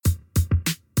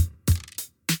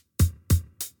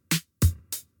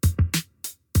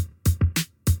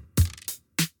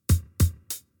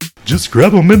Just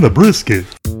grab them in the brisket.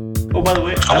 Oh, by the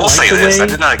way, I will say this. I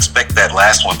did not expect that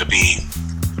last one to be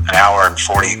an hour and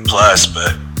 40 plus,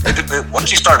 but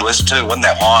once you started listening to it, it wasn't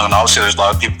that long, and obviously there's a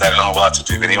lot of people that don't have a lot to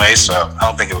do anyway, so I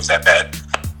don't think it was that bad.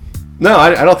 No,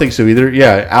 I don't think so either.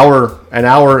 Yeah, an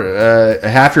hour,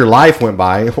 half your life went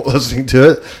by listening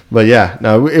to it. But yeah,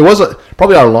 no, it was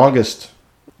probably our longest.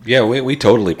 Yeah, we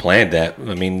totally planned that.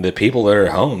 I mean, the people that are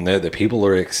at home, the people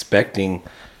are expecting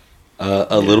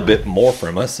a little bit more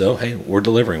from us. So, hey, we're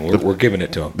delivering. We're giving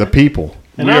it to them. The people.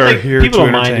 And we are here people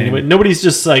don't mind anyway. Nobody's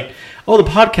just like, oh, the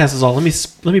podcast is on.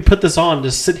 Let me put this on.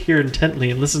 Just sit here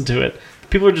intently and listen to it.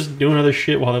 People are just doing other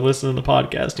shit while they listen to the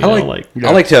podcast. I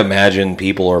like to imagine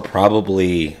people are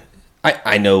probably.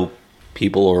 I know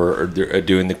people are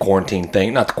doing the quarantine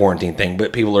thing, not the quarantine thing,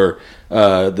 but people are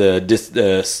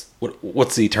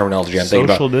what's the terminology I'm thinking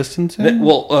about? Social distancing.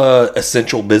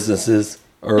 Essential businesses.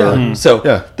 There's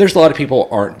a lot of people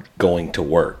aren't going to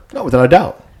work. No, without a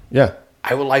doubt. Yeah.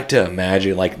 I would like to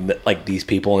imagine like these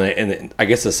people and I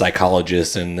guess the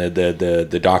psychologists and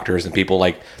the doctors and people,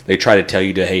 like, they try to tell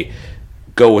you to, hey,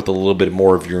 go with a little bit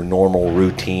more of your normal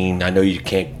routine. I know you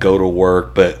can't go to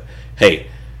work, but hey,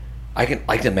 I can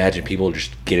like to imagine people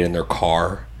just get in their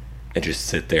car and just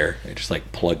sit there and just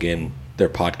like plug in their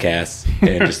podcasts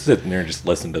and just sit there and just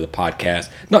listen to the podcast,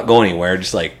 not go anywhere,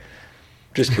 just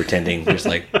pretending, just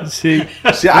like see.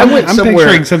 I'm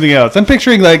picturing something else. I'm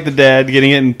picturing like the dad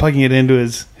getting it and plugging it into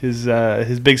his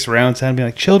big surround sound, and being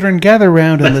like, "Children, gather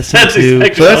around and listen to.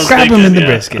 Exactly Let's grab them in the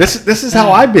brisket." This is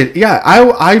how I've been. Yeah,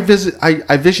 I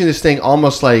vision this thing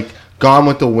almost like Gone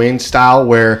with the Wind style,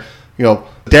 where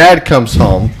Dad comes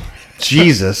home,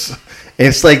 Jesus, and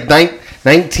it's like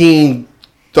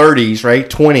 1930s, right,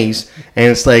 20s, and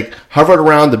it's like hovered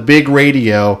around the big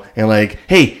radio and like,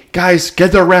 hey guys,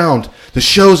 gather around. The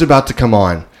show's about to come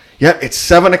on. Yep, it's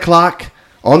 7:00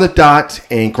 on the dot,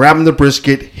 and grabbing the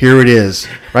brisket. Here it is.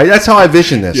 Right? That's how I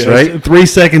vision this, right? 3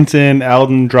 seconds in,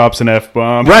 Alden drops an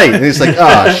F-bomb. Right. And it's like,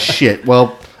 shit.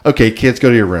 Well, okay, kids, go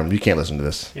to your room. You can't listen to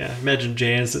this. Yeah, imagine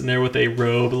Jan sitting there with a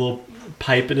robe, a little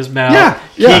pipe in his mouth.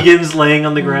 Yeah. Keegan's laying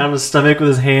on the ground on his stomach with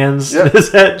his hands,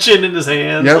 his head, chin in his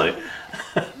hands. Yep.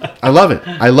 I love it.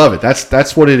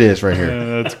 That's what it is right here.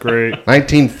 Yeah, that's great.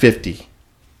 1950.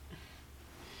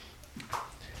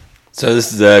 So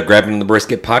this is Grabbing the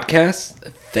Brisket podcast.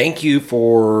 Thank you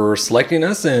for selecting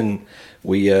us, and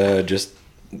we just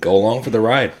go along for the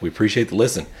ride. We appreciate the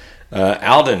listen.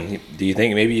 Alden, do you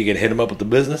think maybe you could hit him up with the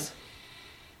business?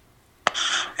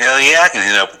 Hell yeah, I can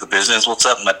hit up with the business. What's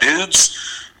up, my dudes?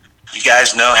 You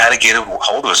guys know how to get a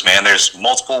hold of us, man. There's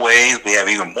multiple ways. We have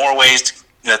even more ways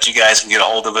that you guys can get a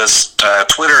hold of us.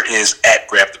 Twitter is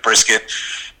 @GrabTheBrisket.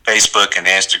 Facebook and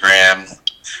Instagram.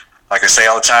 Like I say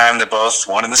all the time, they're both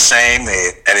one and the same.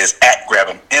 That is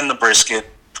 @GrabTheBrisket.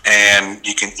 And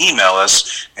you can email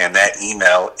us, and that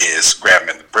email is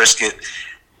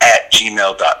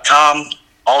grabthenthebrisket@gmail.com.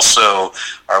 Also,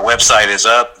 our website is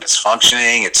up. It's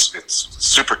functioning. It's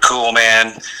super cool,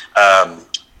 man.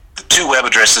 The two web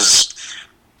addresses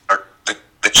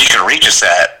that you can reach us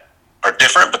at are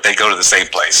different, but they go to the same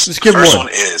place. Just give the first one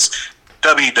is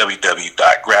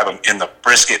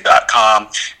www.grabtheminthebrisket.com,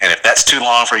 and if that's too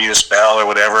long for you to spell or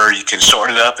whatever, you can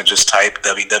shorten it up and just type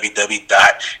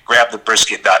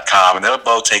www.grabthebrisket.com, and they'll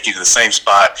both take you to the same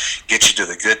spot, get you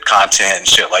to the good content and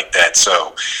shit like that.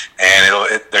 So,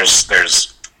 and there's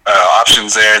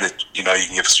options there that you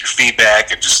can give us your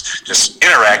feedback and just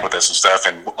interact with us and stuff.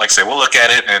 And like I say, we'll look at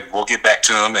it and we'll get back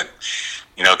to them, and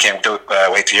can't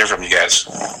wait to hear from you guys.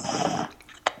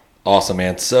 Awesome,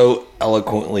 man. So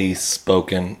eloquently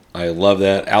spoken. I love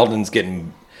that. Alden's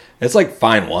it's like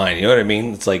fine wine. You know what I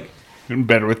mean? It's like getting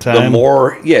better with time.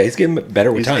 He's getting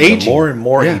better with time. Aging. The more and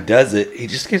more he does it, he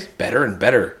just gets better and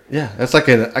better. Yeah, that's like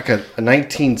a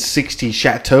 1960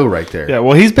 chateau right there. Yeah,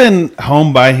 well, he's been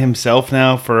home by himself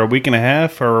now for a week and a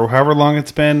half or however long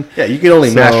it's been. Yeah, you can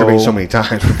only masturbate so many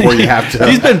times before you have to.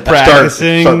 He's been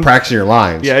practicing. Start practicing your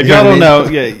lines. Yeah, if y'all don't know,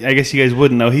 I guess you guys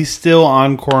wouldn't know. He's still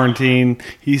on quarantine.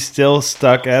 He's still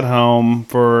stuck at home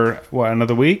for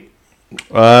another week?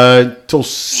 Till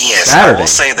Yes, Saturday. I will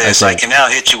say this. I can now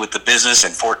hit you with the business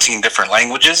in 14 different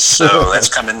languages, so that's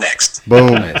coming next.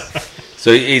 Boom.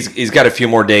 So he's got a few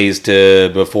more days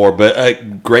before,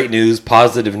 but great news,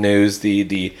 positive news.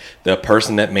 The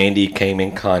person that Mandy came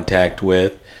in contact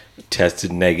with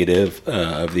tested negative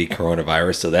of the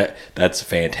coronavirus, so that's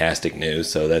fantastic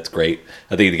news. So that's great.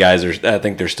 I think the guys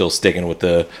they're still sticking with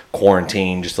the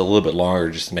quarantine just a little bit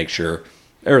longer, just to make sure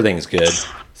everything's good.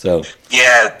 So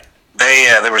yeah.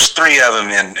 There was 3 of them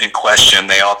in question.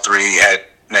 They all 3 had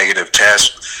negative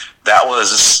tests. That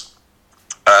was,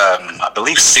 I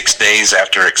believe, 6 days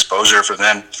after exposure for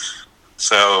them.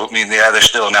 So, I mean, yeah, there's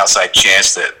still an outside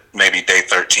chance that maybe day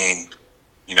 13,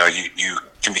 you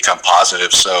can become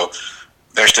positive. So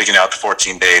they're sticking out the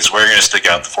 14 days. We're going to stick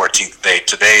out the 14th day.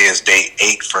 Today is day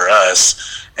 8 for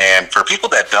us. And for people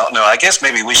that don't know, I guess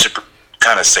maybe we should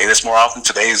kind of say this more often.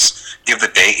 Give the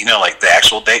date, like the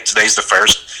actual date. Today's the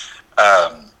 1st.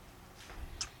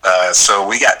 So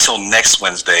we got till next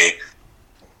Wednesday,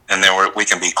 and then we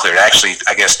can be cleared. Actually,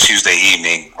 I guess Tuesday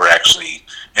evening, we're actually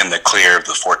in the clear of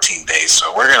the 14 days.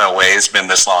 So we're going to wait. It's been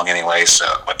this long anyway, so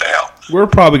what the hell. We're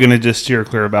probably going to just steer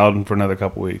clear of Alden for another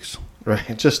couple weeks.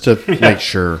 Right, just to make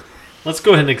sure. Let's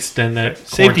go ahead and extend that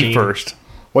Safety quarantine. first.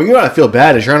 Well, you know what I feel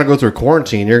bad is you're going to go through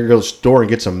quarantine. You're going to go to the store and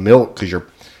get some milk because your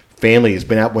family has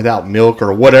been out without milk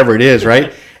or whatever it is,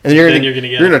 right? And you're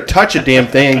going to touch a damn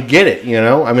thing and get it,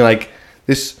 I mean, like,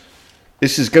 this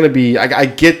is going to be... I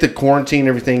get the quarantine and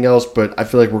everything else, but I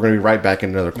feel like we're going to be right back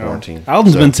in another quarantine.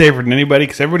 Alden's been safer than anybody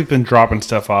because everybody's been dropping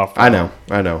stuff off. I know.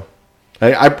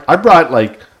 I brought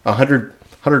like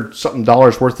 $100-something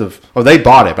worth of... Oh, they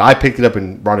bought it, but I picked it up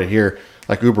and brought it here,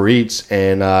 like Uber Eats,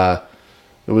 and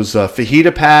it was a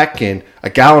fajita pack and a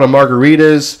gallon of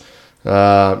margaritas.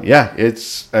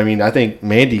 I think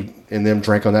Mandy and them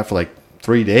drank on that for like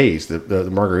 3 days, the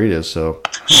margaritas, so...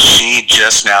 She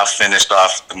just now finished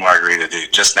off the margarita,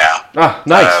 dude, just now. Ah,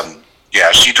 nice.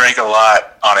 Yeah, she drank a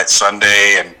lot on it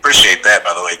Sunday, and appreciate that,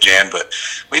 by the way, Jan, but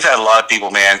we've had a lot of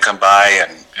people, man, come by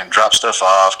and drop stuff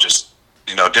off, just,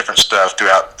 different stuff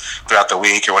throughout the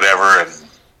week or whatever, and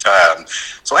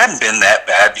so it hasn't been that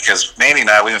bad because Mandy and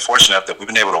I, we've been fortunate enough that we've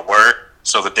been able to work,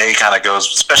 so the day kind of goes,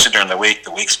 especially during the week,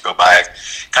 the weeks go by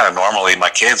kind of normally. My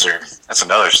kids that's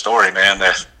another story, man.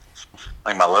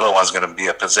 Like my little one's going to be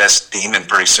a possessed demon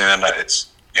pretty soon.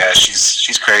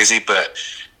 She's crazy, but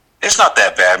it's not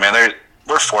that bad, man.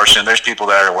 We're fortunate. There's people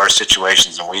that are in worse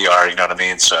situations than we are, you know what I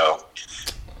mean? So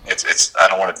it's I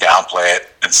don't want to downplay it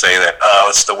and say that,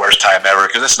 it's the worst time ever,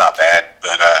 because it's not bad,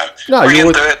 but we're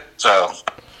into it, so...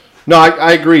 No,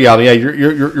 I agree, Alden. Yeah,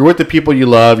 you're with the people you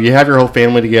love. You have your whole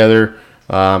family together.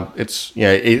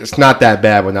 It's not that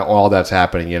bad when all that's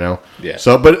happening, Yeah.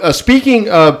 So, but speaking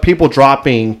of people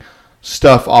dropping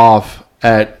stuff off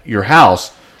at your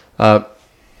house,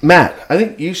 Matt, I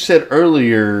think you said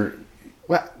earlier.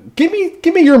 Well, give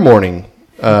me your morning.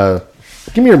 Give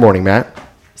me your morning, Matt.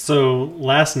 So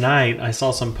last night I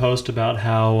saw some post about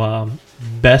how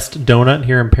Best Donut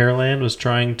here in Pearland was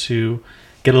trying to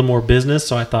get a little more business.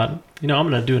 So I thought, I'm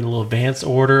going to do a little advance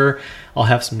order. I'll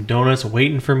have some donuts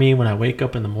waiting for me when I wake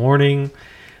up in the morning.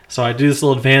 So I do this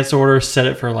little advance order, set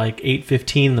it for like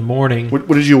 8:15 in the morning. What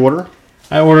did you order?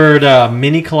 I ordered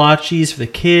mini kolaches for the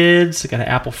kids. I got an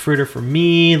apple fritter for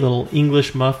me, little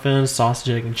English muffin, sausage,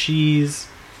 egg, and cheese,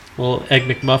 little Egg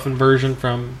McMuffin version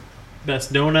from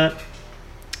Best Donut.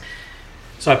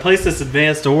 So I placed this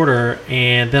advanced order,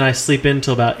 and then I sleep in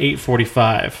until about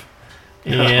 8:45.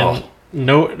 And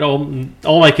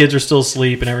all my kids are still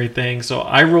asleep and everything. So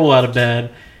I roll out of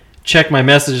bed, check my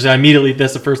messages.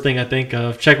 That's the first thing I think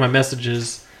of. Check my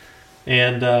messages,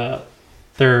 and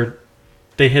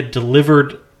they had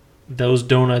delivered those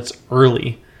donuts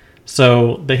early.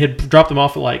 So they had dropped them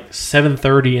off at like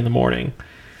 7:30 in the morning.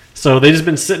 So they just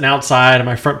been sitting outside on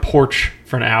my front porch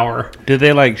for an hour. Did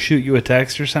they shoot you a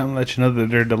text or something, let you know that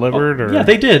they're delivered? Or? Yeah,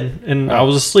 they did. And I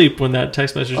was asleep when that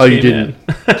text message came in. You didn't?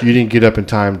 You didn't get up in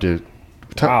time to...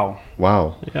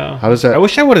 Wow. Yeah. How does that... I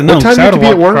wish I would have known. What time do you have to be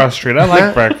at work? Across the street. I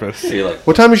like breakfast.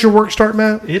 What time does your work start,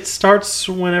 Matt? It starts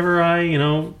whenever I,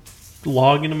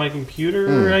 log into my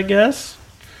computer, I guess.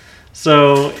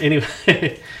 So anyway,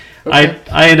 okay.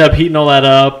 I ended up heating all that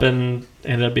up and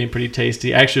ended up being pretty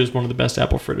tasty. Actually, it was one of the best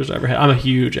apple fritters I ever had. I'm a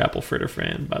huge apple fritter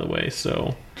fan, by the way.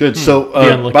 So good. So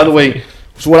by the way,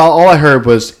 so all I heard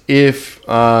was if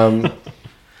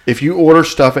you order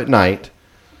stuff at night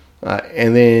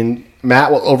and then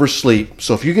Matt will oversleep.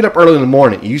 So if you get up early in the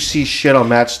morning, you see shit on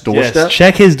Matt's doorstep. Yes,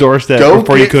 check his doorstep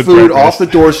before you cook food breakfast. off the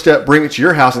doorstep, bring it to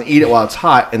your house, and eat it while it's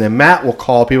hot. And then Matt will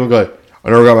call people and go, "I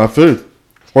never got my food.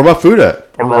 Where my food at?"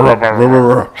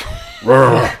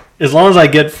 As long as I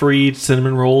get free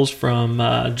cinnamon rolls from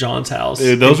John's house,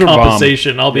 dude, those in were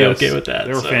compensation, bomb. I'll be okay with that.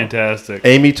 They were fantastic.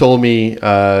 Amy told me,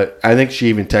 I think she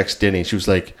even texted Denny. She was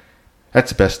like, "That's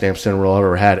the best damn cinnamon roll I've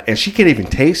ever had." And she can't even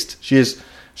taste.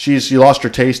 She lost her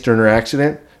taste during her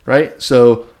accident, right?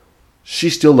 So she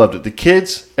still loved it. The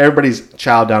kids, everybody's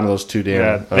chowed down to those two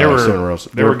damn cinnamon rolls.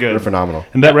 They were good. They're phenomenal.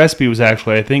 And that recipe was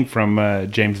actually, I think, from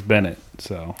James Bennett.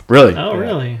 So really? Oh,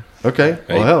 really? Okay.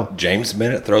 Hey, well, hell. James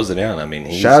Bennett throws it down. I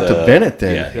mean, shout out to Bennett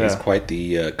then. Yeah, he's quite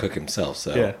the cook himself.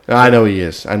 So yeah, I know he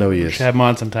is. We should have him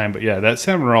on sometime. But yeah, that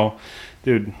cinnamon roll,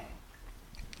 dude.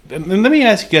 And let me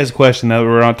ask you guys a question now that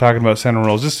we're not talking about cinnamon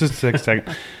rolls. Just a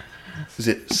second. Is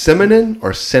it cinnamon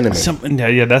or cinnamon?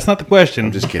 Yeah, that's not the question.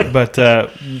 I'm just kidding. But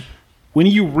when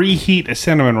you reheat a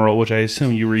cinnamon roll, which I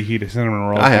assume you reheat a cinnamon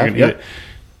roll, I if you're have, gonna yeah. eat it,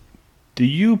 do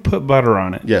you put butter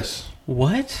on it? Yes,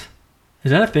 What? Is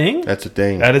that a thing? that's a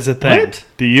thing. That is a thing. What?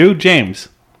 Do you, James?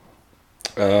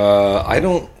 I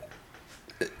don't.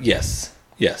 Yes.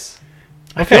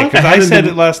 Okay, like because I I haven't said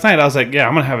been- it last night. I was like, yeah,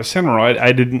 I'm going to have a cinnamon roll.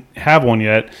 I didn't have one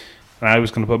yet, and I was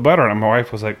going to put butter on it. My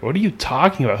wife was like, what are you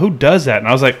talking about? Who does that? And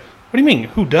I was like, what do you mean,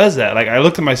 who does that? Like, I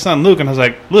looked at my son, Luke, and I was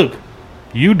like, Luke,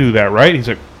 you do that, right? He's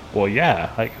like, well,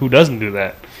 yeah. Like, who doesn't do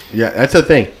that? Yeah, that's the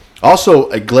thing. Also,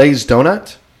 a glazed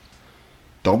donut.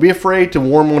 Don't be afraid to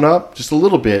warm one up just a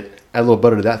little bit. Add a little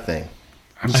butter to that thing.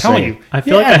 I'm telling saying. you. I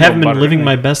feel like I add a haven't little been butter living in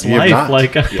my there. best You have life. not.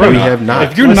 Like, Bro, you have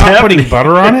not. If you're What's not happening? putting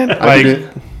butter on it, I've been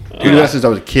like, doing that since I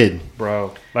was a kid.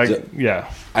 bro, like, So-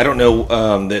 yeah. I don't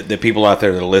know the people out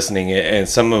there that are listening, and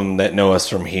some of them that know us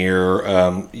from here.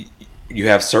 You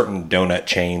have certain donut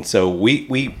chains, so we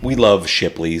love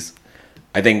Shipley's.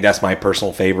 I think that's my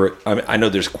personal favorite. I know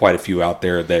there's quite a few out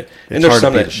there that, and It's there's hard to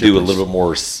some beat that the do a Shipley's. little bit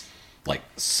more like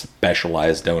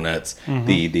specialized donuts,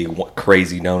 the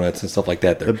crazy donuts and stuff like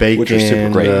that. The bacon, which are super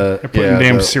great. They're putting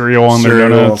damn cereal on their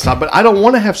donuts. top, but I don't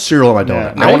want to have cereal on my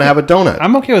donut. Yeah. I want to have a donut.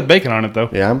 I'm okay with bacon on it, though.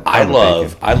 yeah, I I'm a love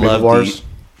bacon. I Maple love bars.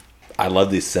 I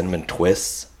love these cinnamon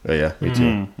twists. Oh, yeah, me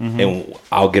too. And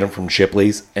I'll get them from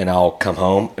Shipley's, and I'll come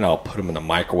home and I'll put them in the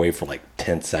microwave for like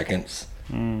 10 seconds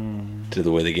to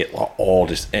the way they get all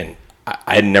just. And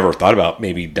I had never thought about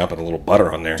maybe dumping a little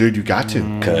butter on there Dude, you got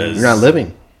to. because You're not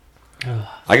living.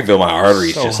 I can feel my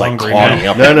arteries So just like hungry clogging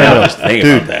now. up. No, no, no. Just thinking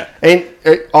Dude, about that.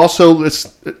 and also, let's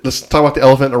talk about the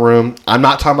elephant in the room. I'm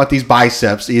not talking about these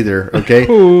biceps either, okay?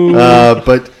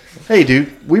 But hey,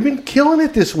 dude, we've been killing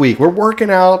it this week. We're working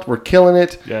out. We're killing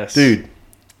it. Yes. Dude,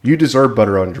 you deserve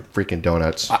butter on your freaking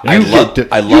donuts. I You love-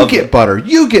 get- I You love- get butter.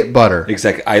 You get butter.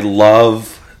 Exactly. I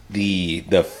love the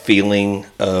feeling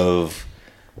of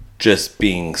just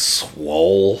being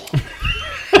swole.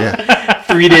 Yeah.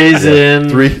 3 days in.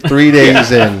 Three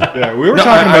days in. Yeah, we were No,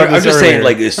 talking about I'm this just earlier. saying,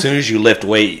 like, as soon as you lift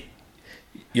weight,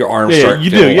 your arms Yeah, start you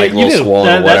do. feeling Yeah, like a you little do.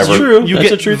 swollen or That's whatever. true. you That's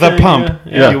get a true the thing, pump.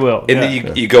 yeah. Yeah. You will. And yeah.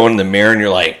 then you go in the mirror and you're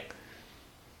like,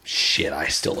 shit, I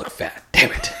still look fat.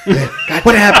 Damn it.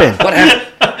 What happened? What happened?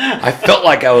 I felt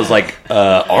like I was like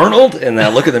Arnold, and then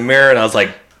I look in the mirror and I was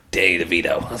like, Danny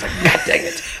DeVito. I was like, God dang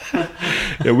it.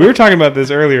 Yeah, we were talking about this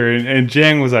earlier, and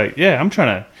Jang was like, "Yeah, I'm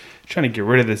trying to get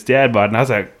rid of this dad bod," and I was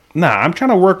like, "Nah, I'm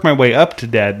trying to work my way up to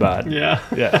dad bod." Yeah.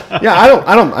 Yeah, Yeah, I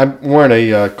don't. I'm wearing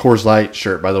a Coors Light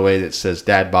shirt, by the way, that says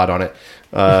Dad Bod on it.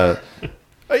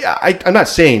 Yeah, I'm not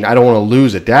saying I don't want to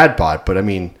lose a dad bod, but I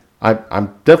mean,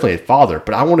 I'm definitely a father,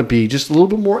 but I want to be just a little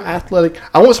bit more athletic.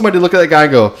 I want somebody to look at that guy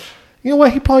and go, you know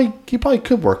what, he probably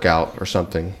could work out or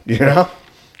something. You know,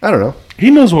 I don't know.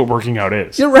 he knows what working out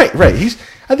is. You're right.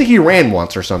 I think he ran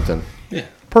once or something. Yeah.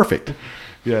 Perfect.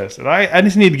 Yes, and I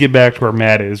just need to get back to where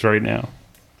Matt is right now.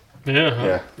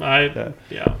 Yeah.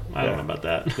 Yeah. I don't know about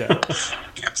that. Yeah,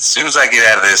 As soon as I get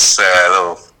out of this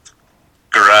little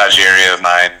garage area of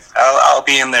mine, I'll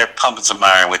be in there pumping some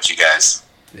iron with you guys.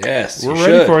 Yes, we're you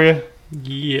ready should. for you.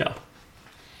 Yeah.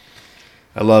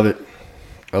 I love it.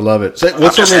 So, I'm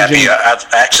what's just over happy Jim? I've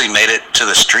actually made it to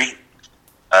the street,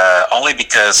 only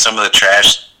because some of the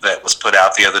trash that was put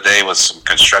out the other day was some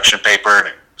construction paper and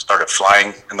it started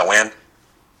flying in the wind.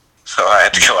 So I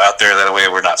had to go out there. That way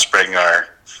we're not spreading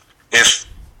if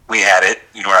we had it,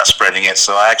 we're not spreading it.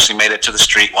 So I actually made it to the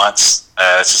street once.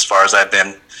 That's as far as I've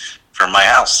been from my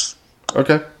house.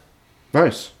 Okay.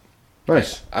 Nice.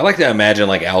 I like to imagine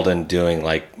like Alden doing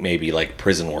like maybe like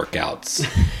prison workouts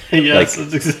Yes, Like-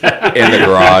 that's exactly. in the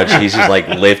garage. He's just like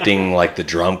lifting like the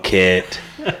drum kit,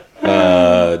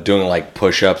 doing like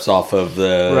push-ups off of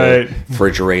the Right.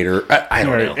 refrigerator. I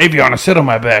don't know. Aviana, sit on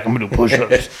my back. I'm gonna do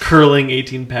push-ups. Curling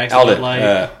 18 packs of Bud Alden,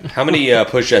 Light. how many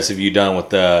push-ups have you done with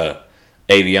the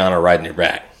Aviana riding your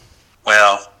back?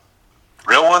 Well,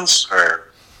 real ones or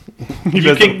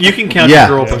You can count Yeah.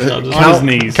 your girl push-ups. On his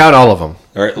knees. Count all of them.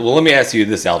 All right. Well, let me ask you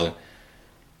this, Alden.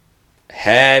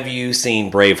 Have you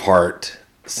seen Braveheart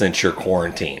since you're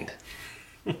quarantined?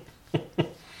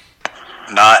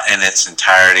 not in its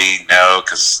entirety, no,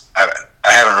 because I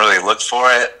haven't really looked for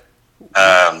it.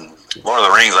 Lord of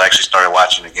the Rings, I actually started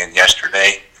watching again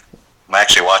yesterday. I'm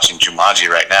actually watching Jumanji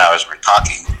right now as we're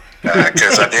talking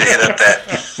because I did hit up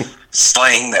that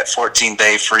sling, that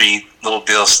 14-day free little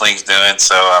deal Sling's doing.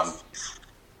 So I'm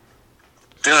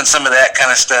doing some of that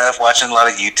kind of stuff, watching a lot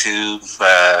of YouTube,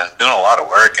 doing a lot of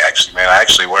work, actually, man. I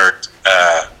actually worked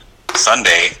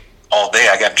Sunday all day.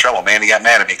 I got in trouble, man. He got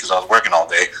mad at me because I was working all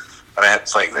day. But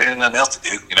it's like there's nothing else to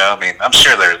do. You know, I mean, I'm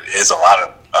sure there is a lot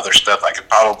of other stuff I could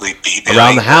probably be doing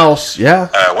Around the house, yeah,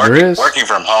 there is. Working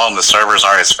from home, the servers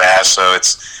aren't as fast, so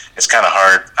it's kind of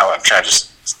hard. I'm trying to just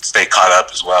stay caught up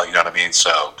as well. You know what I mean?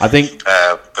 So I think,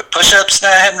 but push-ups, nah,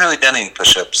 I haven't really done any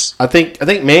push-ups. I think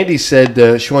Mandy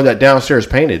said she wanted that downstairs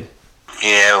painted.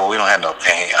 Yeah, well, we don't have no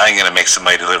paint. I ain't gonna make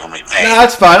somebody deliver me paint. Nah,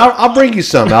 that's fine. I'll bring you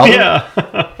some, Alvin.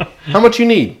 Yeah. How much you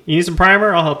need? You need some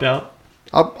primer? I'll help you out.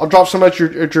 I'll drop some at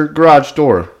your garage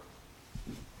door.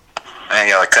 Man,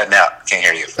 y'all are cutting out. Can't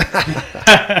hear you.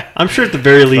 I'm sure at the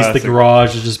very least Classic. the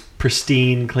garage is just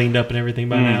pristine, cleaned up and everything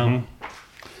by now.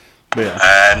 But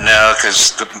yeah. No,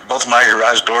 because both my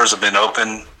garage doors have been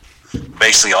open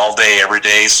basically all day, every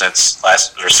day since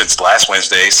last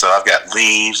Wednesday. So I've got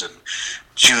leaves and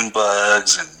June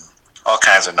bugs and all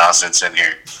kinds of nonsense in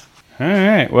here. All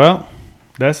right. Well,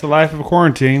 that's the life of a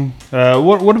quarantine.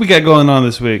 What do we got going on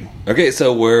this week? Okay,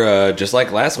 so we're just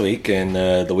like last week and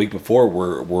the week before,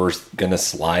 we're gonna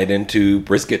slide into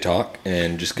brisket talk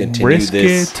and just continue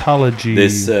Brisketology.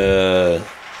 this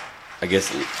I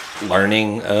guess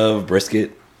learning of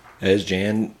brisket as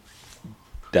Jan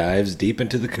dives deep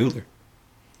into the cooler.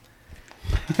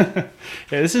 Yeah,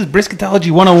 this is Brisketology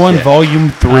 101, Volume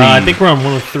 3. I think we're on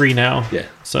 103 now. Yeah.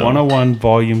 So 101,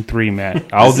 Volume 3,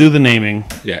 Matt. I'll do the naming.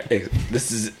 Yeah,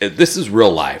 this is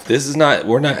real life.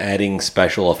 We're not adding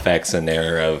special effects in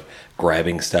there of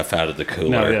grabbing stuff out of the cooler.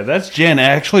 No, yeah, that's Jen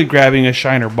actually grabbing a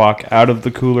Shiner Bock out of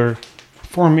the cooler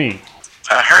for me.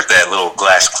 I heard that little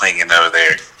glass clinging over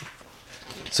there.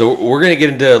 So we're going to get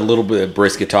into a little bit of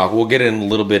brisket talk. We'll get in a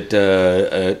little bit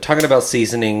talking about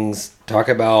seasonings, talk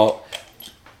about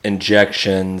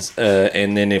injections,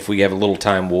 and then if we have a little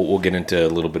time, we'll get into a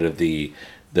little bit of the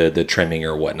trimming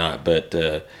or whatnot. But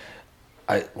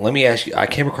let me ask you, I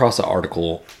came across an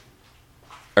article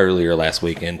earlier last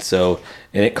week, and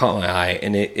it caught my eye,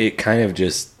 and it kind of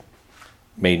just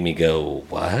made me go,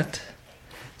 what?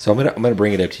 So I'm gonna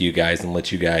bring it up to you guys and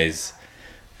let you guys,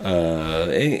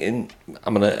 and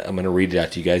I'm gonna read it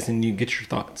out to you guys, and you get your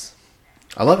thoughts.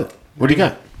 I love it. What do you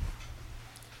got?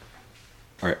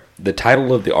 All right. The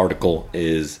title of the article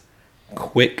is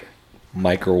 "Quick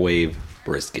Microwave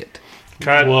Brisket."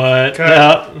 Cut. what?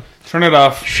 Cut. No. Turn it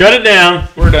off. Shut it down.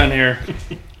 We're done here.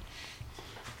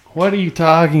 What are you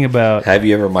talking about? Have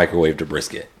you ever microwaved a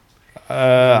brisket?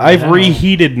 I've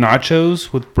reheated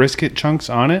nachos with brisket chunks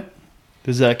on it.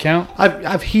 Does that count?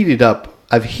 I've heated up.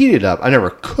 I never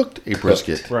cooked a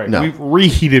brisket. Right. No. We've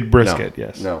reheated brisket, No.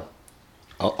 yes. No.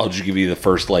 I'll just give you the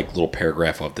first little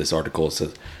paragraph of this article. It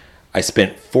says, "I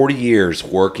spent 40 years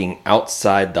working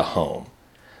outside the home.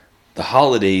 The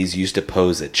holidays used to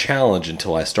pose a challenge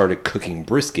until I started cooking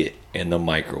brisket in the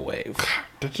microwave."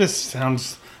 That just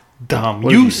sounds dumb.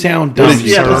 What You have you- sound what dumb, have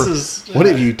you Yeah, done? sir. this is What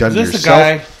have you done Is to this a yourself?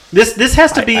 guy? this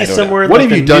has to be I don't somewhere. What like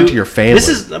have you a done new- to your family? This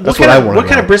is That's what what I kind of, wanna what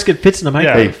kind know. of brisket fits in the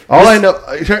microwave. Hey, all I know,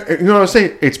 you know what I'm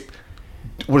saying? It's,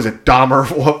 what is it,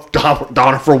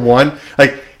 Dahmer for one?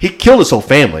 Like, he killed his whole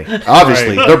family.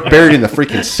 Obviously, Right. they're buried in the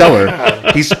freaking cellar.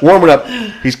 He's warming up,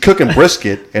 he's cooking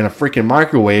brisket in a freaking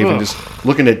microwave and just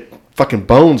looking at fucking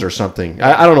bones or something.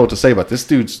 I don't know what to say about this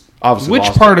dude's obviously Which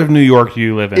lost part it. of New York do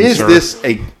you live in, Is sir?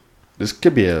 this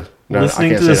could be a... No, I Listening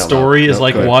can't to say the that out story loud. is No,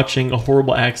 like go ahead. watching a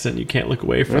horrible accent you can't look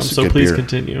away from. That's a So good please beer.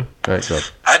 continue. All right, go.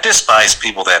 I despise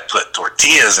people that put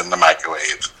tortillas in the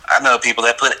microwave. I know people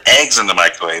that put eggs in the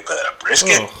microwave, but a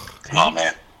brisket? Come on,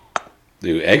 man.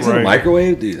 Dude, eggs in the Right.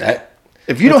 microwave? Dude, that...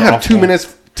 If you don't have 2 awful.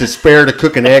 minutes to spare to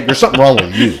cook an egg, there's something wrong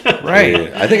with you. Right.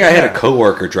 Dude, I think I had a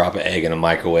coworker drop an egg in a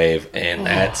microwave, and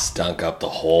that stunk up the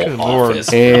whole Good Lord.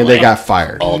 office. And they got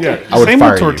fired. all Yeah, day. I would same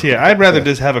fire with you. tortilla. I'd rather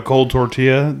just have a cold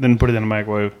tortilla than put it in a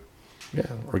microwave. Yeah,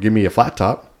 or give me a flat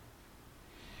top.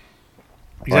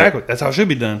 Exactly. That's how it should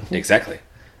be done. Exactly.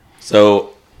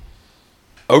 So,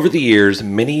 over the years,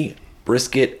 many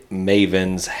brisket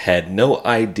mavens had no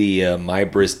idea my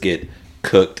brisket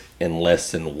cooked in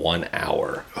less than 1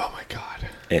 hour. Oh my god.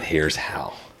 And here's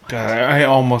how. God, I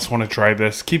almost want to try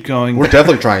this. Keep going. We're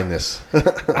definitely trying this.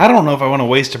 I don't know if I want to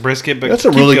waste a brisket, but That's a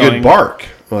keep really going. good bark.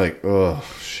 Like, oh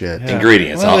shit. Yeah.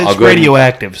 Ingredients. Well, I'll it's go ahead and-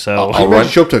 radioactive, so I'll I'll run-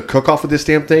 show up to a cook-off with this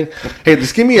damn thing. Hey,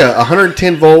 just give me a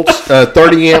 110 volts,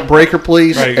 30 amp breaker,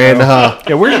 please. There you And go.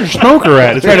 Yeah, where's your smoker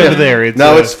at? It's right over there. It's,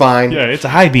 no, it's fine. Yeah, it's a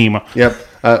high beam. Yep.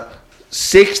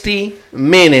 60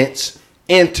 minutes.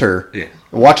 Enter. Yeah.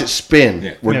 Watch it spin.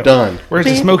 Yeah. We're Yeah. done. Where's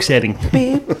the smoke setting?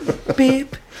 Beep,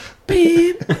 beep,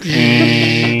 beep.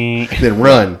 Ding. Then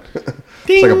run.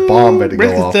 It's like a bomb about to go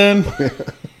Brisket's off.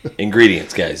 done.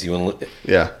 Ingredients, guys. You want?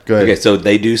 Yeah, go ahead. Okay, so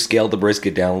they do scale the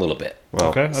brisket down a little bit. Well,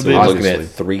 Okay. Are So they- we're looking obviously. at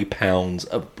 3 pounds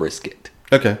of brisket.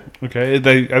 Okay. Okay.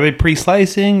 Are they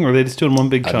pre-slicing or are they just doing one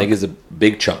big chunk? I think it's a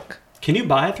big chunk. Can you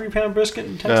buy a 3-pound brisket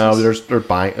in Texas? No, they're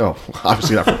buying. Oh,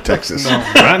 obviously not from Texas.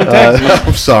 Not in Texas.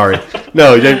 I'm sorry.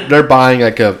 No, they're buying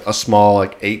like a small,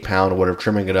 like 8-pound or whatever,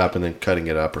 trimming it up and then cutting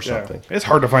it up or Yeah. something. It's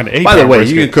hard to find an 8 By the way,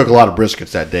 you can cook a lot of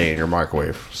briskets that day in your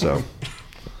microwave. So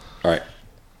All right.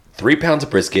 3 pounds of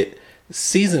brisket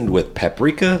seasoned with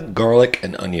paprika, garlic,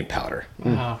 and onion powder.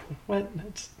 Wow. What?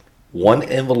 That's, 1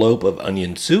 envelope of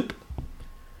onion soup.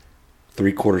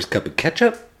 3/4 cup of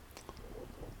ketchup.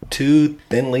 2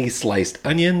 thinly sliced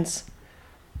onions.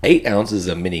 8 ounces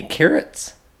of mini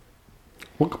carrots.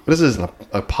 what is this?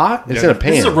 A pot? It's Yeah, in a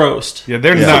pan. this is a roast. Yeah,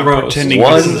 they're This is not a roast. pretending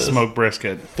One- this is a smoked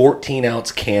brisket.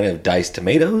 14-ounce can of diced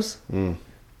tomatoes.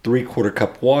 3/4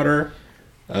 cup water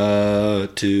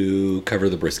to cover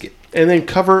the brisket. And then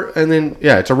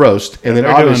it's a roast. And then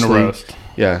They're doing a obviously, roast.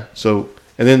 yeah. So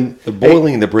and then They're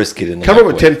boiling the brisket in the cover it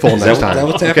with microwave. tinfoil Is next that, time. Is that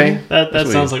what's okay? happening? That That's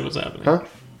what sounds you- like what's happening. Huh?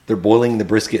 They're boiling the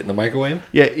brisket in the microwave?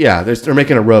 Yeah. They're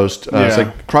making a roast. It's Yeah.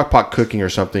 like crock pot cooking or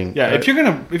something. Yeah, if you're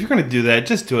gonna do that,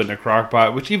 just do it in a crock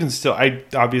pot. Which even still, I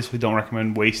obviously don't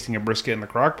recommend wasting a brisket in the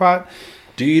crock pot.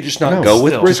 Do you just not No, go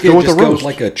with still. brisket? Just go with Just the go roast.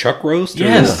 with like a chuck roast? Or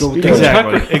Yes. just go with You the- can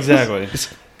Exactly, exactly.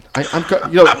 I'm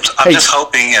hey, just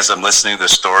hoping, as I'm listening to the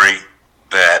story,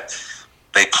 that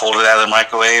they pulled it out of the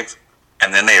microwave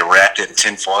and then they wrapped it in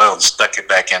tin foil and stuck it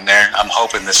back in there. I'm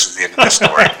hoping this is the end of the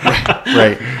story.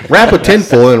 right. Wrap with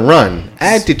tinfoil and run.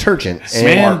 Add detergent.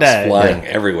 Man, And that- flying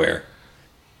everywhere.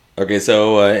 Okay,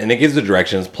 so and it gives the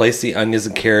directions. Place the onions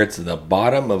and carrots at the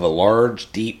bottom of a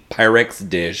large, deep Pyrex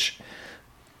dish.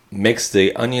 Mix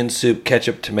the onion soup,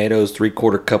 ketchup, tomatoes,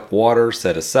 3/4 cup water.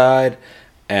 Set aside.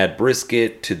 Add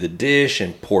brisket to the dish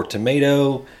and pour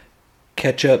tomato,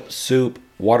 ketchup, soup,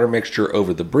 water mixture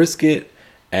over the brisket.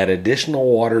 Add additional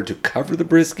water to cover the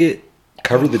brisket.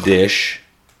 Cover the dish.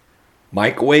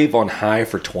 Microwave on high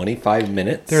for 25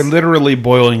 minutes. They're literally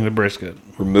boiling the brisket.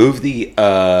 Remove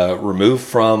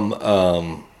from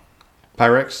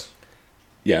Pyrex.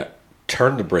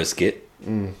 turn the brisket.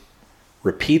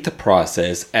 Repeat the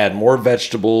process. Add more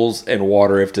vegetables and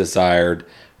water if desired.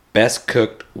 Best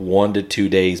cooked 1 to 2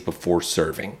 days before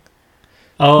serving.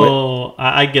 Oh,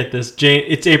 I get this.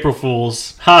 It's April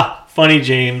Fool's. Ha! Funny,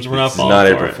 James. We're not This is falling not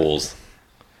for April it. Fool's.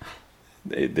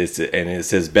 It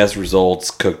says best results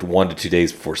cooked 1 to 2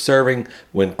 days before serving.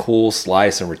 When cool,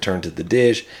 slice and return to the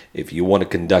dish. If you want to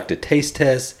conduct a taste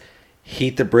test,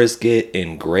 heat the brisket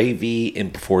in gravy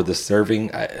and before the serving.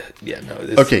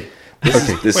 Okay. This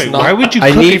Wait, is not, why would you I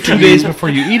cook need it for 2 you- days before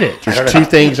you eat it? There's 2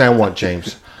 things I want,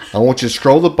 James. I want you to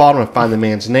scroll to the bottom and find the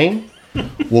man's name.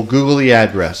 We'll Google the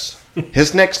address.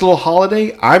 His next little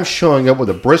holiday, I'm showing up with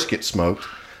a brisket smoked.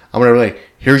 I'm going to be like,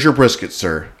 here's your brisket,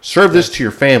 sir. Serve this to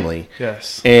your family.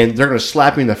 Yes. And they're going to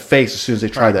slap you in the face as soon as they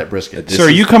try that brisket. This Sir,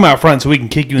 is- you come out front so we can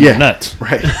kick you in Yeah. the nuts.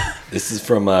 Right. This is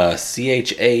from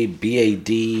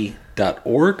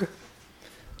chabad.org.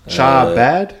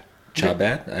 Chabad?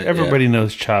 Chabad. Everybody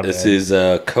knows Chabad. This is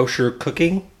kosher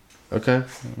cooking. Okay.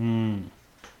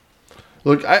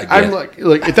 Look, I'm like,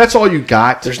 if that's all you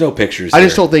got, There's no pictures. I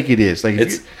just here. don't think it is. Like, if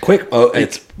It's you- quick. Oh,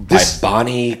 it's by this-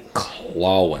 Bonnie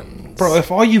Clawins. Bro,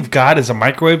 if all you've got is a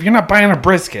microwave, you're not buying a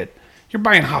brisket. You're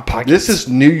buying Hot Pockets. this is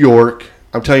New York.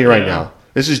 I'm telling you right Yeah. now.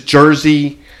 This is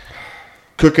Jersey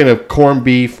cooking a corned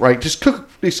beef, right? Just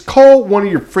call one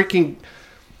of your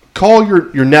call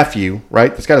your nephew,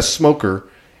 right? That's got a smoker,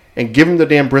 and give him the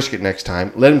damn brisket next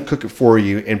time. Let him cook it for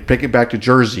you and take it back to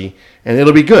Jersey, and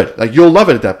it'll be good. Like, you'll love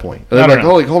it at that point. And I they're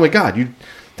don't like, oh my God,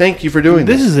 thank you for doing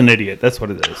this. This is an idiot. That's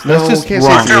what it is. No, That's just can't say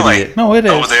wrong. it's I feel an idiot. like No, it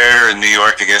over is. there in New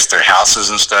York, I guess their houses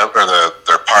and stuff, or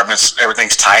their apartments,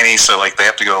 everything's tiny, so like they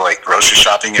have to go like grocery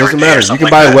shopping every Doesn't day or matter. You something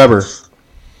can buy like a that. Weber.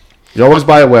 You always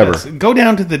buy a Weber. Go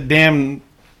down to the damn.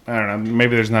 I don't know.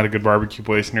 Maybe there's not a good barbecue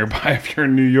place nearby if you're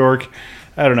in New York.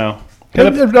 I don't know. No,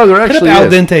 there Hit actually up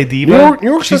Al is. Dente Diva. New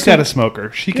York She's has got some- a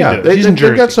smoker. She can Yeah, do it. She's in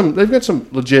they've got Jersey. They've got some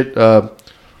legit.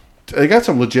 They got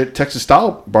some legit Texas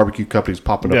style barbecue companies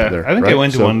popping Yeah, up there. I think right? I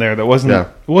went to So, one there that wasn't. yeah.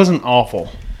 It wasn't awful.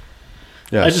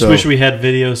 Yeah, I just so- wish we had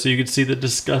video so you could see the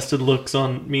disgusted looks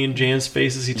on me and Jan's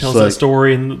face as he tells like- that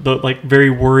story, and the like very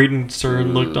worried and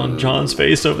concerned look on John's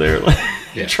face over there, like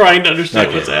trying to understand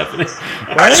Okay. what's happening.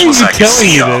 I Why just are wish you I could telling see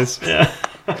me y'all. this? Yeah.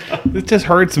 It just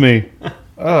hurts me.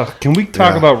 Ugh. Can we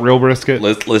talk Yeah. about real brisket?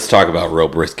 Let's talk about real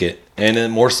brisket, and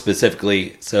then more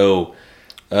specifically, so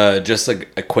just a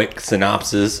quick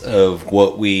synopsis of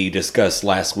what we discussed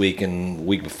last week and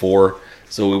week before.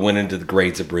 So we went into the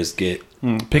grades of brisket,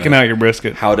 Picking out your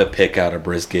brisket. how to pick out a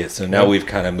brisket. So now we've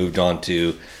kind of moved on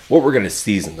to what we're going to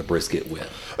season the brisket with.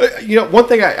 One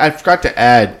thing I forgot to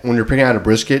add when you're picking out a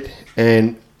brisket,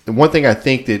 and one thing I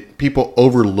think that people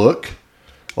overlook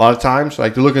a lot of times,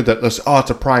 like they're looking at that, it's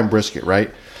a prime brisket,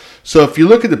 right? So if you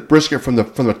look at the brisket from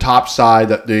the top side,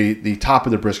 the top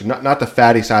of the brisket, not the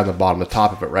fatty side on the bottom, the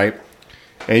top of it, right?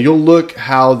 And you'll look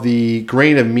how the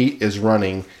grain of meat is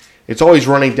running. It's always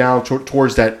running down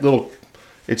towards that little.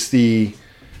 It's the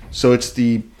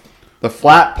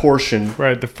flat portion,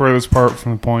 Right, the furthest part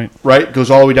from the point. right? Goes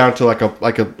all the way down to like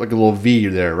a little V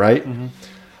there, right? Mm-hmm.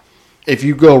 If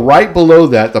you go right below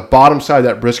that, the bottom side of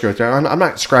that brisket right there, I'm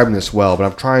not describing this well, but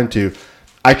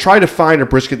I try to find a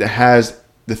brisket that has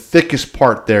the thickest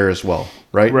part there as well,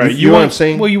 right? Right. You know what I'm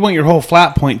saying? Well, you want your whole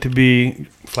flat point to be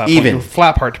Even. your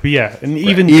flat part to be an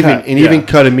even cut. Even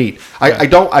cut of meat.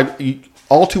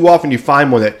 All too often you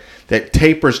find one that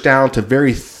tapers down to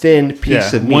very thin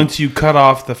piece of meat. Once you cut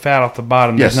off the fat off the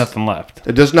bottom, Yes. there's nothing left.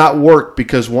 It does not work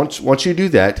because once you do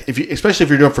that, especially if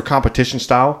you're doing it for competition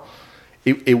style,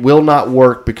 it will not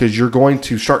work because you're going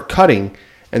to start cutting,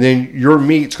 and then your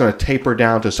meat's going to taper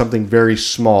down to something very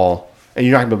small, and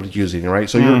you're not going to be able to use it, right?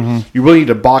 So you really need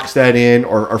to box that in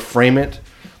or frame it.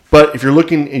 But if you're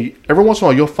looking, every once in a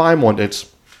while, you'll find one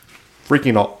that's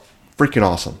freaking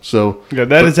awesome. So Yeah,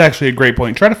 that is actually a great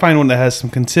point. Try to find one that has some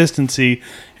consistency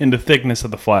in the thickness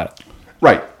of the flat.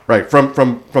 right,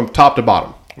 from top to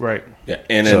bottom. Right. Yeah,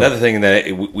 and another thing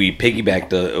that we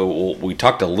piggybacked, we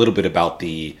talked a little bit about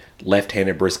the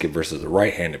left-handed brisket versus the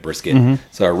right-handed brisket.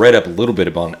 So I read up a little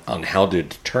bit on how to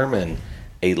determine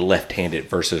a left-handed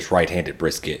versus right-handed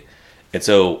brisket. And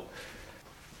so,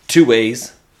 two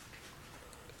ways.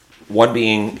 One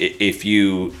being if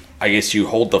you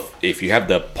have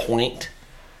the point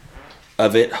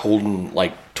of it holding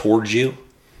like towards you,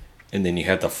 and then you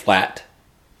have the flat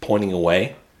pointing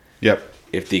away. Yep.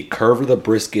 If the curve of the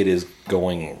brisket is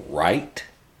going right,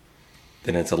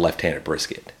 then it's a left-handed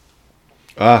brisket.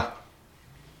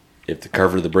 If the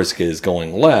curve of the brisket is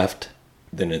going left,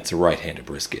 then it's a right-handed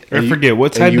brisket. I forget,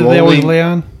 what and side you do they always only- lay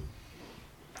on?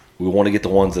 We want to get the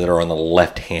ones that are on the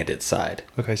left-handed side.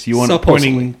 Okay, so you want it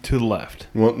Supposedly. pointing to the left.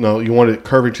 Well, no, you want it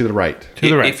curving to the right. To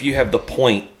the right. If you have the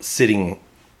point sitting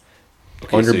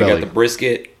On your you belly. got the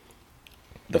brisket,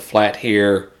 the flat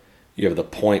here, you have the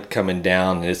point coming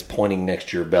down, and it's pointing next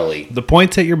to your belly. The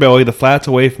point's at your belly, the flat's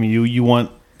away from you. You want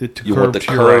it to You curve want the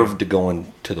to your curve right. to go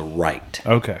in to the right.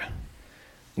 Okay.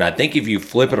 Now, I think if you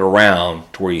flip it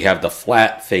around to where you have the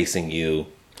flat facing you,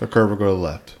 The curve will go to the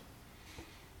left.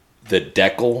 the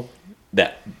decal,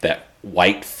 that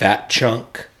white fat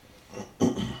chunk,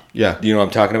 Yeah. you know what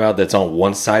I'm talking about? That's on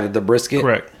one side of the brisket.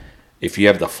 Correct. If you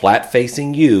have the flat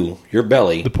facing you, your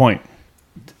belly, The point.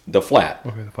 the flat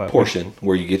Okay, the flat portion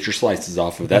where you get your slices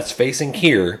off of, that's facing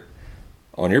here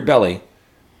on your belly,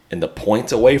 and the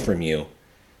point's away from you,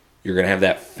 you're going to have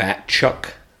that fat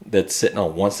chunk that's sitting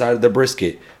on one side of the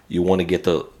brisket. You want to get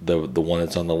the one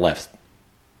that's on the left.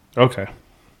 Okay.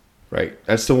 Right.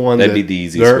 That's the one That'd that be the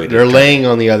easiest way to they're determine. laying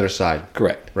on the other side.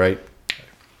 Correct. Right.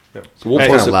 So we'll Hey,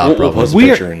 post, kinda loud, we'll probably. post a We are-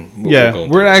 picture and we'll go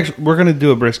into it. we're gonna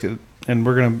do a brisket, and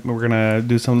we're gonna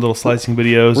do some little slicing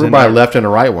videos. We're and by a left and a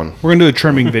right one. we're gonna do a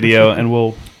trimming video, and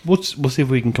we'll see if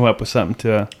we can come up with something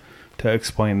to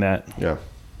explain that Yeah.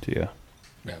 to you.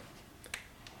 Yeah.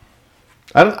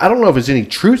 I don't know if there's any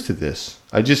truth to this.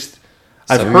 I've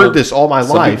Some heard people- this all my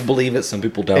Some life. people believe it, some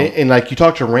people don't. And like you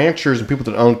talk to ranchers and people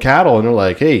that own cattle, and they're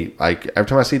like, "Hey, like every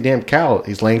time I see a damn cow,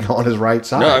 he's laying on his right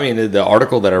side." No, I mean the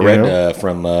article that I read know?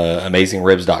 from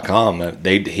AmazingRibs.com.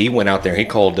 He went out there. He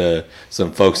called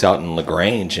some folks out in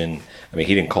Lagrange, and I mean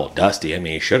he didn't call Dusty. I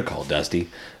mean he should have called Dusty,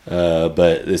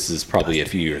 but this is probably a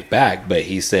few years back. But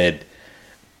he said,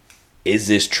 "Is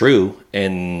this true?"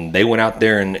 And they went out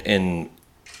there and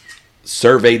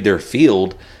surveyed their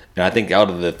field. And I think out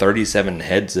of the 37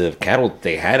 heads of cattle that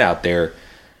they had out there,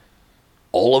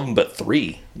 all of them but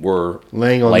 3 were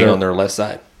Laying on their left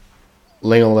side.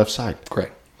 laying on the left side.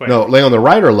 Correct. No, laying on the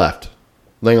right or left?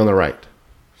 Laying on the right.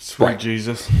 Sweet Right.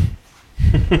 Jesus.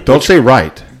 Don't say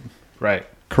right. Right.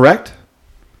 Correct?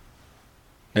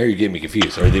 Now you're getting me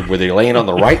confused. Were they laying on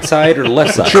the right side or the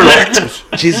left side? Correct.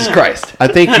 Jesus Christ. I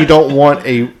think you don't want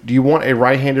a. Do you want a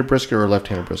right-handed brisket or a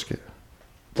left-handed brisket?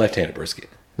 Left-handed brisket.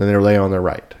 Then they're laying on their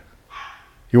right.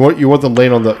 You want them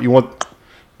laying on the. You want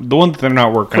The one that they're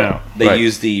not working out. They Right.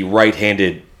 use the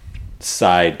right-handed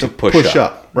side to push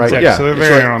up, right? Exactly. Yeah. So they're It's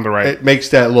very on the right. It makes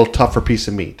that a little tougher piece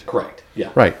of meat. Correct. Yeah.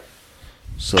 Right.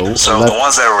 So, So left- the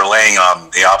ones that were laying on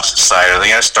the opposite side, are they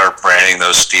going to start branding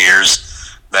those steers?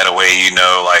 That way you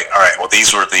know, like, all right, well,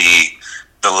 these were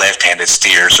the left-handed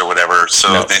steers or whatever.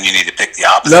 So No. then you need to pick the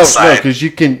opposite no, side. because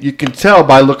you can tell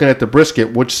by looking at the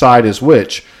brisket which side is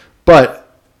which. But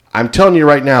I'm telling you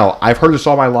right now, I've heard this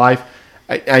all my life.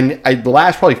 The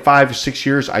last probably 5 to 6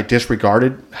 years, I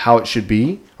disregarded how it should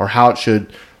be or how it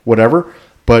should whatever.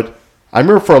 But I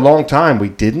remember for a long time we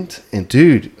didn't. And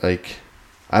dude, like,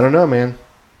 I don't know, man.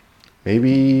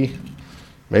 Maybe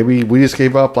we just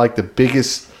gave up like the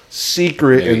biggest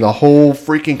secret in the whole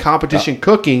freaking competition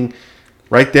cooking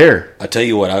right there. I'll tell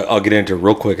you what, I'll get into it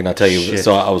real quick, and I'll tell you. Shit.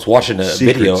 So I was watching a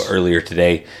video Secrets. earlier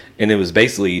today, and it was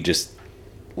basically just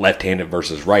left-handed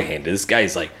versus right-handed. This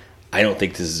guy's like, I don't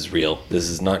think this is real. This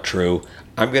is not true.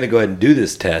 I'm going to go ahead and do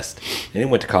this test. And he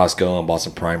went to Costco and bought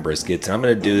some prime briskets, and I'm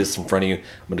going to do this in front of you.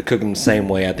 I'm going to cook them the same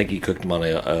way. I think he cooked them on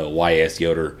a YS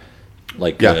Yoder,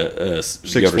 like a Yoder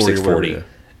 640. Yeah.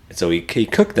 And so he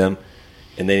cooked them,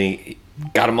 and then he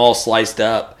got them all sliced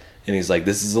up. And he's like,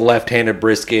 this is a left-handed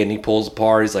brisket. And he pulls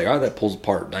apart. He's like, oh, that pulls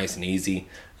apart nice and easy.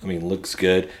 I mean, looks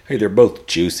good. Hey, they're both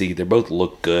juicy. They both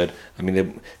look good. I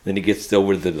mean, then he gets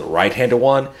over to the right-handed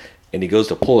one, and he goes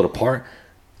to pull it apart.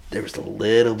 There was a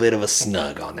little bit of a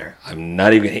snug on there. I'm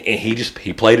not even. And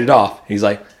he played it off. He's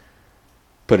like,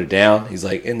 put it down. He's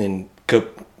like, and then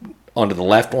cook onto the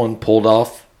left one, pulled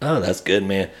off. Oh, that's good,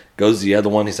 man. Goes to the other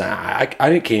one. He's like,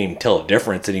 I can't even tell a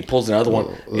difference. And he pulls another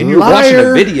one. And you're watching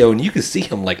a video, and you can see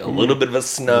him like a little bit of a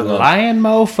snug on. Lion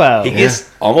mofo. He gets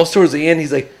almost towards the end.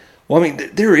 He's like, well, I mean,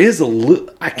 there is a little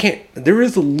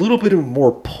bit of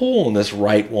more pull on this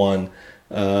right one.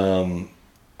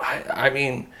 I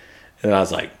mean, and I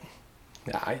was like,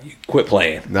 nah, you quit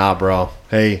playing. Nah, bro.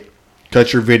 Hey,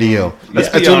 cut your video. Let's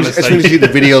As be soon honest, as you see the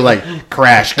video, like,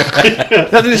 crash.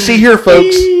 Nothing to see here,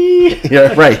 folks.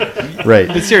 Yeah, right.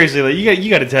 But seriously, like, you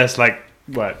got to test like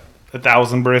what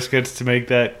 1,000 briskets to make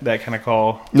that kind of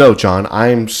call. No, John,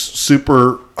 I'm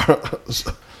super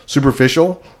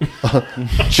superficial.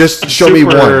 Just show me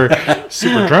one.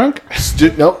 Super drunk.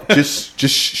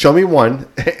 Just show me one,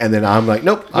 and then I'm like,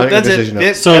 nope. I make a That's decision.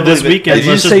 it. So I this believe it. weekend, Did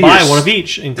you let's say just buy you're one of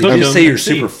each and cook Did you them say you're and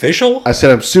see. superficial? I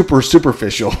said I'm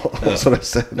superficial. That's what I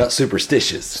said. Not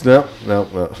superstitious. No.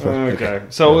 Okay.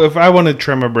 So if I want to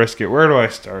trim a brisket, where do I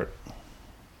start?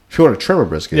 If you want to trim a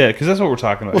brisket, Yeah, because that's what we're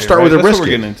talking about. We'll here, start right? with a That's what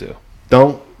we're brisket. getting into.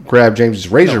 don't grab James's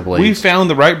razor We blades. found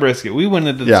the right brisket. We went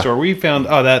into the Yeah. store. We found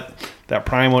that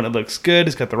prime one. It looks good.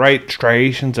 It's got the right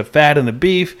striations of fat in the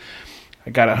beef.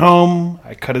 I got it home.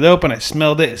 I cut it open. I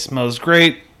smelled it. It smells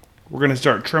great. We're gonna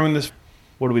start trimming this.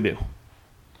 What do we do?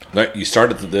 Right, you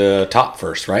start at the top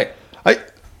first, right?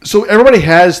 So everybody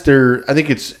has their. I think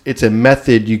it's a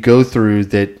method you go through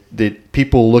that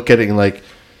people look at it and like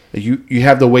you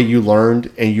have the way you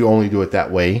learned and you only do it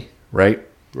that way, right?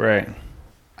 Right.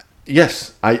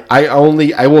 Yes, I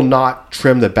will not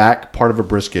trim the back part of a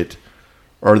brisket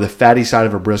or the fatty side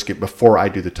of a brisket before I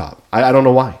do the top. I don't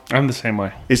know why. I'm the same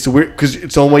way. It's the weird because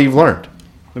it's the only way you've learned.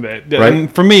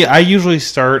 And for me, I usually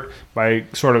start by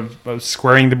sort of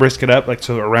squaring the brisket up, like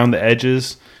so around the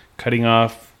edges, cutting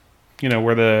off,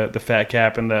 where the fat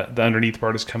cap and the underneath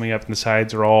part is coming up and the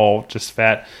sides are all just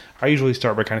fat. I usually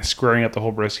start by kind of squaring up the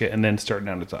whole brisket and then starting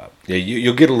down the top. Yeah,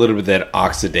 you'll get a little bit of that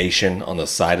oxidation on the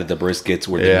side of the briskets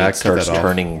where the I meat cut starts that off.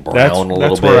 turning brown That's a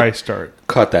little bit. where I start.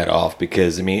 Cut that off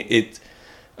because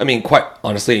quite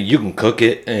honestly, you can cook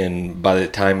it and by the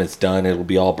time it's done, it'll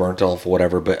be all burnt off or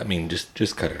whatever. But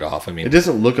just cut it off. It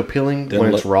doesn't look appealing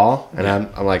when it's raw, and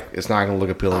I'm like, it's not going to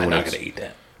look appealing. I'm when not it's, going to eat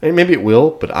that. And maybe it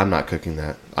will, but I'm not cooking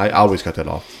that. I always cut that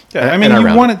off. Yeah, And you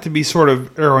round want it to be sort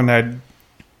of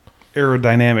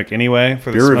aerodynamic anyway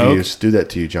for the Beer smoke. reviews do that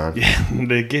to you, John.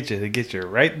 They get you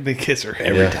right. They kiss her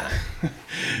Every Yeah. time.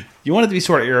 You want it to be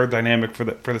sort of aerodynamic for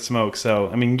the smoke. So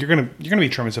I mean, you're gonna be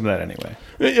trimming some of that anyway.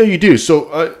 Yeah, you do.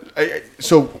 So,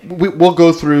 we'll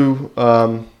go through.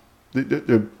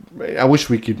 I wish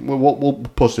we could. We'll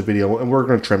post a video, and we're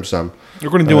going to trim some. We're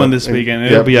going to do one this and- weekend.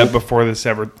 yeah, It'll be up before this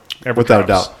ever without a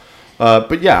drops. doubt.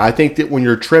 But yeah, I think that when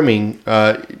you're trimming,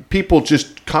 people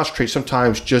just concentrate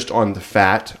sometimes just on the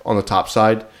fat on the top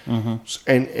side, and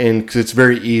because it's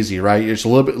very easy, right? There's a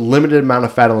little bit limited amount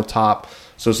of fat on the top,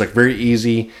 so it's like very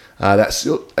easy. That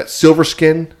silver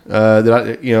skin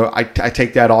that I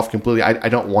take that off completely. I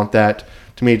don't want that.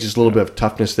 To me, it's just a little bit of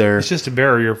toughness there. It's just a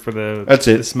barrier for the That's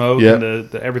it. the smoke Yeah.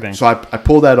 and the everything. So I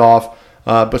pull that off.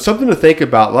 But something to think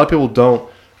about, a lot of people don't,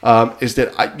 is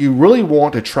that you really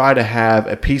want to try to have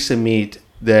a piece of meat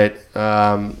that.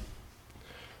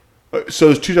 So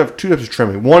there's two types of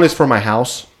trimming. One is for my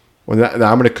house, that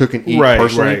I'm going to cook and eat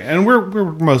personally. Right. And we're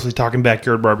mostly talking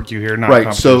backyard barbecue here, not Right.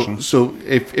 competition. So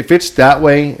if it's that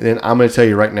way, then I'm going to tell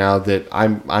you right now that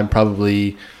I'm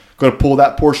probably going to pull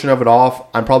that portion of it off.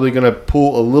 I'm probably going to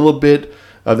pull a little bit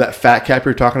of that fat cap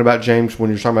you're talking about, James,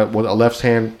 when you're talking about a left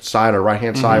hand side or right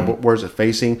hand side. Where's it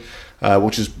facing?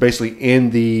 Which is basically in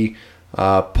the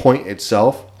point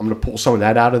itself. I'm going to pull some of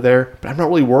that out of there, but I'm not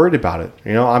really worried about it.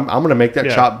 I'm going to make that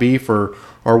chopped beef or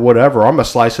whatever. I'm going to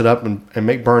slice it up and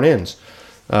make burnt ends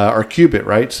or cube it,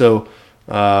 right? So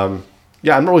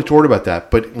Yeah, I'm not really worried about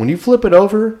that. But when you flip it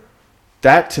over,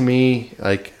 that to me,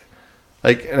 and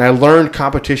I learned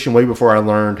competition way before I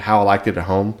learned how I liked it at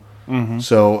home. Mm-hmm.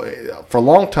 So for a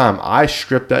long time, I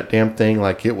stripped that damn thing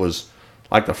like it was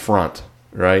like the front,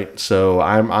 right? So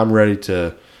I'm ready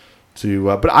to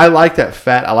but I like that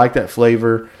fat. I like that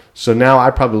flavor. So now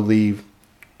I'll probably leave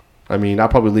maybe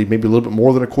a little bit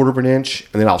more than a quarter of an inch,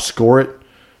 and then I'll score it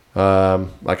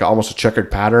like almost a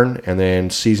checkered pattern, and then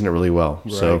season it really well.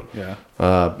 Right, so yeah.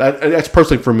 That's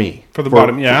personally for me. For the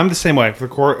bottom, yeah, I'm the same way. For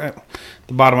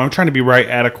the bottom, I'm trying to be right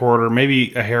at a quarter,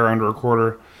 maybe a hair under a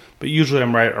quarter, but usually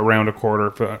I'm right around a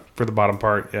quarter for the bottom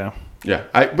part. Yeah, yeah.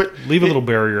 But leave a little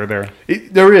barrier there.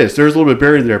 There's a little bit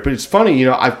buried there, but it's funny, you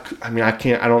know. I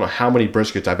don't know how many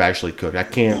briskets I've actually cooked. I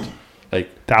can't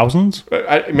Thousands.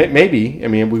 Maybe. I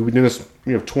mean, we've been doing this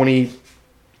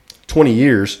 20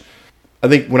 years. I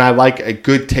think when I like a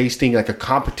good tasting, like a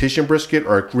competition brisket,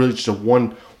 or really just a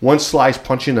one slice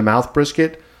punch in the mouth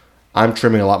brisket, I'm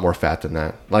trimming a lot more fat than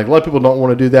that. Like, a lot of people don't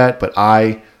want to do that, but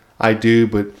I do.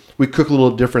 But we cook a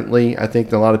little differently, I think,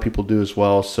 than a lot of people do as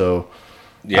well. So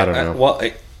yeah, I don't know. Well,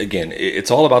 again,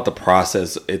 it's all about the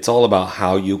process. It's all about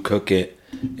how you cook it,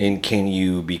 and can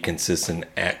you be consistent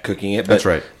at cooking it. But that's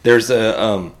right. There's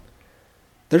a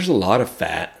lot of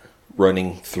fat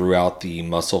running throughout the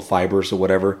muscle fibers or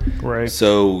whatever. Right.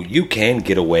 So you can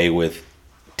get away with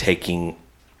taking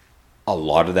a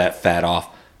lot of that fat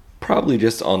off, probably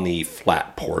just on the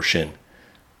flat portion.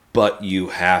 But you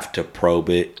have to probe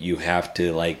it. You have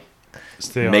to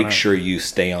make sure you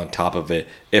stay on top of it.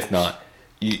 If not,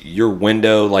 your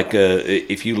window,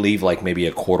 if you leave maybe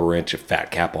a quarter inch of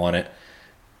fat cap on it,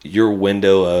 your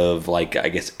window of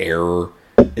error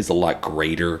is a lot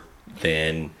greater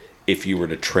than if you were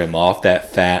to trim off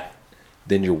that fat.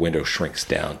 Then your window shrinks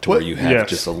down to where you have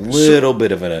just a little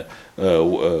bit of a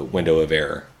window of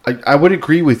error. I would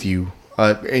agree with you.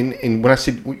 And when I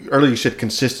said earlier, you said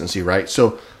consistency, right?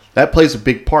 So that plays a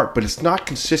big part, but it's not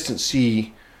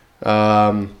consistency,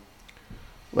 in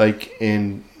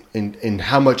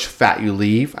how much fat you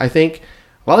leave. I think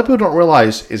a lot of people don't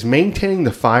realize is maintaining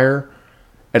the fire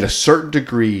at a certain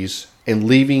degrees and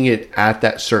leaving it at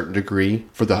that certain degree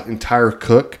for the entire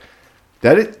cook.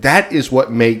 That is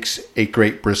what makes a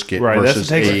great brisket. Right, versus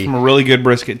that takes it from a really good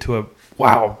brisket to a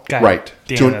wow. God right,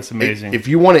 damn, that's amazing. If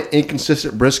you want an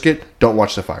inconsistent brisket, don't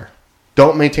watch the fire.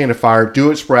 Don't maintain a fire.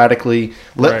 Do it sporadically.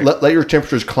 Let your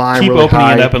temperatures climb. Keep really opening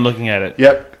high. it up and looking at it.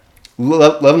 Yep.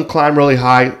 Let them climb really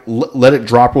high. Let it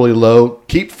drop really low.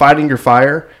 Keep fighting your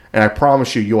fire, and I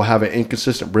promise you'll have an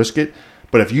inconsistent brisket.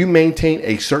 But if you maintain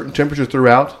a certain temperature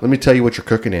throughout, let me tell you what you're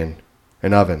cooking in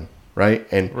an oven, right?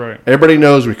 And everybody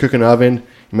knows we cook in an oven.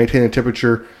 You maintain the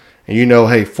temperature, and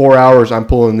hey, 4 hours I'm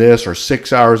pulling this, or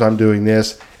 6 hours I'm doing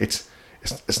this. It's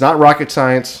not rocket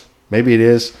science. Maybe it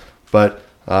is, but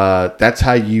that's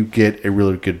how you get a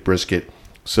really good brisket.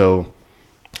 So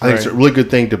I think it's a really good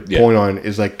thing to point on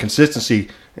is consistency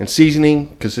and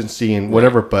seasoning, consistency and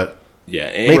whatever, but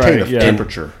maintain the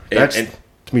temperature. That's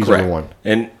to me number one.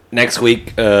 And next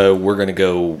week we're going to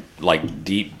go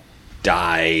deep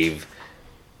dive.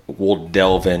 We'll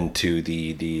delve into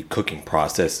the cooking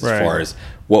process as far as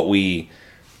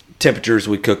temperatures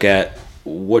we cook at,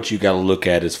 what you got to look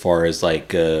at as far as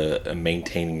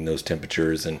maintaining those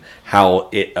temperatures and how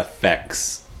it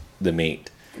affects the meat.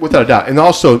 Without a doubt. And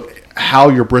also how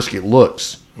your brisket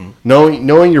looks. Mm-hmm.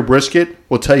 Knowing your brisket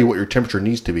will tell you what your temperature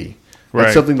needs to be.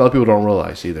 That's something a lot of people don't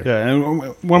realize either. Yeah,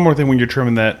 and one more thing when you're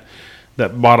trimming that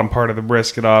bottom part of the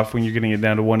brisket off, when you're getting it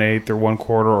down to 1/8 or 1/4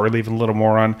 or leaving a little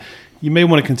more on, you may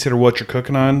want to consider what you're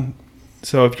cooking on.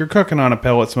 So if you're cooking on a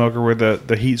pellet smoker where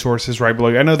the heat source is right below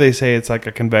you, I know they say it's like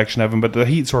a convection oven, but the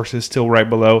heat source is still right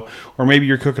below. Or maybe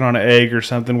you're cooking on an egg or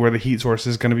something where the heat source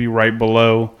is going to be right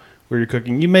below where you're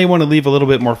cooking. You may want to leave a little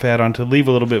bit more fat on to leave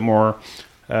a little bit more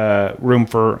room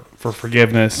for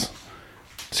forgiveness,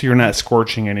 so you're not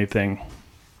scorching anything.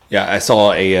 Yeah, I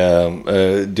saw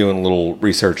doing a little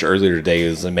research earlier today. It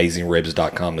was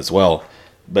AmazingRibs.com as well.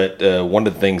 But one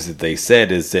of the things that they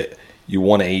said is that you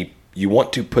want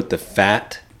to put the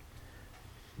fat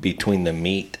between the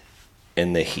meat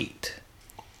and the heat.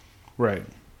 Right.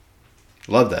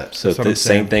 Love that. So the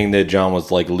same thing that John was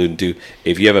alluding to.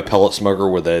 If you have a pellet smoker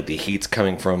where the heat's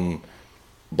coming from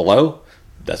below,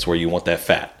 that's where you want that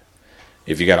fat.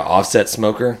 If you got an offset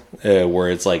smoker where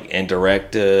it's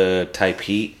indirect type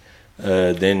heat,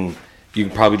 then you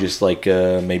can probably just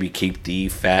maybe keep the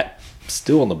fat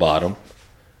still on the bottom.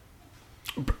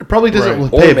 It probably doesn't Or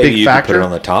play a maybe big you factor, can put it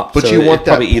on the top, but so you want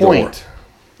that probably either point.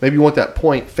 Maybe you want that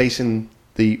point facing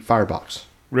the firebox.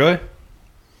 Really?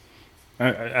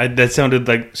 That sounded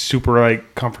super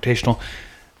confrontational.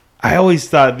 I always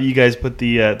thought that you guys put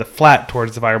the flat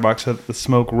towards the firebox so that the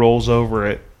smoke rolls over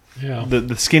it, Yeah.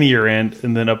 the skinnier end,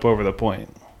 and then up over the point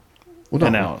Well,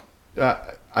 and no.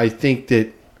 out. I think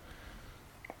that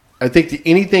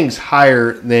anything's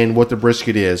higher than what the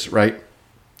brisket is, right?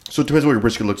 So it depends what your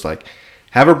brisket looks like.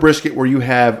 Have a brisket where you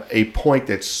have a point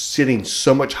that's sitting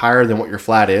so much higher than what your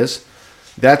flat is.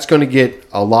 That's going to get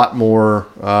a lot more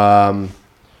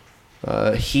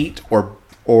heat or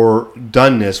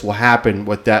doneness will happen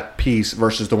with that piece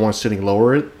versus the one sitting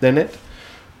lower than it.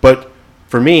 But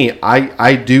for me,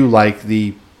 I do like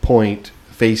the point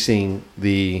facing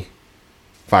the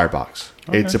firebox.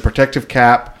 Okay. It's a protective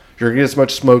cap. You're going to get as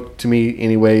much smoke to me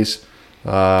anyways.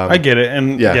 I get it,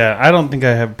 and yeah. I don't think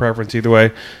I have a preference either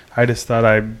way. I just thought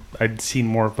I'd seen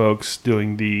more folks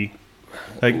doing saying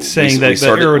that the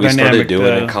aerodynamic. We started doing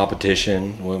it in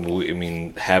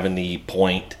competition. Having the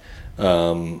point,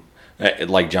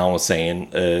 like John was saying,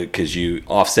 because you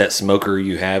offset smoker.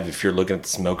 You have, if you're looking at the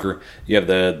smoker, you have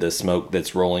the smoke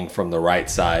that's rolling from the right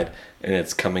side and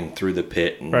it's coming through the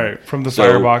pit. And right from the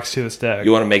firebox to the stack.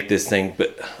 You want to make this thing,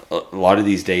 but a lot of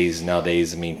these days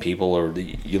nowadays, people are.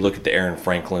 You look at the Aaron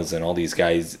Franklins and all these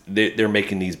guys. They're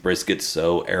making these briskets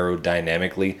so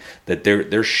aerodynamically that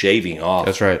they're shaving off.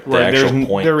 That's right. The actual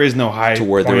point. There is no high to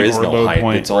where point there is or no low height.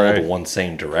 point, It's all right. the one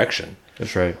same direction.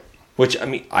 That's right. Which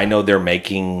I know they're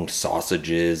making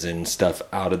sausages and stuff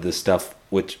out of this stuff.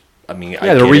 Which they're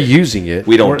reusing it.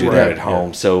 We don't do that Right, at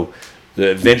home. So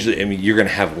eventually, you're going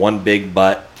to have one big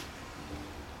butt,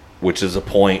 which is a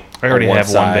point. I already on have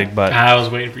side, one big butt. I was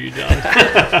waiting for you, John.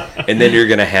 and then you're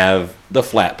going to have the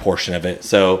flat portion of it.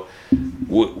 So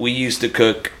we used to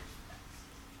cook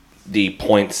the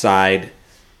point side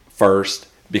first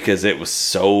because it was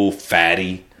so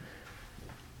fatty.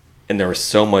 And there was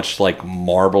so much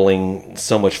marbling,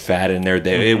 so much fat in there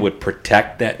that it would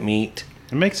protect that meat.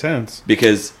 It makes sense.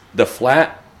 Because the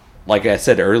flat, like I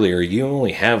said earlier, you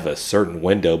only have a certain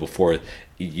window before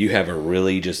you have a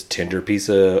really just tender piece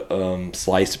of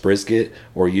sliced brisket,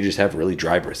 or you just have really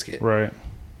dry brisket. Right.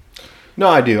 No,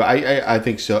 I do. I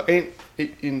think so. And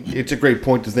it's a great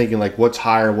point to thinking what's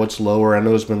higher, what's lower. I know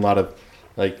there's been a lot of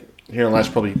here in the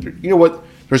last probably. You know what?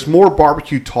 There's more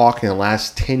barbecue talk in the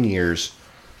last 10 years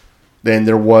than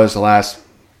there was the last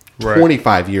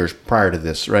 25 years prior to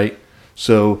this, right?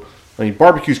 So,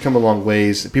 barbecue's come a long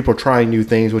ways. People are trying new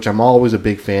things, which I'm always a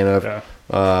big fan of. Yeah.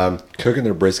 Cooking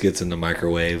their briskets in the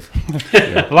microwave.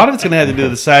 A lot of it's going to have to do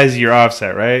with the size of your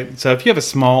offset, right? So if you have a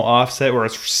small offset where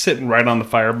it's sitting right on the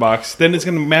firebox, then it's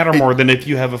going to matter more than if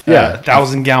you have a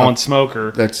 1,000-gallon smoker.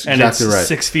 That's and exactly it's right.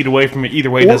 6 feet away from it. Either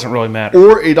way, it doesn't really matter.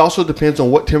 Or it also depends on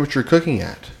what temperature you're cooking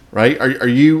at. Right? Are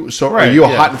you a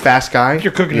hot and fast guy? If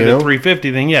you're cooking it at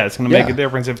 350, then it's going to make a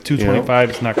difference. If 225,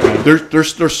 it's not going to.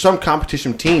 There's some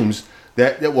competition teams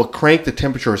that will crank the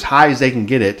temperature as high as they can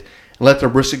get it and let their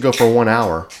brisket go for 1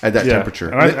 hour at that temperature.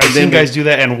 And I've seen guys do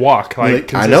that and walk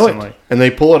consistently. I know it. And they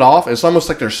pull it off. It's almost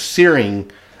like they're searing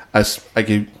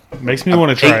makes me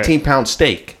want to try 18-pound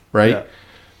steak, right? Yeah.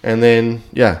 And then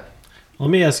Let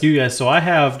me ask you guys. So I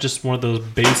have just one of those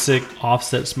basic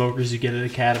offset smokers you get at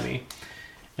Academy.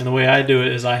 And the way I do it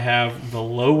is I have the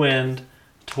low end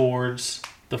towards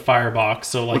the firebox.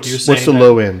 So you're saying, what's the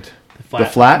low end? The flat. The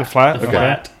flat? The flat? The Okay.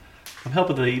 flat. I'm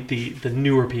helping the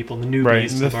newer people, the newbies. Right,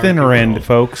 to the barbecue thinner end, world.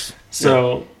 folks.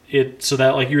 So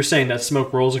that like you were saying, that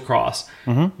smoke rolls across.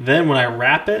 Mm-hmm. Then when I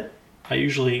wrap it, I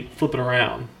usually flip it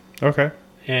around, Okay.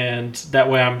 and that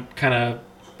way I'm kind of.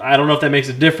 I don't know if that makes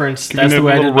a difference. Giving That's it the a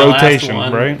way I did little my last rotation,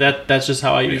 one. right? That's just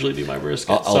how I usually do my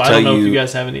brisket. I'll So I tell don't know if you- you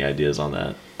guys have any ideas on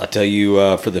that. I'll tell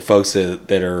you, for the folks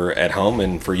that are at home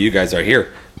and for you guys that are here,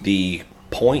 the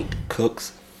point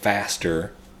cooks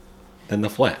faster than the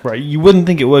flat. Right. You wouldn't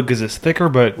think it would because it's thicker,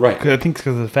 but Right. I think it's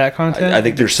because of the fat content. I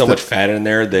think there's so much fat in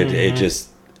there that it just,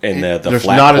 and the There's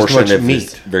flat not as portion much of it meat.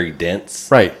 is very dense.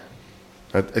 Right.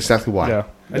 That's exactly why. Yeah.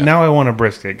 Now I want a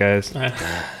brisket, guys.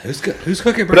 Who's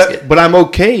cooking brisket? But I'm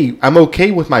okay. I'm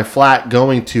okay with my flat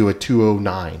going to a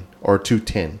 209 or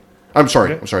 210. I'm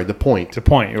sorry. The point. It's a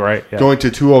point, right? Yeah. Going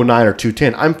to 209 or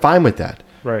 210. I'm fine with that.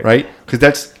 Right. Right? Because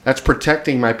that's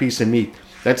protecting my piece of meat.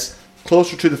 That's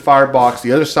closer to the firebox.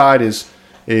 The other side is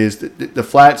the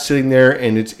flat sitting there,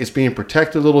 and it's being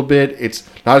protected a little bit. It's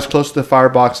not as close to the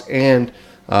firebox, and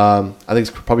I think it's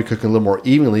probably cooking a little more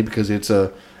evenly because it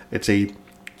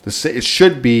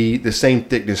should be the same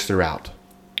thickness throughout.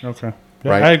 Okay.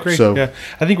 Yeah, Right? I agree. So- yeah.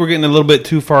 I think we're getting a little bit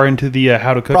too far into the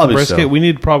how to cook Probably the brisket. so. We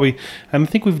need I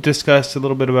think we've discussed a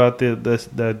little bit about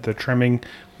the trimming.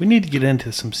 We need to get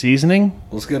into some seasoning.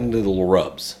 Let's get into the little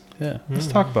rubs. Yeah. Let's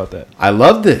talk about that. I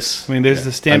love this. I mean, there's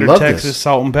the standard love Texas this.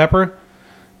 salt and pepper,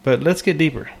 but let's get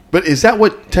deeper. But is that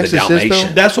what Texas is, though?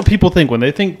 Dalmatian. That's what people think when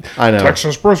they think I know.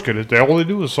 Texas brisket. Is all they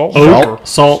do is salt and Oak, pepper.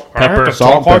 salt, I have pepper. to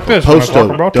Salt talk and like pepper. this when I Post talk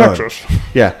oak. about Done. Texas.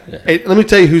 Yeah. Hey, let me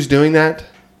tell you who's doing that.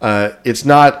 It's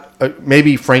not.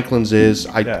 Maybe Franklin's is.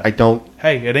 Yeah. I don't.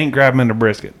 Hey, it ain't grabbing into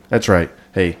brisket. That's right.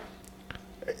 Hey,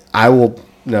 I will.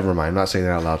 Never mind. I'm not saying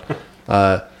that out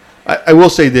loud. I will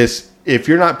say this: if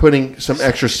you're not putting some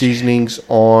extra seasonings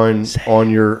on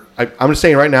your, I'm just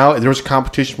saying right now, if there was a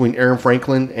competition between Aaron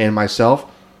Franklin and myself,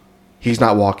 he's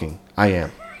not walking. I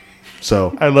am.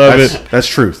 So I love that's, it. That's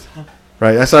truth,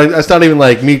 right? That's not even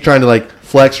like me trying to like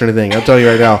flex or anything. I'm telling you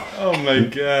right now. Oh my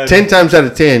god. 10 times out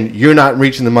of 10, you're not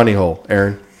reaching the money hole,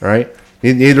 Aaron. All right?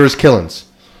 Neither is Killins.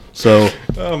 So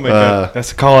Oh my god.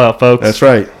 That's a call out, folks. that's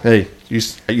right. Hey,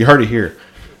 you heard it here.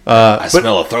 I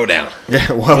smell a throwdown.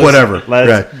 Yeah, whatever.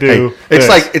 let's do It's this.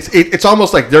 like it's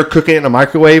almost like they're cooking it in a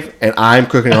microwave and I'm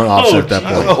cooking it on offset at that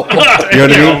point. You know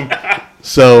what I mean?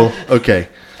 So okay,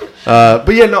 but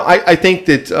yeah, no, I think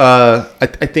that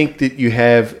I think that you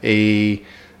have a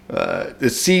the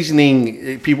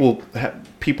seasoning.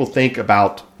 People think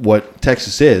about what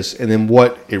Texas is, and then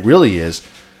what it really is.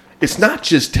 It's not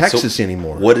just Texas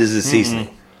anymore. What is the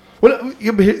seasoning? Well,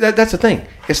 yeah, but that's the thing.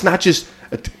 It's not just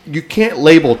you can't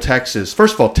label Texas.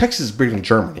 First of all, Texas is bigger than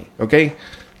Germany. Okay,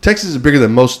 Texas is bigger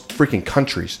than most freaking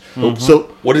countries. So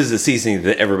What is the seasoning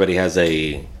that everybody has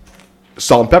a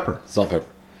salt and pepper. salt and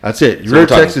pepper? That's it. So You're we're in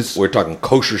talking, Texas. We're talking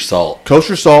kosher salt.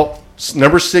 Kosher salt,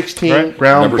 number 16 Right.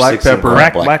 ground Number black 16 pepper.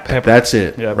 ground black pepper. That's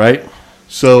it, Yep. right?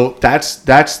 So that's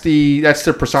the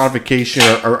personification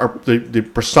or the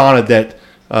persona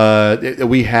that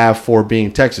we have for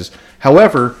being Texas.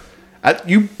 However,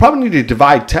 you probably need to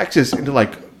divide Texas into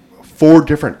like 4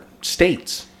 different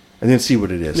states and then see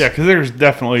what it is. Yeah, because there's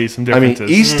definitely some I mean,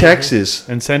 differences. East Texas,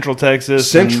 and Central Texas.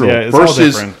 Central and, yeah, it's all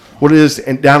versus different. what it is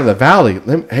and down in the valley.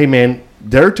 Hey man,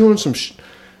 they're doing some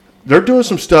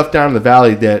stuff down in the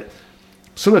valley that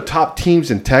some of the top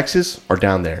teams in Texas are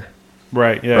down there.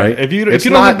 Right, yeah. Right? If you It's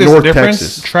don't not think there's a North difference,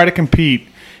 Texas. try to compete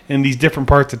in these different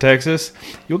parts of Texas.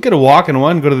 You'll get a walk in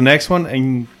one, go to the next one,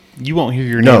 and you won't hear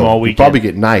your name No, all you weekend. probably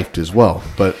get knifed as well.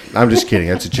 But I'm just kidding.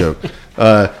 That's a joke.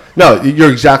 No,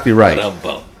 you're exactly right.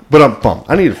 Bum. But I'm bummed.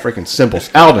 I need a freaking cymbals.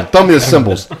 Alden, throw me the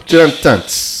cymbals. Dun, dun,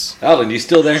 tss. Alden, you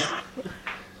still there?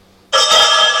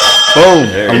 Boom.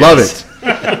 There I it love is.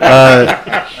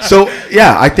 it. So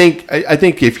yeah, I think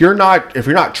if you're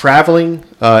not traveling,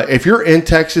 if you're in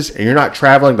Texas and you're not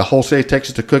traveling the whole state of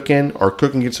Texas to cook in or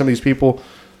cooking in some of these people,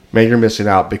 man, you're missing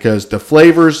out because the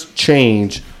flavors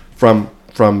change from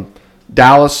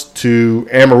Dallas to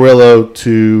Amarillo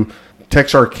to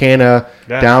Texarkana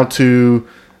Yeah. down to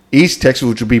East Texas,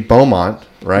 which would be Beaumont,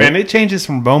 right? Man, it changes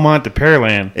from Beaumont to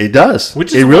Pearland. It does.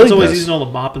 Which it is really what's always does. using all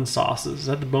the bopping sauces. Is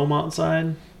that the Beaumont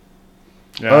side?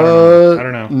 Yeah, I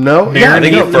don't know. No, Yeah, I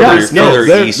think no, the further, no, further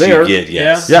they're- east they're- you get,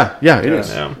 yes. Yeah. Yeah, it is.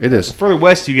 Yeah. It is. Further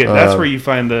west you get, that's where you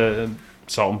find the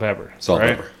salt and pepper. Salt right?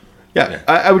 and pepper. Yeah,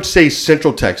 I would say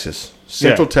Central Texas.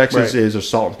 Central Yeah, Texas right. is a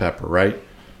salt and pepper, right?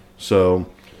 So,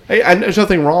 hey, there's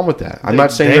nothing wrong with that. I'm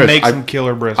not saying They there make is. some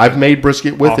killer brisket. I've made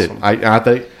brisket with Awesome. it. I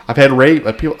think I've had rave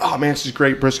people. Oh man, this is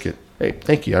great brisket. Hey,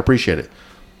 thank you. I appreciate it.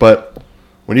 But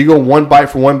when you go one bite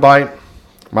for one bite,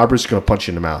 my brisket's gonna punch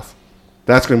you in the mouth.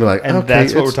 That's gonna be like, And okay,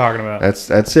 that's what it's- we're talking about.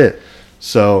 That's it.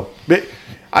 So,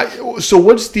 so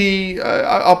what's the?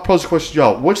 I'll pose a question to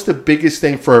y'all. What's the biggest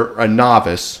thing for a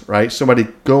novice, right? Somebody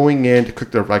going in to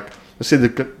cook their let's say they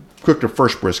cook their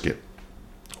first brisket.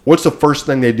 What's the first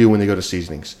thing they do when they go to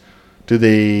seasonings? Do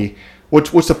they?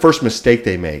 What's the first mistake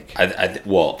they make? I think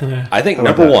How about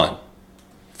number that? one,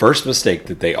 first mistake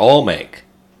that they all make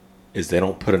is they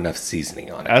don't put enough seasoning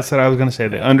on it. That's what I was going to say.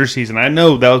 The underseason. I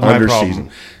know that was my Underseason. problem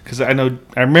because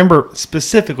I remember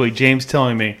specifically James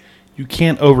telling me you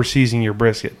can't overseason your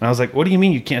brisket, and I was like, "What do you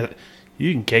mean you can't?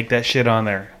 You can cake that shit on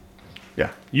there, Yeah,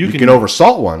 You you can- can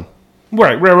oversalt one.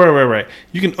 right?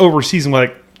 You can overseason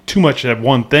like too much of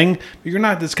one thing, but you're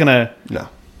not just gonna. No,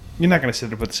 You're not gonna sit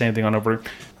there and put the same thing on over.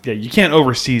 Yeah, you can't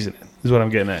overseason it. Is what I'm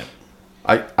getting at.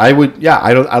 I would. Yeah,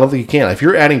 I don't think you can. If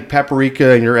you're adding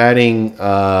paprika and you're adding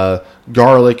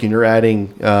garlic and you're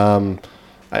adding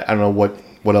I don't know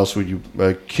what else would you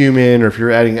cumin, or if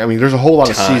you're adding. I mean, there's a whole lot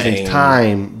of seasonings.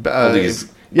 Thyme. All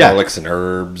these yeah. garlics and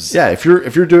herbs. Yeah, if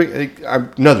you're doing,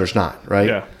 no, there's not, right?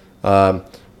 Yeah.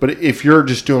 But if you're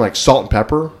just doing like salt and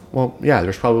pepper, well, yeah,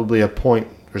 there's probably a point.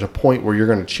 There's a point where you're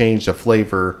going to change the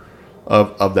flavor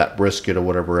of that brisket or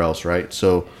whatever else, right?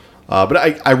 So, but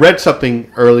I read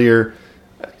something earlier.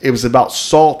 It was about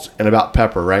salt and about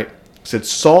pepper, right? It said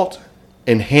salt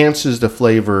enhances the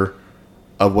flavor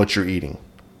of what you're eating.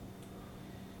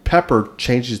 Pepper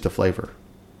changes the flavor,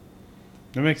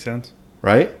 That makes sense.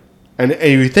 right?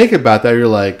 And you think about that, you're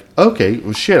like, okay,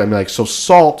 well, shit. I mean, like, so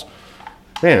salt,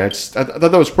 man, I thought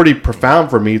that was pretty profound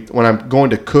for me when I'm going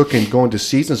to cook and going to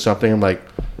season something. I'm like,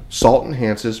 salt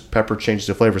enhances, pepper changes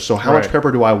the flavor. So how much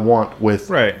pepper do I want with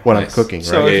what I'm cooking?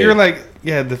 So Right? if you're like,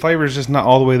 the flavor is just not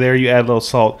all the way there, you add a little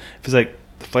salt. If it's like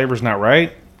the flavor's not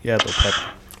right, you add a little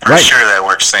pepper. For sure that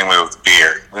works the same way with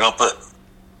beer. We don't put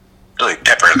really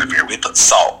pepper in the beer. We put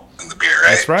salt in the beer, right?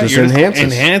 That's right. Just You're enhances.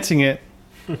 enhancing it.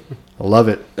 I love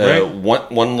it. Right.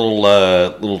 One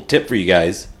little tip for you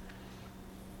guys: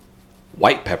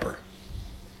 white pepper.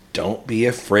 Don't be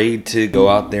afraid to go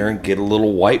out there and get a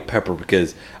little white pepper,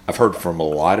 because I've heard from a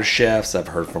lot of chefs, I've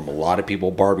heard from a lot of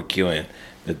people barbecuing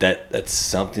that's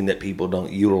something that people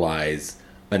don't utilize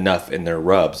enough in their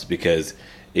rubs. Because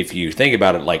if you think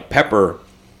about it, like pepper,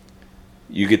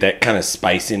 you get that kind of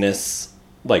spiciness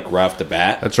like right off the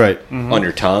bat. That's right. On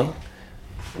your tongue.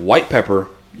 White pepper,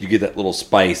 you get that little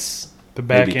spice, The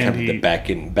back maybe end kind of the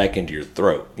heat. back into your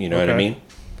throat. You know what I Okay. mean?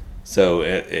 So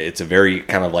it's a very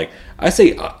kind of like, I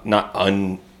say not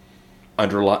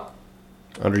underutilized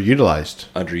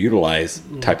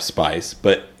Underutilized. type spice,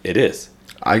 but it is.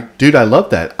 I love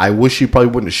that. I wish you probably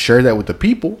wouldn't have shared that with the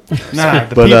people. Nah,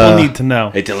 the But, people need to know.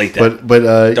 Hey, delete that.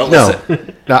 But Don't no,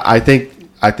 listen. no. I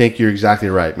think you're exactly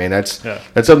right, man. That's Yeah.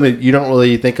 that's something that you don't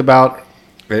really think about.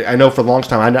 I know for the longest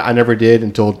time I never did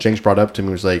until Jinx brought it up to me.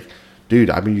 It was like, dude,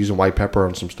 I've been using white pepper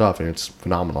on some stuff and it's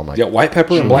phenomenal. I'm like, Yeah, white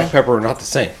pepper and black pepper are not the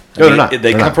same. No, they're not. They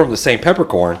They're come not. from the same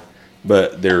peppercorn,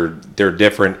 but they're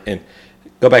different. And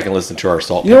go back and listen to our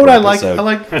salt. you know what pepper I like? episode. I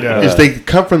like Yeah. is they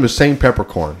come from the same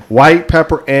peppercorn. White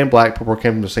pepper and black pepper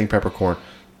came from the same peppercorn.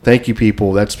 Thank you,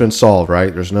 people. That's been solved,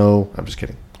 right? There's no. I'm just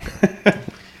kidding.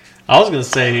 I was gonna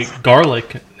say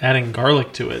garlic, adding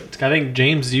garlic to it. I think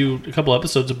James, you a couple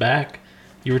episodes back,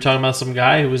 you were talking about some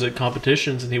guy who was at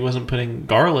competitions and he wasn't putting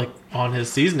garlic on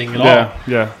his seasoning at all.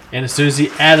 Yeah. And as soon as he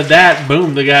added that,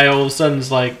 boom, the guy all of a sudden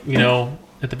is like,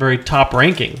 at the very top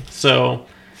ranking. So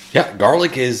Yeah,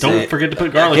 garlic is. don't forget to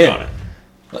put garlic again,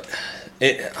 on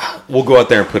it. We'll go out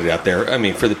there and put it out there. I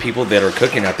mean, for the people that are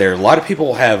cooking out there, a lot of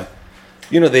people have,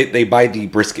 they buy the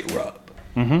brisket rub.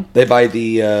 Mm-hmm. They buy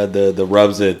the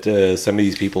rubs that some of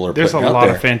these people are There's a putting out lot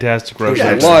there. of fantastic rubs.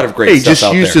 There's a lot of great Hey, stuff just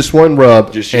out use there. this one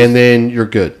rub Just use- and then you're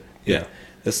good. Yeah,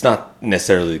 that's not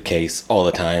necessarily the case all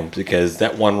the time, because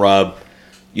that one rub,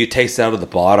 you taste out of the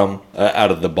bottom, out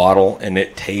of the bottle, and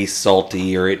it tastes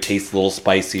salty or it tastes a little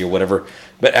spicy or whatever.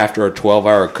 But after a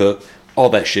 12-hour cook, all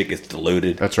that shit gets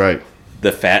diluted. That's right.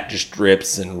 The fat just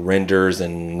drips and renders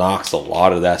and knocks a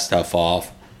lot of that stuff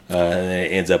off, and then it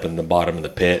ends up in the bottom of the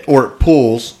pit. Or it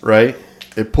pulls, right?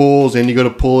 It pulls, and you go to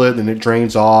pull it, and it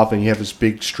drains off, and you have this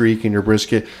big streak in your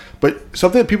brisket. But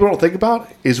something that people don't think about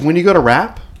is when you go to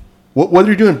wrap, whether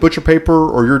you're doing butcher paper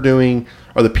or you're doing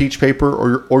the peach paper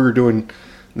or you're doing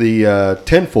the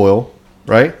tin foil,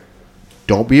 right?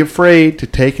 Don't be afraid to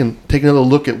take another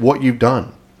look at what you've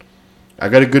done. I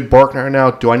got a good bark right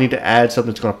now. Do I need to add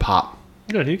something that's going to pop?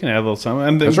 Good, you can add a little something.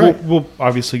 And then That's right. we'll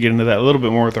obviously get into that a little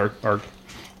bit more with our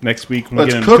next week when Well,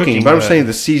 we get it's into cooking, but I'm but- saying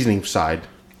the seasoning side.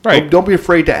 Right. Don't be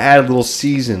afraid to add a little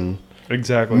season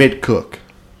Exactly. mid-cook.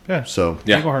 Yeah. So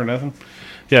Yeah. Ain't gonna hurt nothing.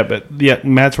 Yeah, but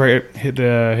Matt's right. Hit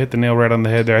the nail right on the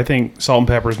head there. I think salt and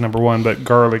pepper is number one, but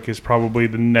garlic is probably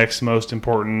the next most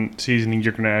important seasoning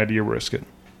you're going to add to your brisket.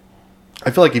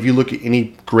 I feel like if you look at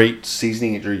any great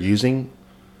seasoning that you're using,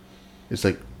 it's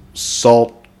like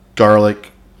salt,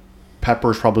 garlic,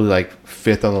 pepper is probably like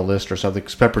fifth on the list or something,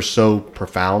 because pepper's so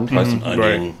profound. Probably some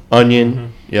right. onion.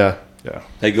 Onion, yeah. Yeah.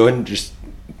 Hey, go ahead and just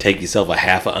take yourself a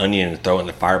half an onion and throw it in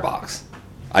the firebox.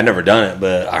 I've never done it,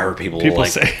 but I heard people People like.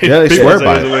 say Yeah, they people swear say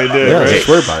by it's it. the way to do it, Yeah, right? they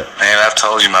swear by it. Man, I've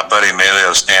told you, my buddy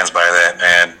Emilio stands by that,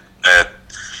 man.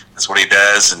 That's what he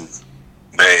does, and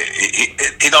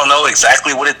he don't know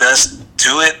exactly what it does to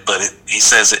it, but he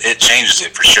says it changes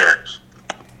it for sure.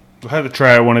 We'll have to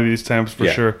try it one of these times for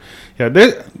Yeah. sure. Yeah,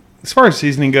 as far as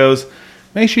seasoning goes,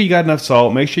 make sure you got enough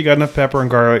salt. Make sure you got enough pepper and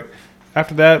garlic.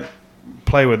 After that,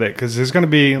 play with it, because there's going to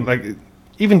be, like,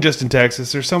 even just in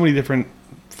Texas, there's so many different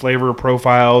flavor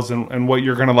profiles and what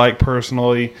you're going to like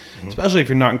personally, especially if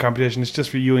you're not in competition. It's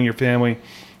just for you and your family.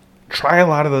 Try a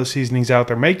lot of those seasonings out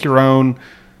there. Make your own.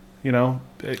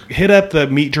 Hit up the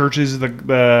meat churches,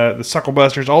 the Suckle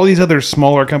Busters, all these other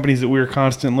smaller companies that we're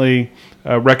constantly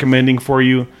recommending for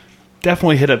you.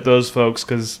 Definitely hit up those folks,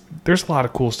 because there's a lot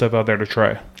of cool stuff out there to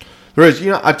try. There is,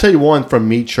 I'll tell you one from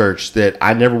Meat Church that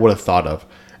I never would have thought of.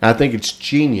 And I think it's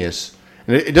genius.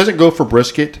 And it doesn't go for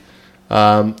brisket,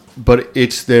 but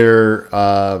it's their,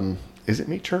 is it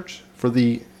Meat Church?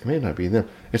 It may not be them.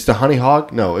 It's the Honey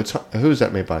Hog? No, who is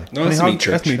that made by? No, it's Honey meat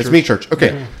Hog- that's church. meat It's Meat Church.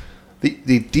 Okay.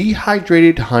 The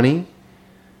dehydrated honey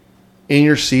in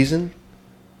your season,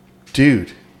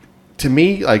 dude, to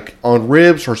me, like on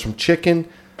ribs or some chicken,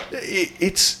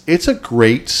 it's a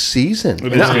great season. It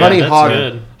And is, that yeah, honey that's hog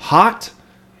good. hot.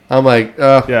 I'm like,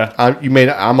 Yeah.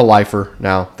 I'm a lifer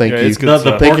now. Thank Yeah, you. it's good The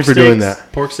stuff. Thank pork you for doing steaks-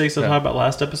 that. Pork steaks I talked about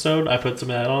last episode. I put some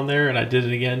of that on there, and I did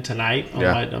it again tonight on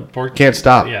Yeah. my pork. Can't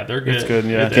stop. Yeah, they're good. It's good,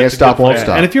 yeah. That's Can't a stop, good won't flavor.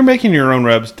 stop. And if you're making your own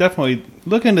rubs, definitely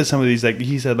look into some of these. Like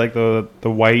he said, like the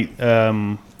white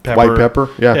pepper. White pepper,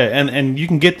 yeah. and you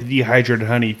can get the dehydrated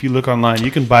honey. If you look online, you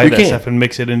can buy You that can. stuff and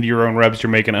mix it into your own rubs you're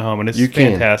making at home, and it's You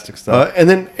can. fantastic stuff. And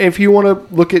then if you want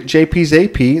to look at JP's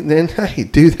AP, then hey,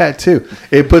 do that too.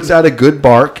 It puts out a good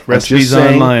bark. I'm just Recipes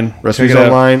saying, online. Recipes Check it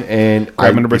out. online, and if you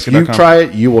GrabMinthebrisket.com. try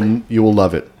it, you will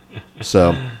love it.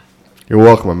 So you're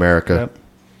welcome, America. Yep.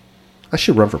 I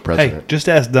should run for Hey, president. just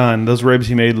ask Don. Those ribs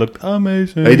he made looked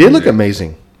amazing. They did look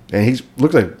amazing, and he's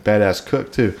looked like a badass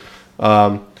cook too.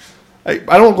 I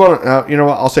don't go on. You know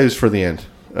what? I'll say this for the end.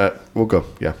 We'll go.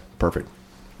 Yeah, perfect.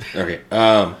 Okay.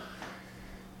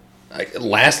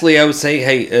 Lastly, I would say,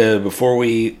 hey, before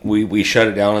we shut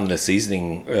it down on the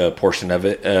seasoning portion of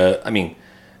it, I mean,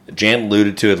 Jan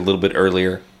alluded to it a little bit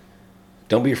earlier.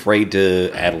 Don't be afraid to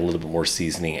add a little bit more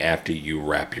seasoning after you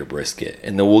wrap your brisket,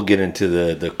 and then we'll get into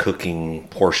the cooking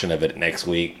portion of it next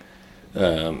week.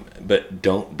 But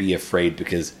don't be afraid,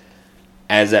 because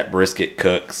as that brisket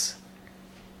cooks,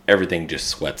 everything just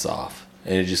sweats off,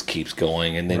 and it just keeps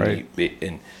going, and then Right.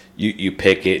 you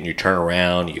pick it and you turn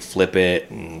around, you flip it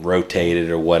and rotate it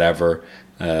or whatever.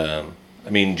 I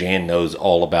mean, Jan knows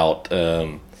all about.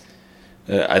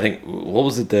 I think, what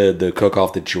was it, the cook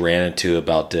off that you ran into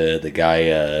about the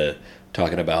guy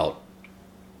talking about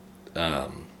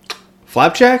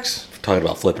Flapjacks.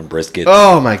 flipping briskets?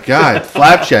 Oh my god,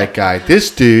 flapjack guy!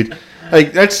 This dude,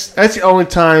 like that's the only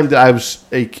time that I was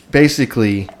like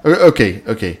basically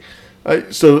okay.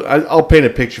 So I'll paint a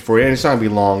picture for you, and it's not gonna be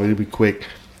long; it'll be quick.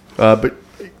 But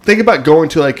think about going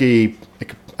to like I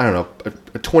don't know,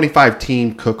 a 25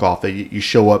 team cook off that you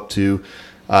show up to.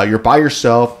 You're by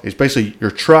yourself. It's basically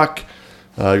your truck,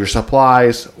 your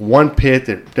supplies, one pit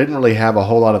that didn't really have a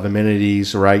whole lot of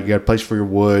amenities. Right, you got a place for your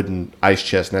wood and ice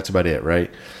chest, and that's about it. Right.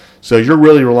 So you're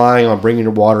really relying on bringing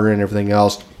your water in and everything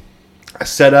else. I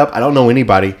set up. I don't know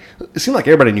anybody. It seemed like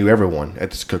everybody knew everyone at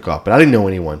this cook-off, but I didn't know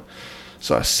anyone.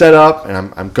 So I set up,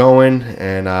 and I'm going,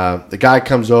 and the guy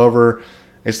comes over.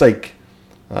 It's like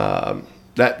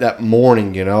that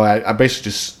morning, you know. I basically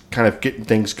just kind of getting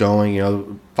things going. You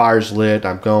know, fire's lit.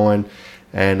 I'm going,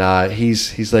 and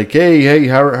he's like, hey,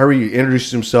 how are you?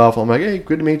 Introduces himself. I'm like, hey,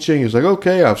 good to meet you. He was like,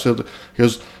 okay. He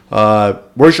goes,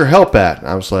 where's your help at? And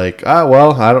I was like,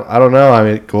 well, I don't know. I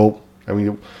mean, cool. I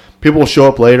mean, people will show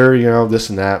up later, you know, this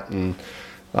and that. And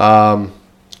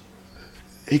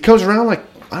he comes around like,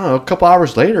 I don't know, a couple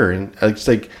hours later, and it's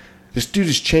like this dude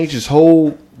has changed his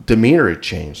whole demeanor. Had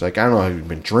changed. Like, I don't know, he'd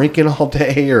been drinking all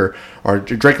day or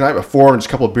drinking the night before, and just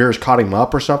a couple of beers caught him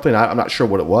up or something. I'm not sure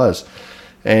what it was.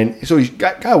 And so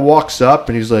guy walks up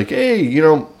and he's like, hey, you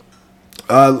know,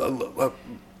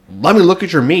 let me look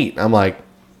at your meat. I'm like,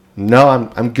 no,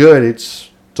 I'm good. It's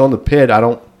on the pit. I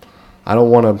don't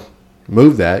want to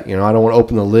move that. You know, I don't want to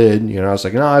open the lid. You know, I was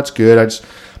like, no, it's good. I just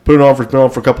put it on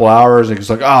for a couple hours. And he's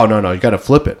like, oh, no, you got to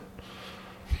flip it.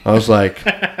 I was like,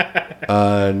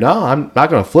 no, I'm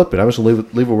not going to flip it. I'm just going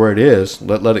to leave it where it is.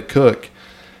 Let it cook.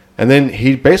 And then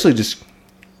he basically just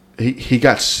he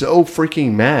got so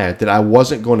freaking mad that I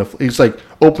wasn't going to. He's like,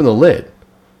 open the lid.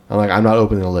 I'm like, I'm not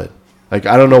opening the lid. Like,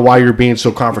 I don't know why you're being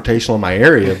so confrontational in my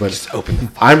area, but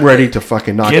I'm ready to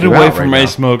fucking knock Get you away out from right my now.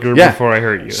 smoker Yeah. before I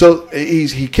hurt you. So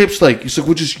he keeps like, he's like,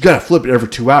 well, just you gotta flip it every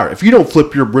 2 hours. If you don't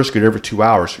flip your brisket every 2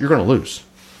 hours, you're gonna lose.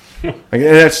 And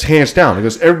that's hands down,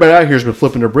 because everybody out here has been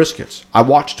flipping their briskets. I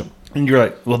watched them. And you're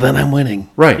like, well, then I'm winning.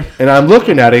 Right. And I'm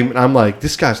looking at him and I'm like,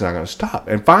 this guy's not gonna stop.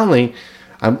 And finally,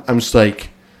 I'm just like,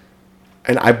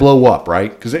 and I blow up,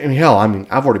 right? Because in hell, I mean,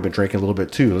 I've already been drinking a little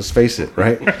bit too. Let's face it,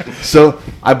 right? So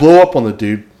I blow up on the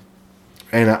dude.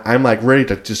 And I'm like ready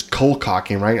to just cold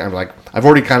cock him, right? I'm like, I've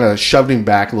already kind of shoved him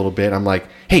back a little bit. I'm like,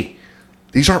 hey,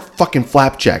 these aren't fucking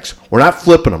flapjacks. We're not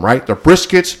flipping them, right? They're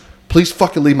briskets. Please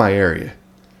fucking leave my area.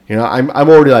 You know, I'm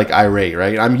already like irate,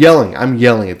 right? I'm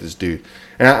yelling at this dude,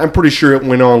 and I'm pretty sure it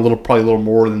went on probably a little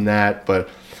more than that. But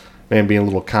man, being a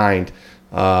little kind.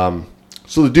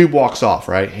 So the dude walks off,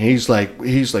 right? And he's like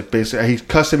basically he's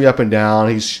cussing me up and down.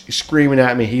 He's screaming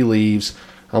at me. He leaves.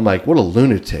 I'm like, what a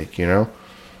lunatic, you know.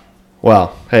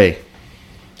 Well, hey,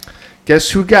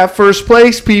 guess who got first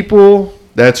place, people?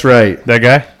 That's right. That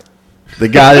guy? The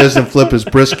guy that doesn't flip his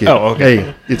brisket. Oh, okay.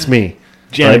 Hey, it's me.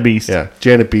 Janet Right? Beast. Yeah,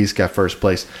 Janet Beast got first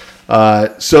place.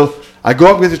 So I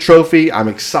go up with the trophy. I'm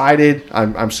excited.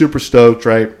 I'm super stoked,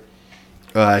 right?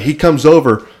 He comes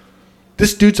over.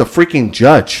 This dude's a freaking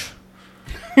judge.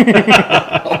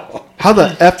 How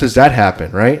the F does that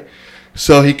happen, right?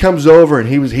 So he comes over and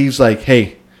he's like,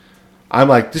 hey, I'm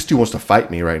like, this dude wants to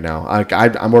fight me right now. I'm It's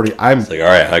like, all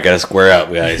right, I got to square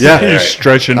up, guys. Yeah. All He's right.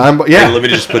 stretching. yeah. Hey, let me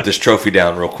just put this trophy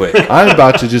down real quick. I'm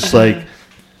about to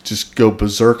just go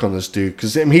berserk on this dude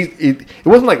because I mean, it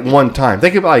wasn't like one time.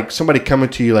 Think about like somebody coming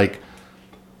to you like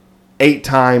 8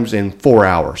 times in 4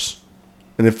 hours,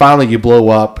 and then finally you blow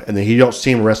up, and then you don't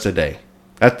see him the rest of the day.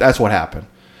 That's what happened.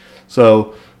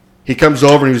 So he comes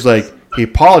over and he's like, he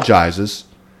apologizes,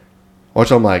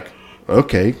 which I'm like,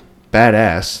 okay,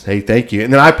 badass. Hey, thank you.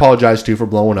 And then I apologized too for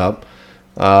blowing up.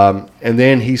 And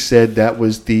then he said that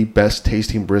was the best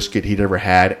tasting brisket he'd ever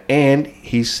had, and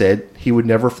he said he would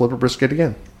never flip a brisket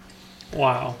again.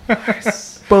 Wow.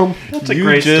 Boom. That's a You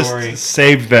great just story.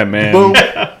 saved that man. Boom.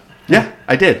 Yeah,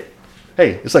 I did.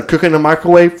 Hey, it's like cooking in a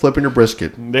microwave, flipping your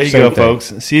brisket. There you Same go, thing. folks.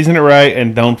 Season it right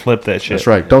and don't flip that shit. That's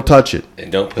right. Don't touch it. And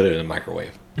don't put it in the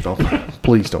microwave. Don't,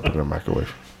 please don't put it in a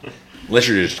microwave. Unless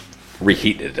you're just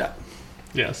reheating it up.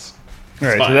 Yes. All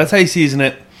right, fine. so that's how you season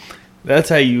it. That's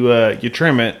how you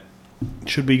trim it.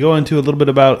 Should we go into a little bit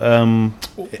about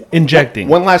injecting?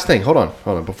 One last thing. Hold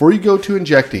on. Before you go to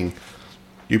injecting,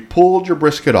 you pulled your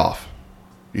brisket off.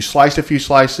 You sliced a few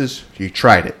slices. You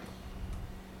tried it.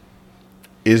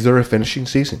 Is there a finishing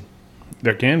seasoning?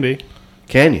 There can be.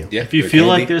 Can you? Yeah, If you there feel can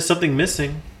like be. there's something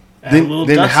missing, add a little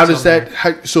Then dust how does on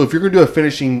that? So if you're going to do a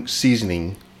finishing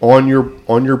seasoning on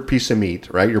your piece of meat,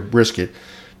 right, your brisket,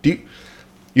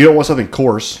 you don't want something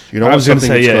coarse. You don't I want was going to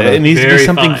something say, that's yeah, gonna- it needs to be Very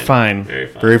something fine. fine. Very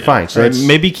fine. very yeah. fine. So Right, it's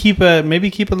maybe keep a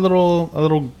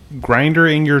little grinder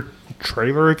in your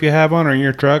trailer if you have one, or in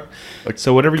your truck.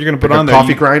 So whatever you're going to put like on a there,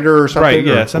 coffee grinder or something, right?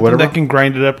 Yeah, or something whatever. that can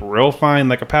grind it up real fine,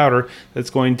 like a powder. That's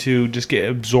going to just get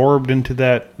absorbed into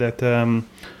that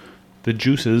the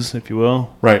juices, if you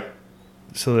will, Right.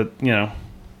 so that you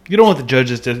don't want the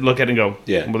judges to look at it and go,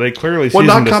 Yeah. well, they clearly Well, seasoned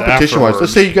not this competition wise. Let's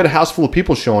afterwards." say you got a house full of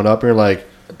people showing up, and you're like,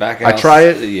 Back I house, try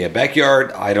it. Yeah,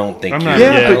 backyard. I don't think. I'm you're, not-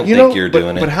 yeah, Yeah. I but don't you think know, you're but,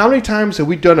 doing but it. how many times have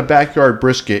we done a backyard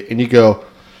brisket, and you go,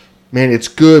 man, it's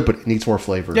good, but it needs more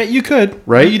flavor. Yeah, you could.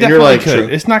 Right? You And you're definitely like, could.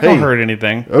 True. It's not going Hey. to hurt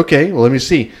anything. Okay, well, let me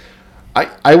see.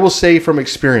 I will say from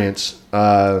experience,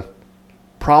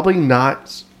 probably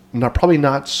not.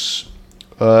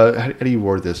 How do you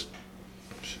word this?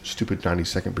 Stupid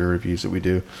 90-second beer reviews that we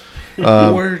do.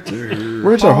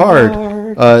 Words are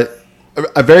hard.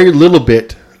 A very little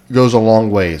bit goes a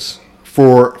long ways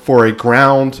for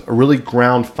a really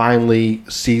ground finely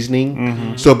seasoning.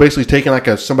 Mm-hmm. So basically, taking like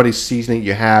somebody's seasoning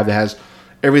you have that has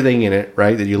everything in it,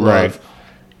 right, that you love, Right.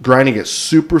 grinding it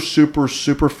super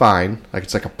fine, like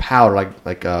it's like a powder,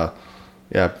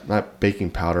 not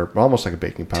baking powder, but almost like a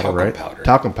baking powder, Talcum right? powder.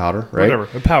 Talcum powder, right? Whatever,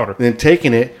 a powder. And then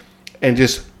taking it and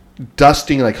just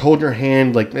dusting, like holding your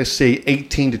hand, like let's say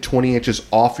 18 to 20 inches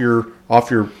off your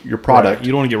product, Right.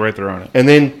 You don't want to get right there on it. and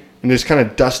then just kind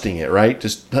of dusting it, right?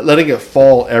 Just letting it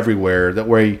fall everywhere. That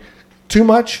way, too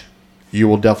much, you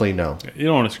will definitely know. You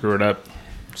don't want to screw it up.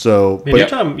 So, Man, you're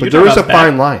talking there is a about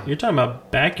fine line. You're talking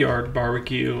about backyard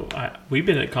barbecue. We've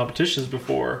been at competitions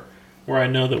before where I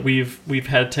know that we've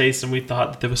had taste and we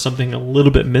thought that there was something a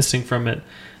little bit missing from it,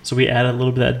 so we added a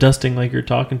little bit of that dusting, like you're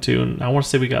talking to, and I want to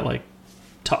say we got like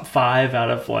top 5 out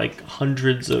of like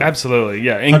hundreds of. Absolutely,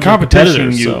 yeah. In 100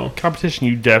 competition, competitors,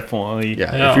 you definitely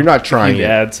Yeah, Yeah. if you're not trying you it,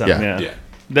 add something. Yeah. Yeah.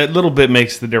 That little bit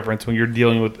makes the difference when you're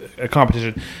dealing with a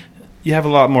competition. You have a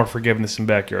lot more forgiveness in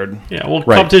backyard. Yeah, well,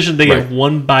 Right, competition they right. get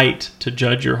one bite to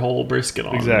judge your whole brisket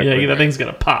on. Exactly. Yeah, that thing's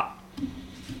gonna pop.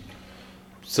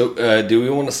 So, do we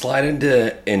want to slide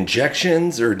into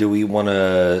injections, or do we want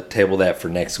to table that for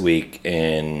next week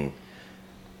and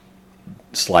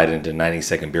slide into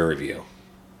 90-second beer review?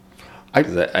 I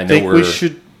 'Cause I know think we we're-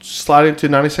 should slide into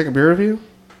 90-second beer review.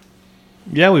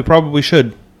 Yeah, we probably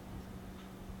should.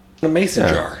 A mason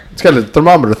jar. It's got a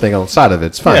thermometer thing on the side of it.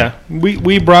 It's fine. Yeah,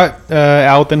 we brought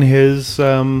Alton his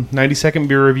 90-second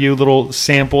beer review little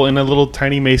sample in a little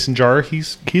tiny mason jar.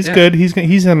 He's Yeah. good.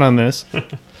 He's in on this.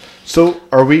 So,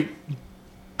 are we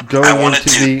going I wanted into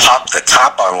to the? pop the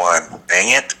top on one. Dang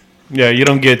it. Yeah, you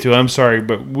don't get to. I'm sorry,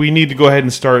 but we need to go ahead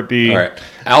and start the. All right,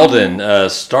 Alden,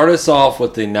 start us off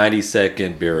with the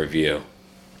 90-second beer review.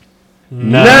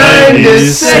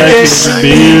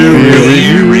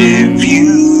 90-second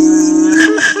Review.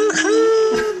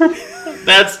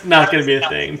 That's not gonna be a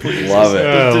thing. Please, Love it.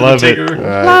 Love it.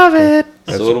 Love it.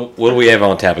 So what do we have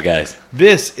on tap, guys?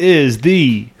 This is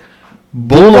the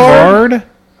Boulevard.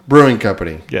 Brewing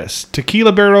Company. Yes,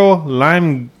 tequila barrel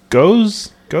lime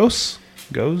goes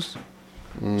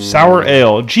sour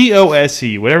ale,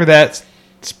 GOSE, whatever that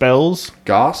spells.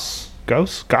 Goss.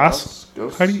 Ghost? Goss?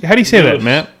 Ghost. How do you say that,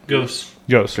 Matt? Ghost.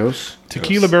 Ghost. Ghost.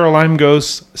 Tequila Barrel Lime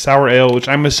Ghost Sour Ale, which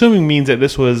I'm assuming means that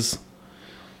this was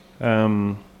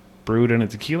brewed in a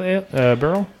tequila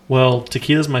barrel. Well,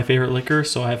 tequila's my favorite liquor,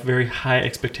 so I have very high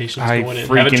expectations I going in.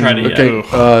 freaking- Haven't tried it yet.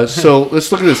 Okay, so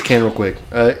let's look at this can real quick.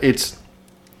 It's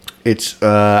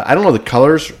I don't know the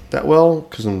colors that well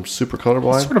because I'm super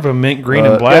colorblind. Sort of a mint green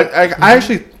and black. Yeah, I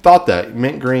actually thought that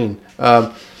mint green.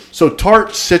 So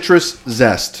tart citrus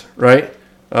zest, right?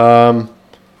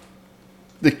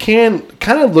 The can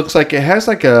kind of looks like it has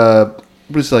like a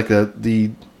what is it, like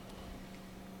the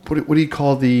what do you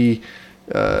call the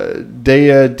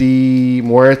Dia de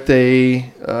Muerte?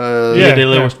 Dia de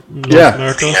los Yeah.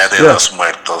 Muertos. Yeah, de los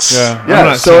muertos. Yeah, I'm Yeah,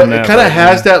 not so seeing it that, kind of but,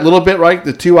 has that little bit, right?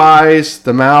 The two eyes,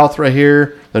 the mouth right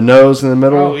here, the nose in the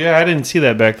middle. Oh yeah, I didn't see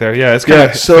that back there. Yeah, it's kind Yeah,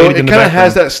 of so it kind of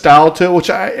has that style to it, which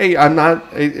I'm not.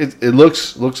 It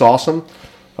looks awesome.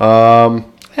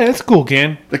 Yeah, it's a cool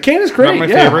can. The can is great. Not my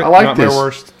Yeah, favorite. I like not this. my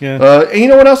worst. Yeah. And you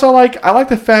know what else I like? I like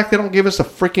the fact they don't give us a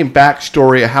freaking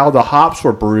backstory of how the hops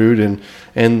were brewed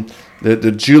and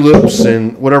the juleps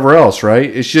and whatever else. Right?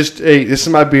 It's just, hey, this is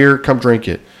my beer. Come drink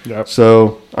it. Yep.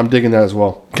 So I'm digging that as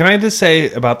well. Can I just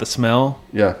say about the smell?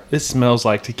 Yeah. This smells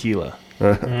like tequila.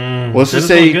 Well, let's This just is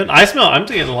say good. I'm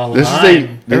getting a lot of this is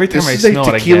lime. Every time this I is a smell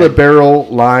it, I tequila get- barrel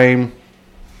lime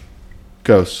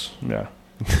ghost. Yeah.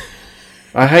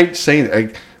 I hate saying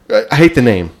it. I hate the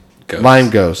name. Ghost. Lime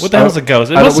ghost. What the hell's a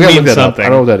ghost? It I don't- must we gotta mean look that up. something. I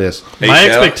don't know what that is. Hey, My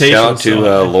shout out expectations to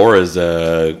are- Laura's,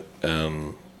 I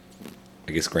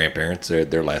guess grandparents.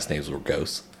 Their last names were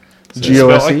Ghosts. GOSE.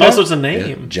 Oh, so it's a Yeah,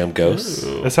 name. Jim Ghosts.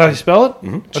 That's how you spell it?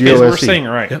 Mm-hmm. Okay, so we're GOSE. saying it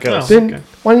right. Yep. Ghost. Then Okay.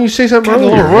 why don't you say something Got a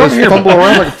earlier? little wrong here, Fumble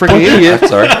around like a freaking idiot.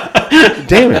 Sorry.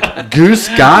 Damn it. Goose,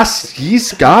 gas,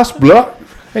 yeast, gas, blah.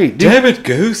 Hey, dude, Damn it,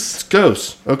 Goose.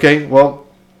 ghost. Okay, well,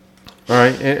 all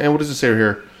right. And what does it say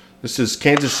here? This is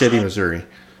Kansas City, Missouri.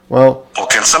 Well, Well,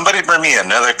 can somebody bring me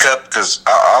another cup? Because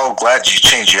I'm glad you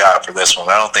changed you out for this one.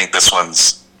 I don't think this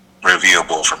one's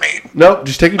reviewable for me. nope,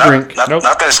 just take a drink. Not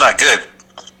that it's not good.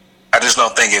 I just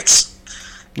don't think it's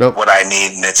Nope. what I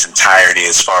need in its entirety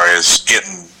as far as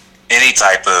getting any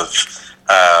type of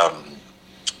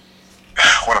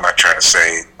what am I trying to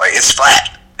say? Like, it's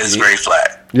flat. It's very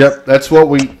flat. Yep, that's what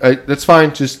that's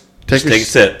fine. Just take take a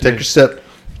sip. Take your sip.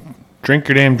 Drink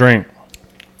your damn drink.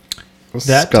 That's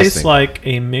That disgusting. tastes like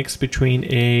a mix between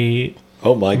a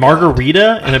Oh my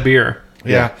margarita and a beer.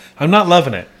 Yeah. I'm not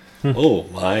loving it. God. Oh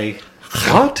my.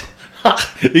 What?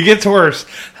 It gets worse.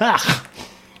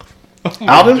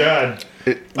 Alden? God.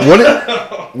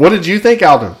 What did you think,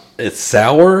 Alden? It's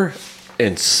sour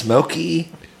and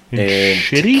smoky and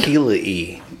shitty?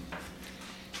 tequila-y.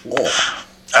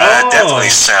 Definitely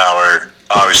sour,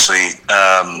 obviously.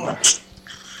 Like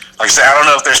I said, I don't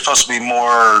know if there's supposed to be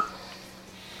more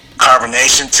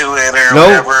carbonation to it or No,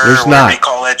 whatever, there's whatever not. you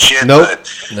call that shit. Nope.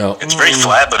 But No. it's very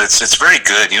flat, but it's very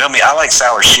good. You know what I mean? I like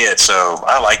sour shit, so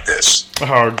I like this.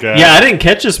 Oh, God. Yeah, I didn't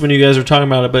catch this when you guys were talking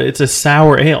about it, but it's a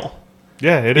sour ale.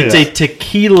 Yeah, it It's is. a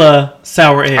tequila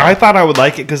sour ale. I thought I would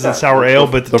like it because it's sour ale,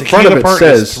 but the The front of tequila it part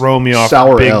says is throwing me off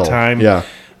sour big ale. time. Yeah.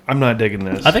 I'm not digging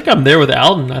this. I think I'm there with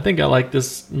Alden. I think I like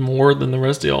this more than the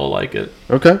rest of y'all like it.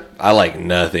 Okay. I like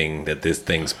nothing that this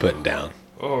thing's putting down.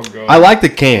 Oh, God. I like the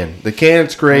can. The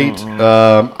can's great.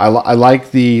 I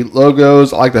like the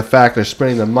logos. I like the fact they're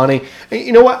spending the money. And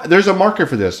you know what? There's a market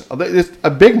for this. It's a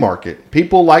big market.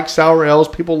 People like sour ales.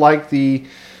 People like the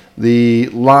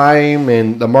lime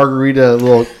and the margarita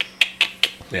little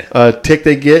Yeah. tick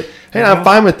they get. Hey, I'm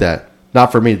fine with that.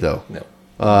 Not for me though.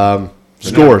 No.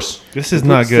 Scores. This is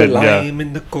not It's the good. Yeah. lime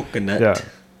and the coconut. Yeah.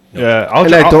 Yeah.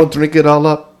 And I don't drink it all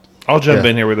up. I'll jump Yeah.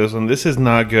 in here with this one. This is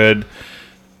not good.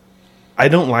 I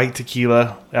don't like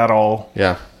tequila at all.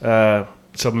 Yeah.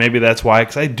 So maybe that's why,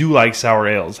 because I do like sour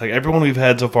ales. Like everyone we've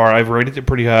had so far, I've rated it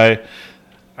pretty high,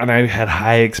 and I had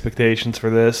high expectations for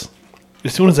this.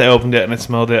 As soon as I opened it and I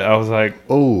smelled it, I was like,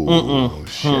 Oh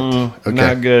shit. Okay.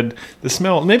 not good. The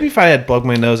smell, maybe if I had plugged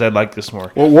my nose, I'd like this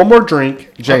more. Well, one more drink.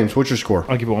 James, what's your score?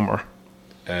 I'll give it one more.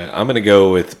 I'm going to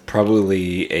go with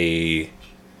probably a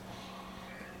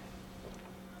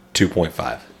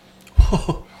 2.5.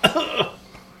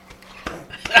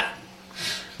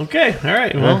 Okay, all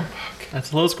right. Well,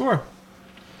 that's a low score.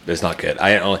 It's not good.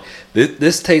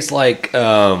 This tastes like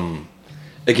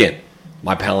again,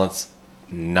 my palate's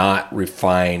not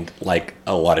refined like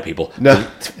a lot of people. No.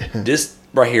 This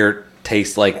right here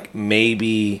tastes like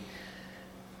maybe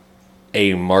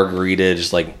a margarita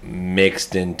just like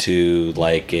mixed into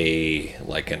like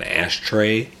an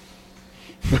ashtray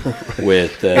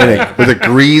with With a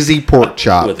greasy pork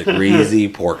chop. with a greasy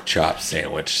pork chop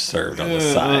sandwich served on the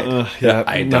side. Yeah,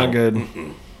 I not don't-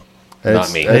 good.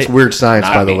 Not me. That's weird science,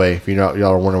 Not by the me. way. If y'all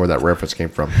are wondering where that reference came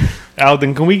from.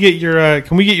 Alden, can we get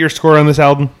your score on this,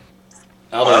 Alden?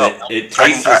 Well, it I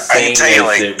tastes can, the I same can tell you as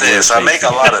like it this. would I make a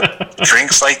taste. lot of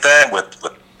drinks like that with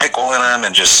pickle in them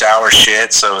and just sour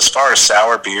shit. So as far as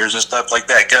sour beers and stuff like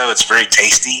that go, it's very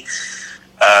tasty.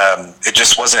 It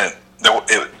just wasn't.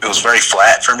 It was very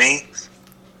flat for me.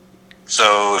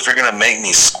 So if you're gonna make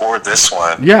me score this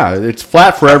one, Yeah, it's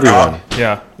flat for everyone.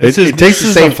 Yeah. It tastes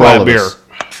the same a for all flat of us.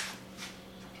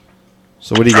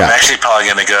 So what do you I'm got? actually probably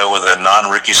gonna go with a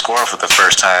non-rookie score for the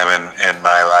first time in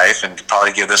my life, and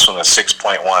probably give this one a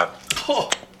 6.1.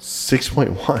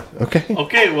 6.1. Okay.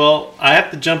 Okay, well, I have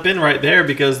to jump in right there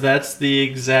because that's the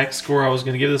exact score I was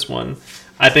going to give this one.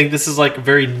 I think this is like a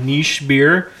very niche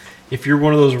beer. If you're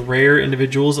one of those rare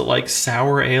individuals that like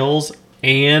sour ales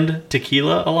and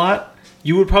tequila a lot,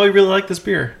 you would probably really like this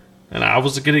beer. And I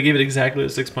was going to give it exactly a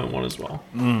 6.1 as well.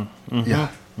 Yeah.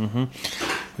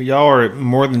 Y'all are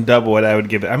more than double what I would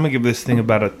give it. I'm gonna give this thing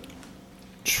about a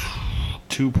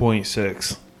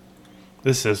 2.6.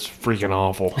 This is freaking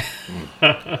awful.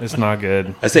 It's not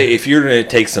good. I say if you're gonna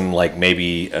take some like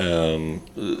maybe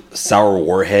sour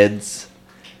warheads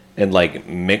and like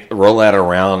roll that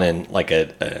around in like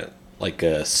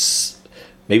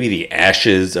maybe the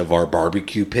ashes of our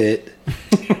barbecue pit,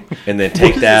 and then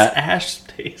take What does that this ash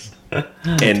taste? and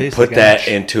tastes put like that ash.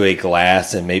 into a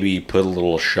glass and maybe put a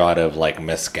little shot of like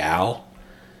mezcal,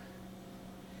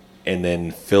 and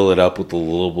then fill it up with a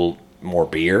little bit more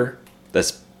beer.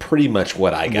 That's pretty much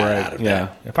what I got out of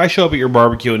that. If I show up at your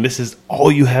barbecue and this is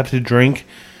all you have to drink,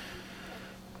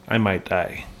 I might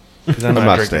die. Because I'm, I'm not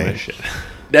not drinking staying. this shit.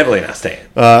 Definitely not staying.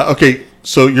 Okay,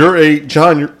 so you're a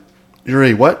John. You're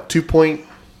a what? 2 point.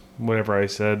 Whatever I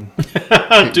said.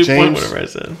 2 James? whatever I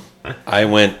said. I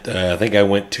went. I think I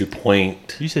went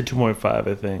 2.5. You said 2.5,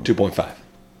 I think.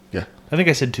 Yeah. I think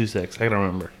I said 2.6. I don't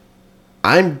remember.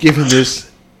 I'm giving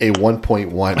this a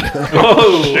 1.1.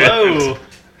 Whoa.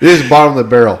 This is bottom of the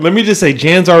barrel. Let me just say,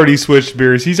 Jan's already switched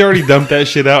beers. He's already dumped that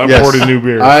shit out and Yes. poured a new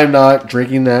beer. I'm not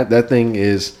drinking that. That thing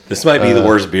is. This might be the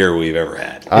worst beer we've ever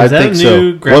had. I Is that think a so.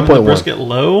 new grabbing the 1.1. brisket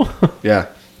low? Yeah.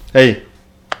 Hey,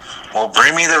 Well,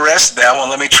 bring me the rest of that one.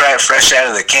 Let me try it fresh out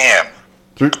of the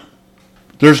can.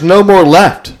 there's no more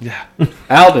left. yeah.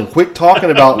 Alden, quit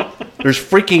talking about. There's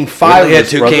freaking We 5 only of had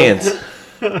us, 2 brother.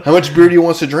 cans. How much beer do you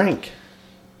want to drink?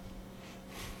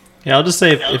 Yeah, I'll just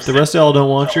say if the rest of y'all don't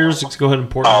want yours, just go ahead and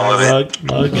pour it in All of my it.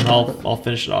 mug, and I'll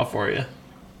finish it off for you.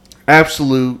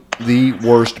 Absolute the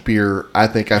worst beer I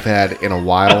think I've had in a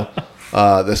while.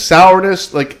 The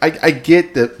sourness, like I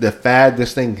get the fad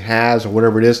this thing has or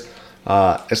whatever it is.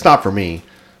 It's not for me.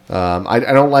 I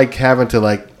don't like having to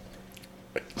like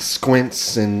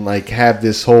squints and like have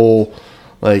this whole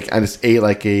like I just ate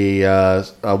like a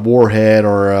warhead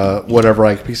or whatever,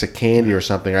 like a piece of candy or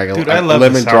something. Like Dude, a I love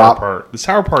lemon the sour drop. part. The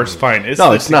sour part's fine. It's No,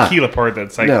 the it's not. tequila part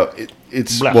that's like... No,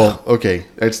 it's Blah. well, okay.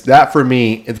 It's that for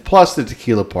me. It's plus the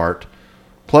tequila part,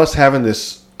 plus having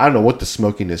this. I don't know what the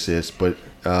smokiness is, but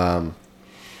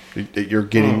you're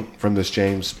getting from this,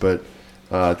 James. But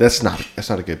that's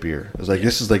not a good beer. It's like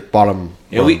this is like bottom.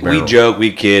 Yeah, we barrel. joke,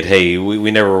 we kid, hey,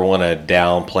 we never want to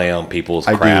downplay on people's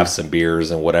I do. crafts and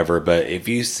beers and whatever, but if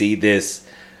you see this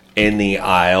in the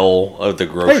aisle of the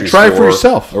grocery Hey, try it store for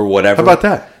yourself. or whatever, How about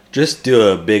that? Just do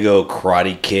a big old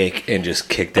karate kick and just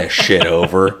kick that shit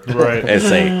over Right. and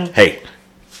say, hey,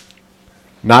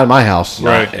 Not in my house.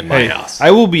 not in my house.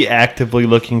 I will be actively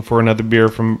looking for another beer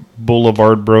from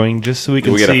Boulevard Brewing just so we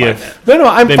can We gotta see find if... that. No,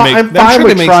 I'm They fine. make- I'm I'm fine sure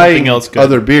with they make trying something else good.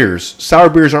 other beers. Sour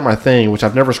beers aren't my thing, which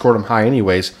I've never scored them high,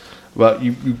 anyways. But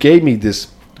you gave me this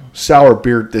sour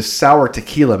beer, this sour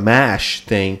tequila mash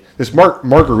thing, this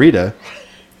margarita,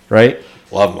 right?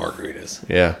 Love margaritas.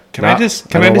 Yeah. Can I just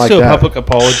do don't a like that. public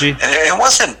apology? And it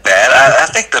wasn't bad. I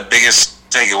think the biggest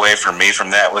takeaway for me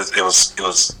from that was it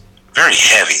was very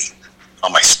heavy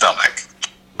on my stomach.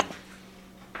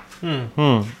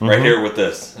 Right here with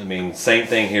this. I mean, same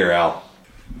thing here, Al.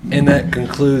 And that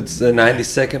concludes the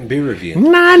 90-second beer review.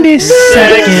 90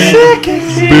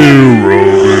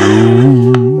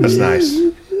 That's nice.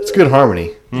 It's good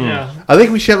harmony. Yeah. I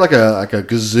think we should have like a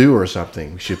kazoo or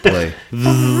something. We should play.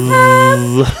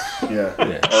 Yeah.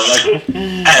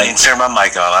 I didn't turn my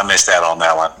mic on. I missed out on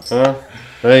that one.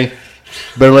 Hey,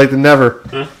 better late than never,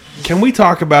 Can we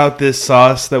talk about this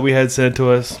sauce that we had sent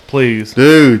to us, please?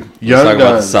 dude. Let's Young talk about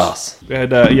the Guns. sauce. We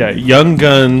had, Young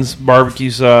Guns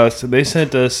barbecue sauce. They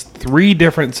sent us 3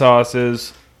 different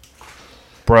sauces.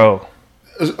 Bro,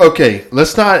 Okay,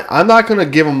 let's not. I'm not going to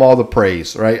give them all the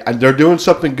praise. Right? They're doing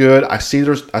something good. I see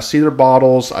their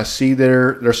bottles. I see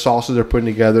their sauces they're putting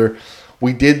together.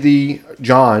 We did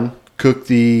John cooked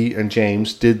and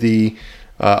James did the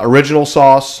original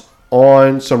sauce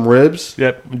on some ribs.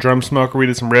 Yep, drum smoker. We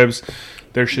did some ribs.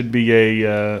 There should be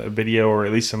a video or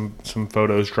at least some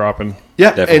photos dropping. Yeah,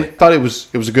 Definitely. and thought it was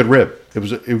a good rib. It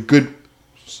was good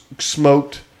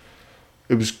smoked.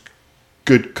 It was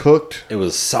good cooked. It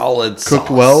was solid Cooked sauce.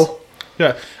 well.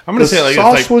 Yeah, I'm gonna The say it like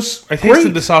sauce it's like, was I tasted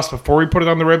great. the sauce before we put it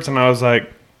on the ribs, and I was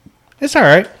like, it's all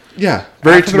right. Yeah,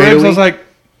 very After the ribs, I was tomatoey. like,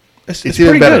 it's even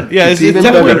pretty better. good. Yeah, It's it's even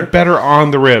definitely better. better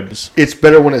on the ribs. It's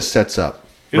better when it sets up.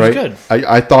 It was right? good.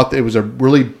 I thought it was a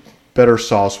really better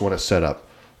sauce when it set up.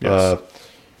 Yes.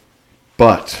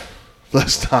 But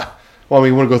let's not. Well, I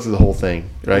mean, we want to go through the whole thing,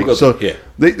 right? We'll go through- yeah.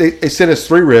 They sent us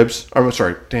 3 ribs. I'm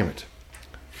sorry, damn it.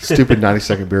 Stupid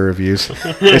 90-second beer reviews.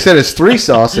 They sent us 3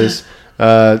 sauces.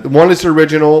 One is the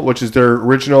original, which is their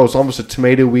original. It's almost a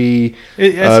tomatoey,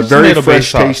 It's a very tomato-based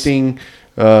fresh sauce. tasting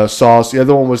sauce. The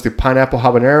other one was the pineapple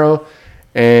habanero.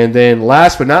 And then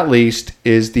last but not least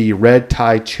is the red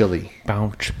Thai chili.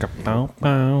 Bow, chicka, bow,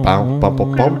 bow. Bow, bow,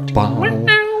 bow, bow,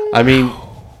 bow. I mean,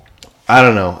 I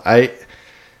don't know.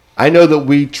 I know that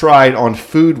we tried on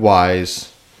food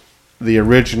wise the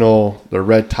original, the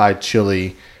red Thai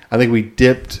chili. I think we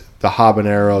dipped the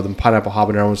habanero, the pineapple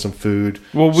habanero, with some food.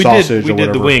 Well, we sausage did or the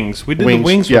whatever. wings. We did the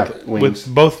wings with, wings.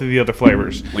 with both of the other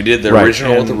flavors. We did the Right.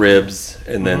 original with the And- ribs,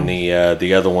 and then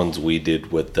the other ones we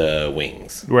did with the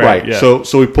wings. Right. Yeah.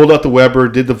 So we pulled out the Weber,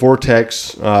 did the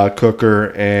Vortex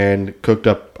cooker, and cooked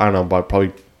up, I don't know, about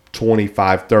probably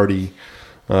 25, 30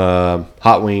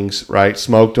 hot wings, right?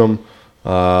 Smoked them,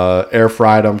 air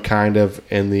fried them kind of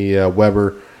in the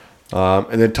Weber,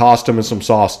 and then tossed them in some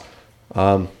sauce.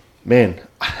 Man,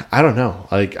 I don't know.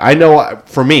 Like, I know,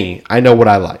 for me, I know what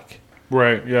I like.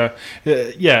 Right. Yeah.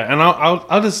 Yeah. And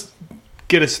I'll just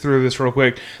get us through this real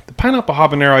quick. The pineapple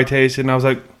habanero I tasted, and I was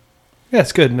like, yeah,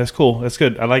 it's good. That's cool. That's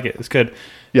good. I like it. It's good.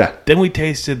 Yeah. Then we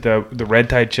tasted the red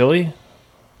Thai chili.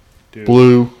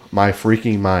 Blew my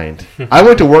freaking mind. I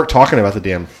went to work talking about the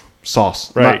damn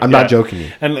sauce. Right. I'm not joking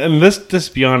you. And let's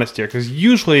be honest here, because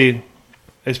usually,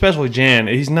 especially Jan,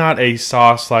 he's not a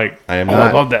sauce like, I am oh, not.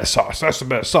 I love that sauce. That's the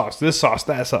best sauce. This sauce,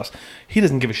 that sauce. He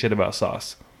doesn't give a shit about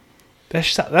sauce. That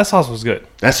sauce was good.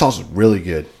 That sauce is really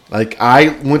good. Like, I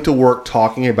went to work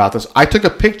talking about this. I took a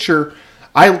picture.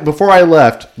 Before I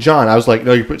left, John, I was like,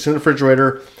 no, you put it in the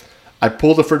refrigerator. I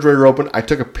pulled the refrigerator open. I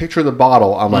took a picture of the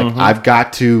bottle. I'm like, I've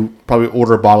got to probably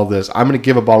order a bottle of this. I'm going to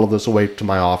give a bottle of this away to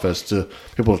my office to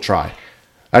people to try.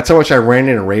 That's how much I ran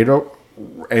in and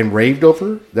raved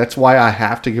over. That's why I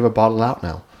have to give a bottle out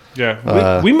now.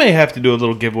 Yeah. We may have to do a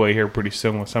little giveaway here pretty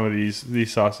soon with some of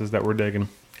these sauces that we're digging.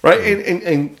 Right,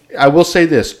 and I will say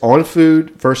this: on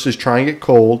food versus trying it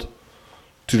cold,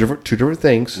 two different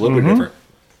things. A little bit different.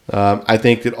 I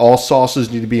think that all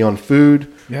sauces need to be on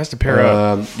food. It has to pair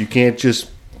up. You can't just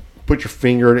put your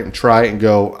finger in it and try it and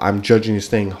go, I'm judging this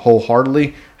thing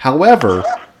wholeheartedly. However,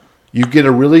 you get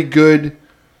a really good,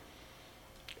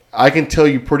 I can tell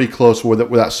you pretty close where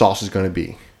that sauce is going to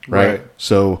be. Right? Right.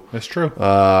 So, That's true.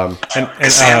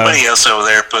 Is anybody else over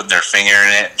there putting their finger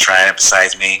in it and trying it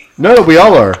besides me? no, we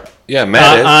all are. Yeah,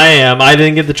 Matt is. I am. I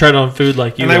didn't get to try it on food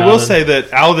like you. And I will Alan. say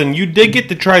that, Alden, you did get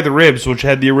to try the ribs, which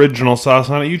had the original sauce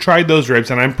on it. You tried those ribs,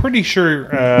 and I'm pretty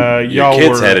sure Your y'all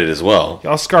kids had it as well.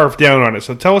 y'all scarfed down on it.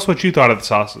 So tell us what you thought of the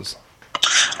sauces.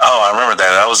 Oh, I remember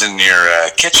that. I was in your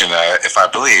kitchen, if I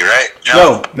believe, right, John?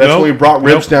 No, that's when we brought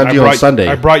ribs down to you on Sunday.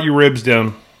 I brought you ribs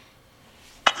down.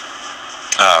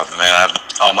 Oh, man,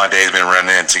 all my days been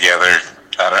running in together.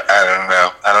 I don't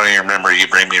know. I don't even remember you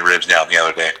bring me ribs down the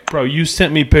other day. Bro, you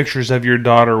sent me pictures of your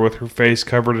daughter with her face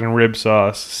covered in rib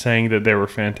sauce, saying that they were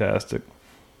fantastic.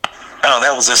 Oh,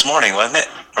 that was this morning, wasn't it?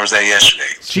 Or was that yesterday?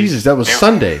 Jesus, that was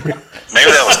Sunday.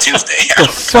 Maybe that was Tuesday. What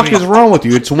the fuck is wrong with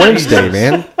you? It's Wednesday,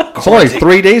 man. It's only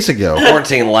 3 days ago.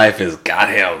 Quarantine life has got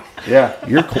him. Yeah,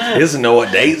 you're He doesn't know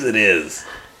what days it is.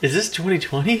 Is this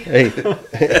 2020? Hey,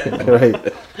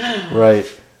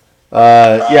 right.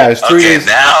 Yeah, it's 3 Okay, days.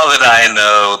 now that I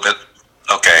know that,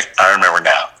 okay, I remember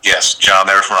now. Yes, John,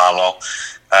 they were phenomenal.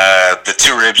 The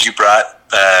 2 ribs you brought,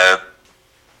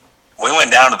 we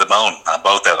went down to the bone on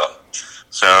both of them.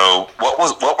 So what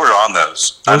were on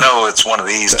those? I know it's one of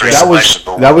these 3 That was- selections,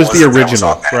 but that what was the it that original.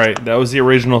 on that? Right, that was the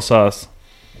original sauce.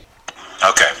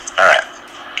 Okay, all right.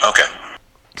 Okay.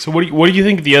 So what do you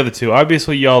think of the other 2?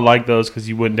 Obviously, y'all like those because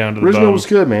you went down to the Original bone. was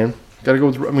good, man. Got to go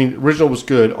with. I mean, original was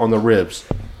good on the ribs.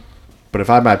 But if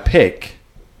I had my pick,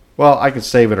 well, I could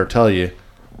save it or tell you,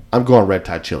 I'm going red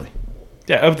Thai chili.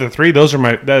 Yeah, of the 3, those are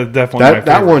that is definitely my That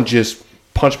favorite. one just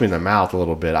punched me in the mouth a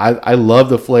little bit. I love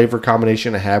the flavor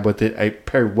combination I had with it. It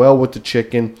paired well with the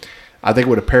chicken. I think it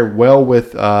would have paired well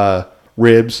with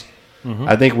ribs.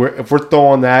 I think if we're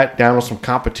throwing that down on some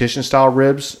competition style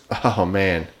ribs, oh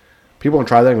man, people will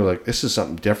try that and be like, this is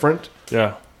something different.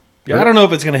 Yeah. Yeah, I don't know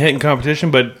if it's going to hit in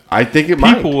competition, but I think it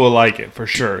people might. will like it for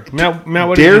sure. Matt,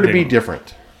 what do Dare you to be think?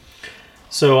 different.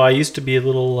 So I used to be a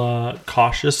little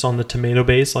cautious on the tomato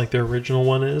base, like their original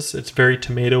one is. It's very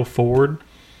tomato forward.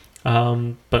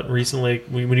 But recently,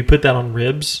 when you put that on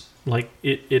ribs, like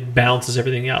it balances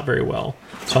everything out very well.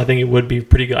 So I think it would be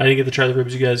pretty good. I didn't get to try the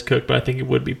ribs you guys cooked, but I think it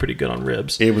would be pretty good on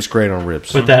ribs. It was great on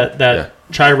ribs. But that Yeah.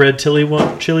 chai red chili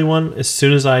one, as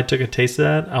soon as I took a taste of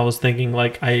that, I was thinking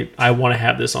like I want to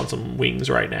have this on some wings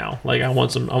right now. Like I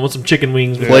want some chicken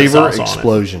wings with Flavor sauce on it.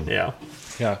 explosion. Yeah.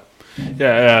 Yeah.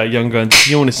 Yeah, Young Guns,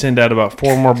 you want to send out about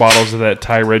 4 more bottles of that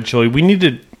Thai red chili. We need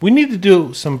to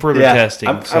do some further testing.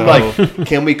 I'm like,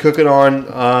 can we cook it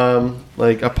on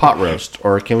like a pot roast,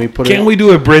 or can we put can it? we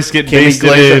do a brisket Can we basted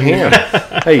glaze a in?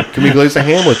 ham? Hey, can we glaze a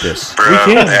ham with this? Bro,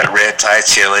 can. that red Thai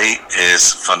chili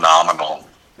is phenomenal.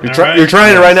 You're, All right. you're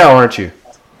trying it right now, aren't you?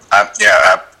 I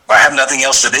have nothing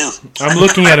else to do. I'm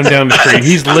looking at him down the street.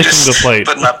 He's I'm licking just the plate.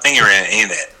 Putting my finger in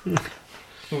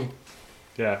it.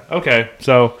 Yeah. Okay.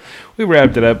 So we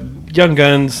wrapped it up. Young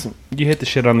Guns, you hit the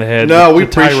shit on the head. No, we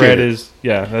the Thai appreciate red it. is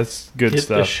that's good Get the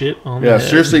stuff. shit on Yeah, the head.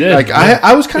 seriously. Yeah, Like yeah.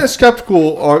 I was kind of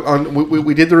skeptical on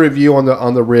we did the review on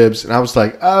the ribs, and I was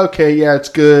like, oh, okay, yeah, it's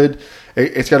good.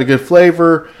 It's got a good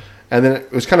flavor, and then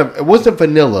it was it wasn't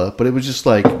vanilla, but it was just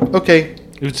like, okay,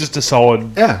 It was just a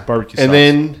solid yeah, barbecue And sauce.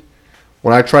 then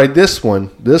when I tried this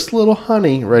one, this little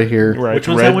honey right here, Right. Which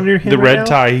one's that one in your hand The right red now?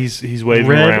 Thai. He's waving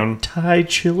Red around. Thai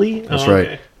chili. that's Oh, right.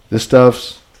 okay. This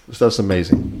stuff's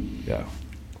amazing. Yeah.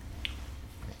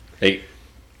 Hey,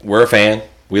 we're a fan.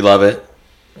 We love it.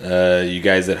 You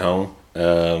guys at home,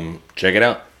 check it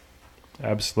out.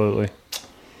 Absolutely.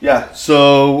 Yeah,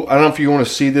 so I don't know if you want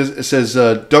to see this. It says,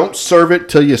 don't serve it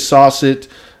till you sauce it.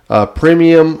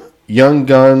 Premium Young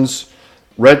Guns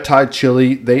Red Thai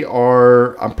Chili. They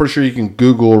are, I'm pretty sure you can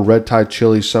Google Red Thai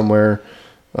Chili somewhere.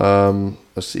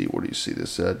 Let's see, where do you see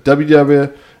this?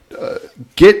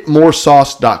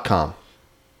 Getmoresauce.com.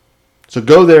 So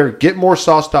go there,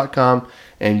 getmoresauce.com,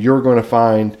 and you're going to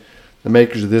find the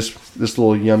makers of this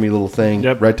little yummy little thing,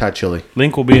 Yep. Red Thai Chili.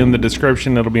 Link will be in the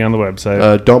description. It'll be on the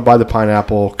website. Don't buy the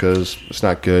pineapple because it's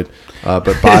not good. But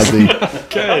buy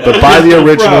the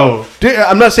original. Bro. Dude,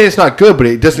 I'm not saying it's not good, but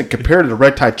it doesn't compare to the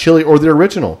red Thai chili or the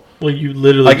original. Well, you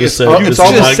literally Like just it's, said it's this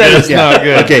almost is not said good. it's not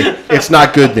good. Okay, it's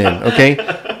not good then.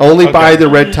 Okay, only buy the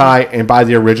red Thai and buy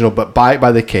the original, but buy it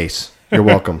by the case. You're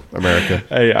welcome, America.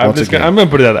 Hey, I'm Once again. gonna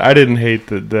put it out there. I didn't hate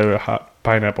the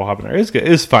pineapple habanero. It's good.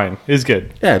 It's fine. It's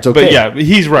good. Yeah, it's okay. But yeah,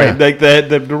 he's right. Yeah. Like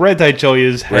the red Thai chili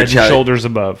is head and chili. shoulders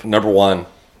above. Number one.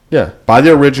 Yeah, buy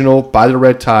the original, buy the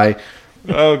red Thai.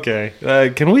 Okay.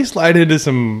 Can we slide into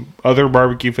some other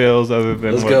barbecue fails other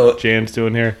than Let's what go. Jan's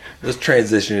doing here? Let's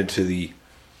transition into the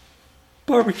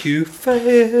barbecue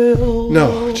fail.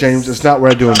 No, James, it's not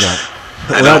where I'm doing that.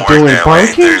 We're It not don't doing work that way.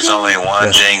 barbecue. There's only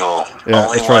one jingle. Yeah,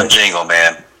 only that's one right. jingle,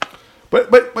 man.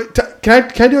 But can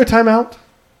I do a timeout?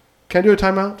 Can I do a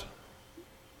timeout?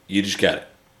 You just got it.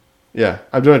 Yeah,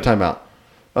 I'm doing a timeout.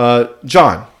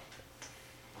 John,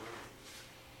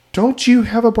 don't you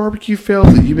have a barbecue fail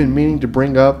that you've been meaning to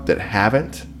bring up that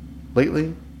haven't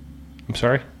lately, I'm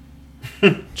sorry.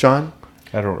 John?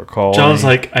 I don't recall. John's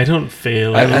any. like, I don't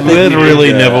fail. I think literally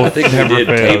we did, never- I think we never did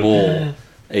failed. table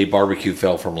a barbecue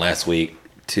fail from last week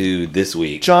to this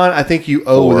week. John, I think you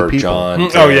owe the For people. John.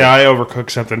 Oh yeah, I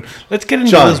overcooked something. Let's get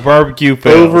into John, this barbecue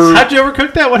fails. over- How'd you ever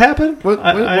cook that? What happened? What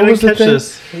I was didn't the catch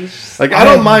thing? this. Like, I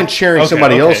don't mind sharing Okay,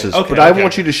 somebody okay, else's, okay, but I okay.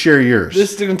 want you to share yours.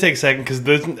 This is going to take a second because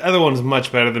the other one's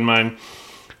much better than mine.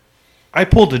 I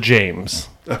pulled a James.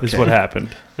 Is Okay. what happened.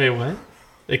 Wait, what?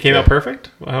 It came out perfect?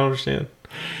 I don't understand.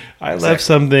 I left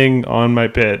something on my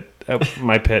pit.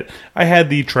 I had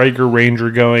the Traeger Ranger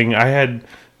going. I had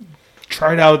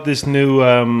tried out this new.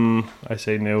 I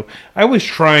say new. I was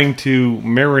trying to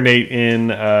marinate in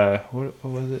what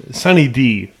was it? Sunny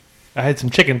D. I had some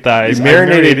chicken thighs. You I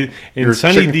marinated in your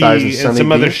Sunny chicken D thighs in and Sunny some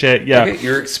D? other shit. Yeah. Okay,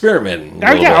 you're experimenting. a Oh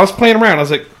little yeah, bit. I was playing around. I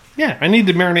was like, yeah, I need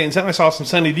to marinate and something. I saw some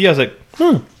Sunny D. I was like,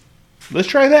 let's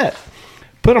try that.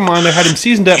 Put them on there. Had them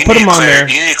seasoned up. Put them on there.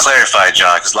 You need to clarify,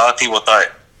 John, because a lot of people thought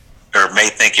or may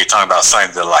think you're talking about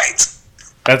Sunny Delight.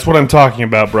 That's what I'm talking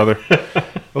about, brother.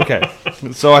 Okay,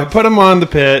 so I put them on the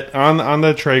pit on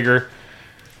the Traeger,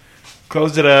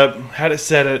 closed it up, had it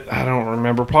set at I don't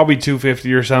remember, probably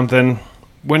 250 or something.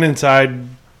 Went inside,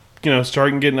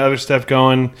 starting getting other stuff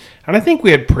going, and I think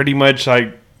we had pretty much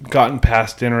like gotten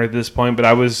past dinner at this point. But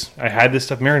I had this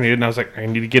stuff marinated, and I was like, I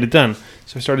need to get it done.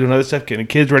 So I started doing other stuff, getting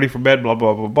the kids ready for bed, blah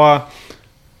blah blah blah.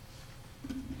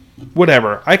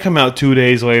 whatever. I come out 2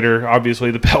 days later.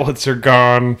 Obviously, the pellets are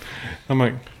gone. I'm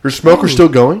like, Your smoker still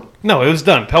going? no, it was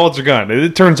done. Pellets are gone.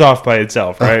 It turns off by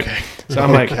itself, right? Okay. So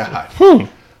I'm like, God.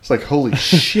 It's like, holy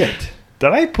shit. did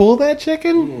I pull that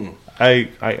chicken? I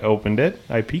opened it.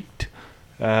 I peeked.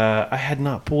 I had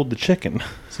not pulled the chicken.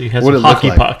 So you had What'd some it look hockey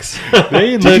like? pucks.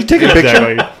 They Did you looked take a picture?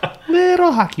 exactly-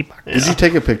 Little hockey puck. Did you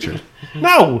take a picture?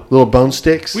 No, Little bone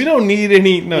sticks? we don't need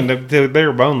any. No, they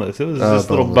were boneless. It was just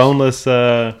little boneless.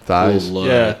 Thighs? Little,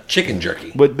 Yeah. chicken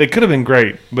jerky. But they could have been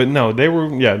great. But no, they were.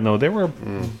 Yeah, no, they were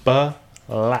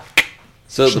black.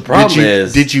 So the problem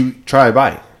is, Did you try a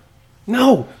bite?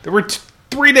 No, they were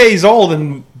 3 days old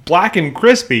and black and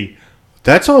crispy.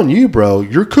 That's on you, bro.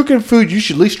 You're cooking food. You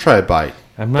should at least try a bite.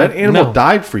 I'm not- That animal no.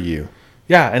 died for you.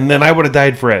 Yeah, and then I would have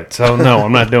died for it. So no,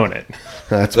 I'm not doing it.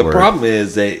 That's the word. problem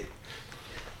is that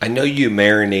I know you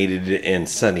marinated it in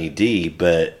Sunny D,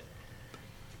 but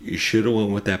you should have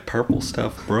went with that purple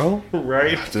stuff, bro.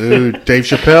 Right. Dude, Dave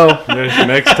Chappelle.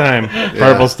 Next time,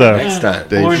 purple stuff. Next time.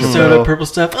 Dave Orange Chappelle. soda, purple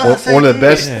stuff. Oh, One of the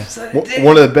best.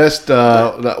 One of the best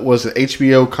that was the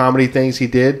HBO comedy things he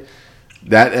did.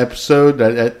 That episode,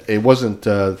 that it wasn't.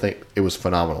 It was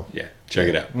phenomenal. Yeah, check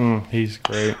it out. He's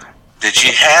great. Did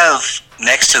you have,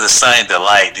 next to the Sunny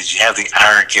Delight, did you have the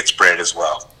Iron Kids bread as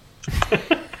well?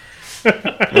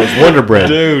 It was Wonder Bread.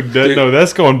 Dude, no,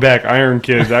 that's going back. Iron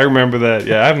Kids. I remember that.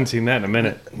 Yeah, I haven't seen that in a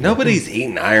minute. Nobody's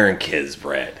eating Iron Kids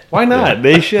bread. Why not?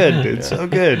 They should. It's so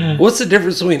good. What's the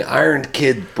difference between Iron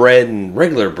Kid bread and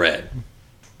regular bread?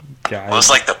 Well, it's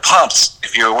like the pumps.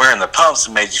 If you were wearing the pumps,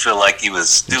 it made you feel like he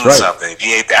was doing right. something. If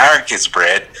you ate the Iron Kids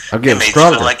bread, I'm it getting made you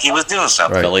stronger. feel like he was doing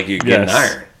something. Right. Felt like you're getting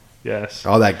Yes. iron. Yes.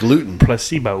 All that gluten.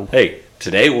 Placebo. Hey,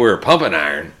 today we're pumping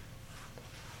iron.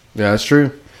 Yeah, that's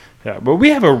true. Yeah, but we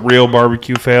have a real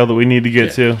barbecue fail that we need to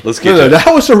get to. Let's get No, to it. that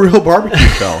was a real barbecue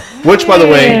fell. Which, by the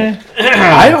way,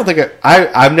 I don't think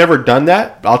I've never done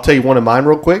that. I'll tell you one of mine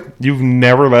real quick. You've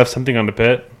never left something on the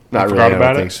pit? Not You really. I forgot don't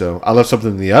about think it? so. I left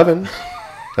something in the oven.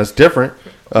 That's different.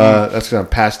 That's because I'm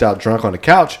passed out drunk on the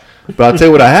couch. But I'll tell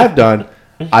you what I have done.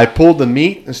 I pulled the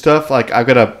meat and stuff. Like I've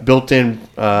got a built-in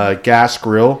gas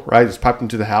grill, right? It's piped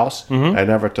into the house. I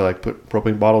never have to like put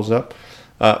propane bottles up,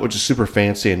 which is super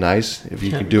fancy and nice. If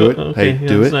you can do it, Okay, hey, yeah,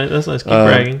 do that's it. Nice. That's nice. Keep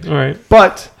bragging. All right.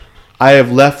 But I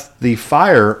have left the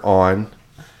fire on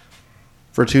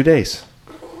for 2 days.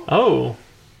 Oh,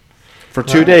 For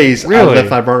 2 days, I Really? left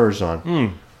my burners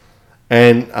on.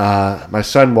 And my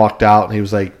son walked out, and he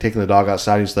was like taking the dog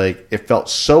outside. He was like, it felt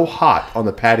so hot on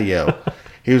the patio.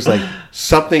 He was like,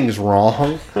 something's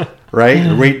wrong, right?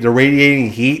 The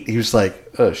radiating heat. He was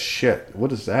like, oh shit,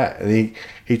 what is that? And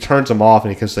he turns them off,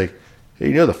 and he goes like, hey,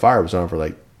 you know the fire was on for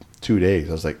like 2 days.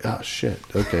 I was like, oh shit,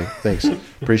 okay, thanks,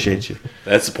 appreciate you.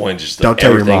 That's the point. Just Don't tell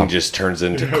your everything mom. just turns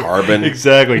into carbon.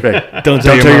 Exactly. Okay. Don't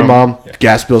Don't tell your mom.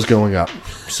 Gas bill's going up.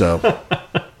 So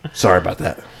sorry about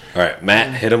that. All right,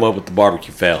 Matt, hit him up with the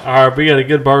barbecue fail. all right. We got a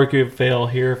good barbecue fail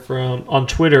here from on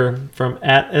Twitter from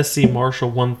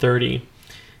 @scmarshall130.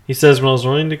 He says, when I was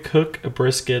learning to cook a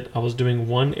brisket, I was doing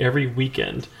one every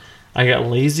weekend. I got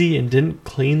lazy and didn't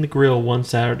clean the grill one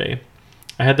Saturday.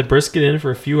 I had the brisket in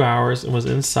for a few hours and was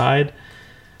inside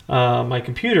my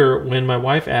computer when my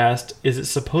wife asked, is it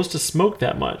supposed to smoke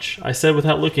that much? I said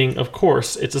without looking, of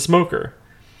course, it's a smoker.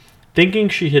 Thinking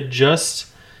she had just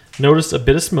noticed a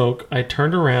bit of smoke, I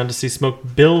turned around to see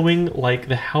smoke billowing like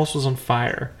the house was on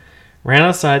fire. Ran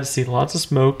outside to see lots of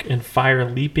smoke and fire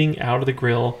leaping out of the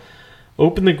grill.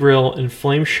 Opened the grill and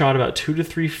flames shot about 2 to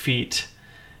 3 feet.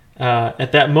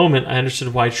 At that moment, I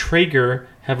understood why Traeger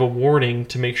have a warning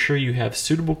to make sure you have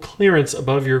suitable clearance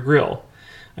above your grill.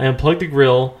 I unplugged the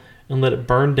grill and let it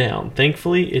burn down.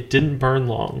 Thankfully, it didn't burn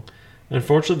long.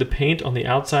 Unfortunately, the paint on the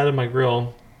outside of my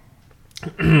grill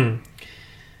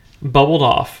bubbled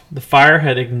off. The fire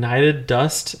had ignited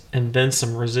dust and then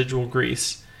some residual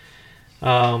grease.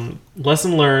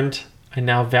 Lesson learned. I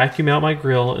now vacuum out my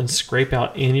grill and scrape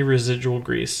out any residual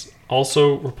grease.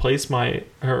 Also, replace my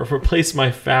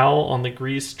foul on the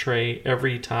grease tray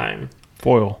every time.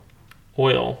 Foil.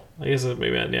 Oil. I guess that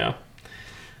maybe yeah.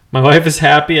 My wife is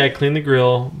happy I clean the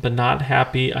grill, but not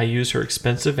happy I use her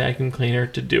expensive vacuum cleaner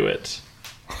to do it.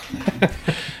 Hey,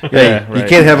 Yeah, you right.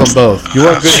 can't have them both. You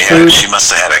want good food, She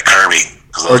must have had a Kirby.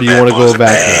 'cause or those do you bad want to boys go are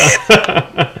back?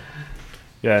 bad.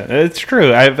 Yeah, it's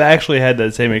true. I've actually had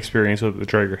that same experience with the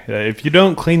Traeger. If you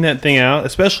don't clean that thing out,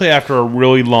 especially after a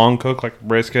really long cook like a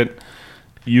brisket,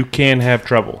 you can have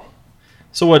trouble.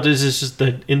 So what is this? Just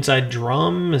the inside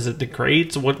drum? Is it the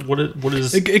crates? What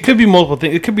is? It could be multiple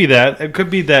things. It could be that. It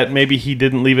could be that maybe he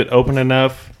didn't leave it open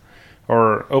enough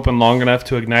or open long enough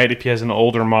to ignite. If he has an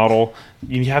older model,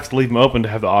 you have to leave them open to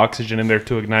have the oxygen in there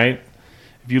to ignite.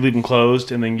 If if you leave them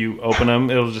closed and then you open them,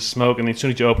 it'll just smoke. And as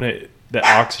soon as you open it, the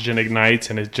oxygen ignites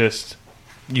and it just,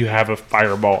 you have a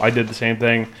fireball. I did the same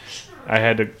thing. I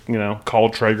had to, call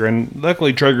Traeger, and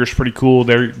luckily Traeger's pretty cool.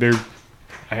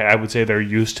 I would say they're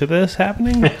used to this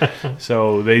happening,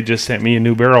 so they just sent me a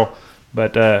new barrel.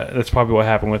 But that's probably what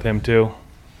happened with him too.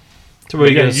 So what,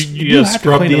 you gotta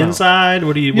scrub the inside?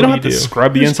 What do you? You don't have to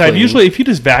scrub the inside. Usually, if you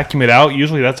just vacuum it out,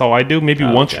 usually that's all I do. Maybe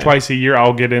once or twice a year,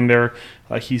 I'll get in there,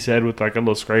 like he said, with like a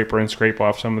little scraper and scrape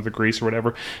off some of the grease or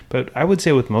whatever. But I would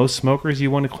say with most smokers,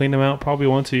 you want to clean them out probably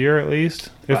once a year at least,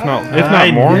 if not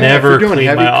more. I never doing clean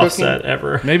heavy my cooking, offset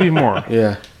ever. Maybe more.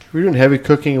 Yeah. If you're doing heavy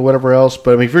cooking or whatever else,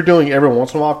 but I mean, if you're doing every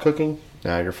once in a while cooking,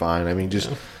 you're fine. I mean, just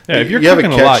if you're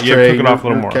cooking a lot, you have to cook it off a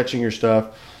little more. Catching your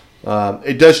stuff.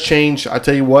 It does change. I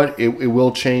tell you what, it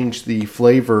will change the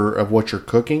flavor of what you're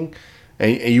cooking,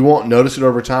 and you won't notice it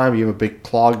over time. You have a big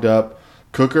clogged up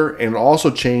cooker, and it'll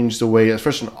also change the way,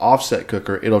 especially an offset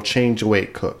cooker, it'll change the way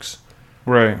it cooks.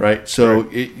 Right. So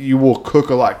you will cook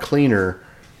a lot cleaner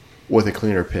with a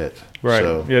cleaner pit. Right.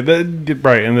 So. Yeah.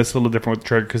 Right. And that's a little different with the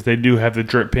Traeger because they do have the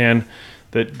drip pan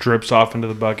that drips off into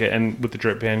the bucket, and with the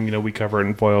drip pan, we cover it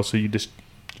in foil, so you just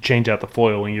change out the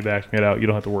foil when you vacuum it out. You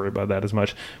don't have to worry about that as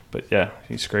much. But yeah,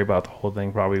 you scrape out the whole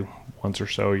thing probably once or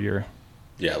so a year.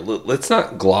 Yeah, let's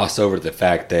not gloss over the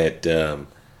fact that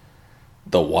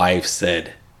the wife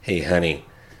said, "Hey, honey,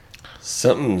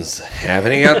 something's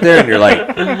happening out there," and you're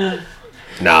like,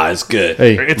 "Nah, it's good."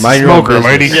 Hey, It's mind a your own smoker,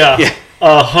 lady. business. Yeah.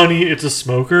 Honey, it's a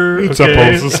smoker. It's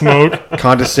okay. supposed to smoke.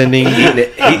 Condescending.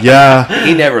 Yeah,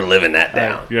 he never living that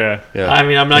down. Yeah. I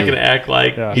mean, I'm not going to act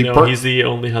like he's the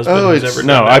only husband who's ever done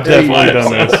No, that. I've definitely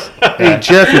done this. Hey,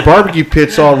 Jeff, your barbecue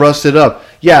pit's all rusted up.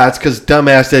 Yeah, it's because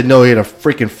dumbass didn't know he had a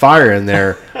freaking fire in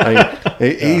there. I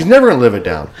mean, he's never going to live it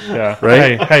down. Yeah.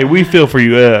 Right? Hey, we feel for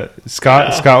you.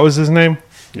 Scott was his name?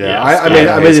 Yeah, Yeah, I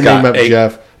made the name up, Hey,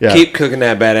 Jeff. Yeah. Keep cooking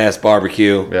that badass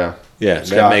barbecue. Yeah. Yeah,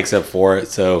 Scott. that makes up for it.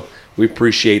 So we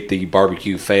appreciate the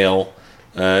barbecue fail.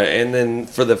 And then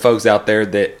for the folks out there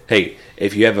that, hey,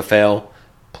 if you have a fail,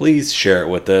 please share it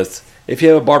with us. If you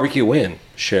have a barbecue win,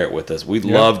 share it with us. We'd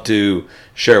love to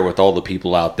share it with all the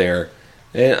people out there.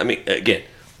 And I mean, again,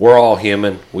 we're all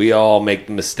human. We all make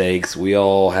mistakes. We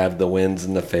all have the wins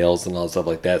and the fails and all stuff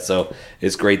like that. So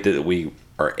it's great that we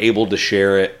are able to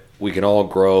share it. We can all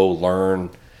grow,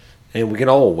 learn, and we can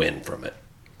all win from it.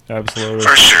 Absolutely.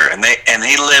 For sure, and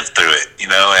he lived through it,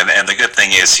 and the good thing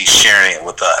is he's sharing it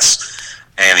with us,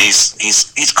 and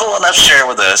he's cool enough to share it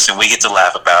with us, and we get to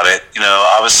laugh about it.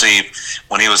 Obviously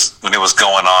when it was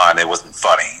going on, it wasn't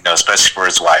funny, especially for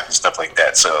his wife and stuff like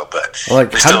that. So, but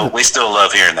we still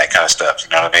love hearing that kind of stuff. You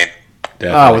know what I mean?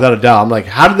 Oh, without a doubt. I'm like,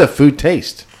 how did the food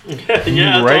taste?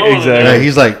 Yeah, Right, totally. exactly. Yeah,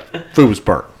 he's like, food was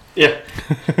burnt. Yeah.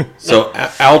 So,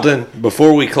 Alden,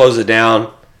 before we close it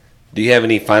down, do you have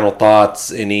any final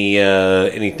thoughts?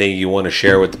 Anything you want to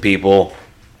share with the people?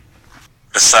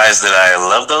 Besides that, I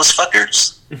love those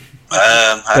fuckers.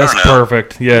 I That's don't know.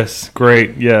 perfect. Yes.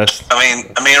 Great. Yes. I mean,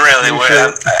 really,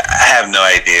 I have no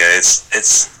idea.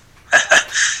 It's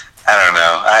I don't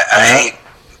know. I hate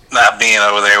not being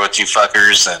over there with you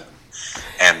fuckers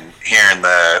and hearing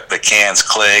the cans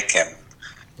click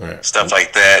and stuff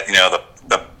like that.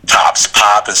 The tops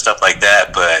pop and stuff like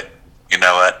that. But you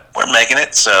know what? We're making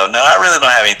it. So no, I really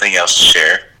don't have anything else to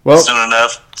share. Well, soon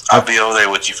enough, I'll be over there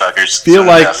with you fuckers. Feel soon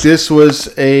like enough. this was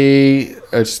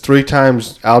it's 3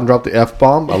 times Alden dropped the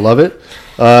F-bomb. I love it.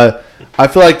 I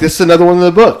feel like this is another one of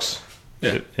the books.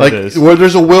 It Like, is. where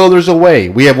there's a will, there's a way.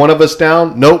 We have one of us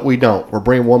down. Nope, we don't. We're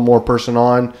bringing one more person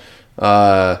on.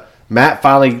 Matt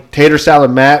finally, Tater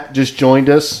Salad Matt just joined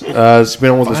us. He's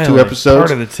been on with us 2 Finally, episodes.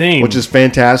 part of the team. Which is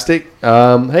fantastic.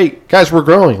 Hey, guys, we're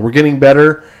growing. We're getting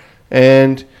better.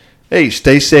 And, hey,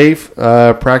 stay safe.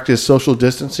 Practice social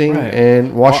distancing. Right.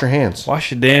 And wash your hands.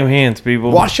 Wash your damn hands,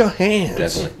 people. Wash your hands.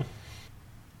 Definitely.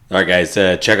 All right, guys,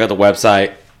 check out the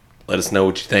website. Let us know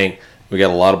what you think. We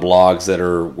got a lot of blogs that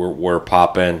we're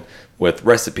popping with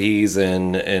recipes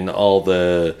and all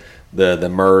the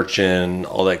merch and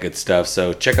all that good stuff.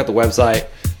 So check out the website.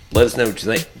 Let us know what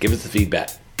you think. Give us the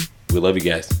feedback. We love you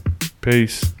guys.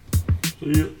 Peace.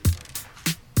 Yeah.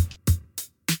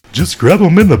 Just grab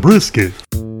them in the brisket.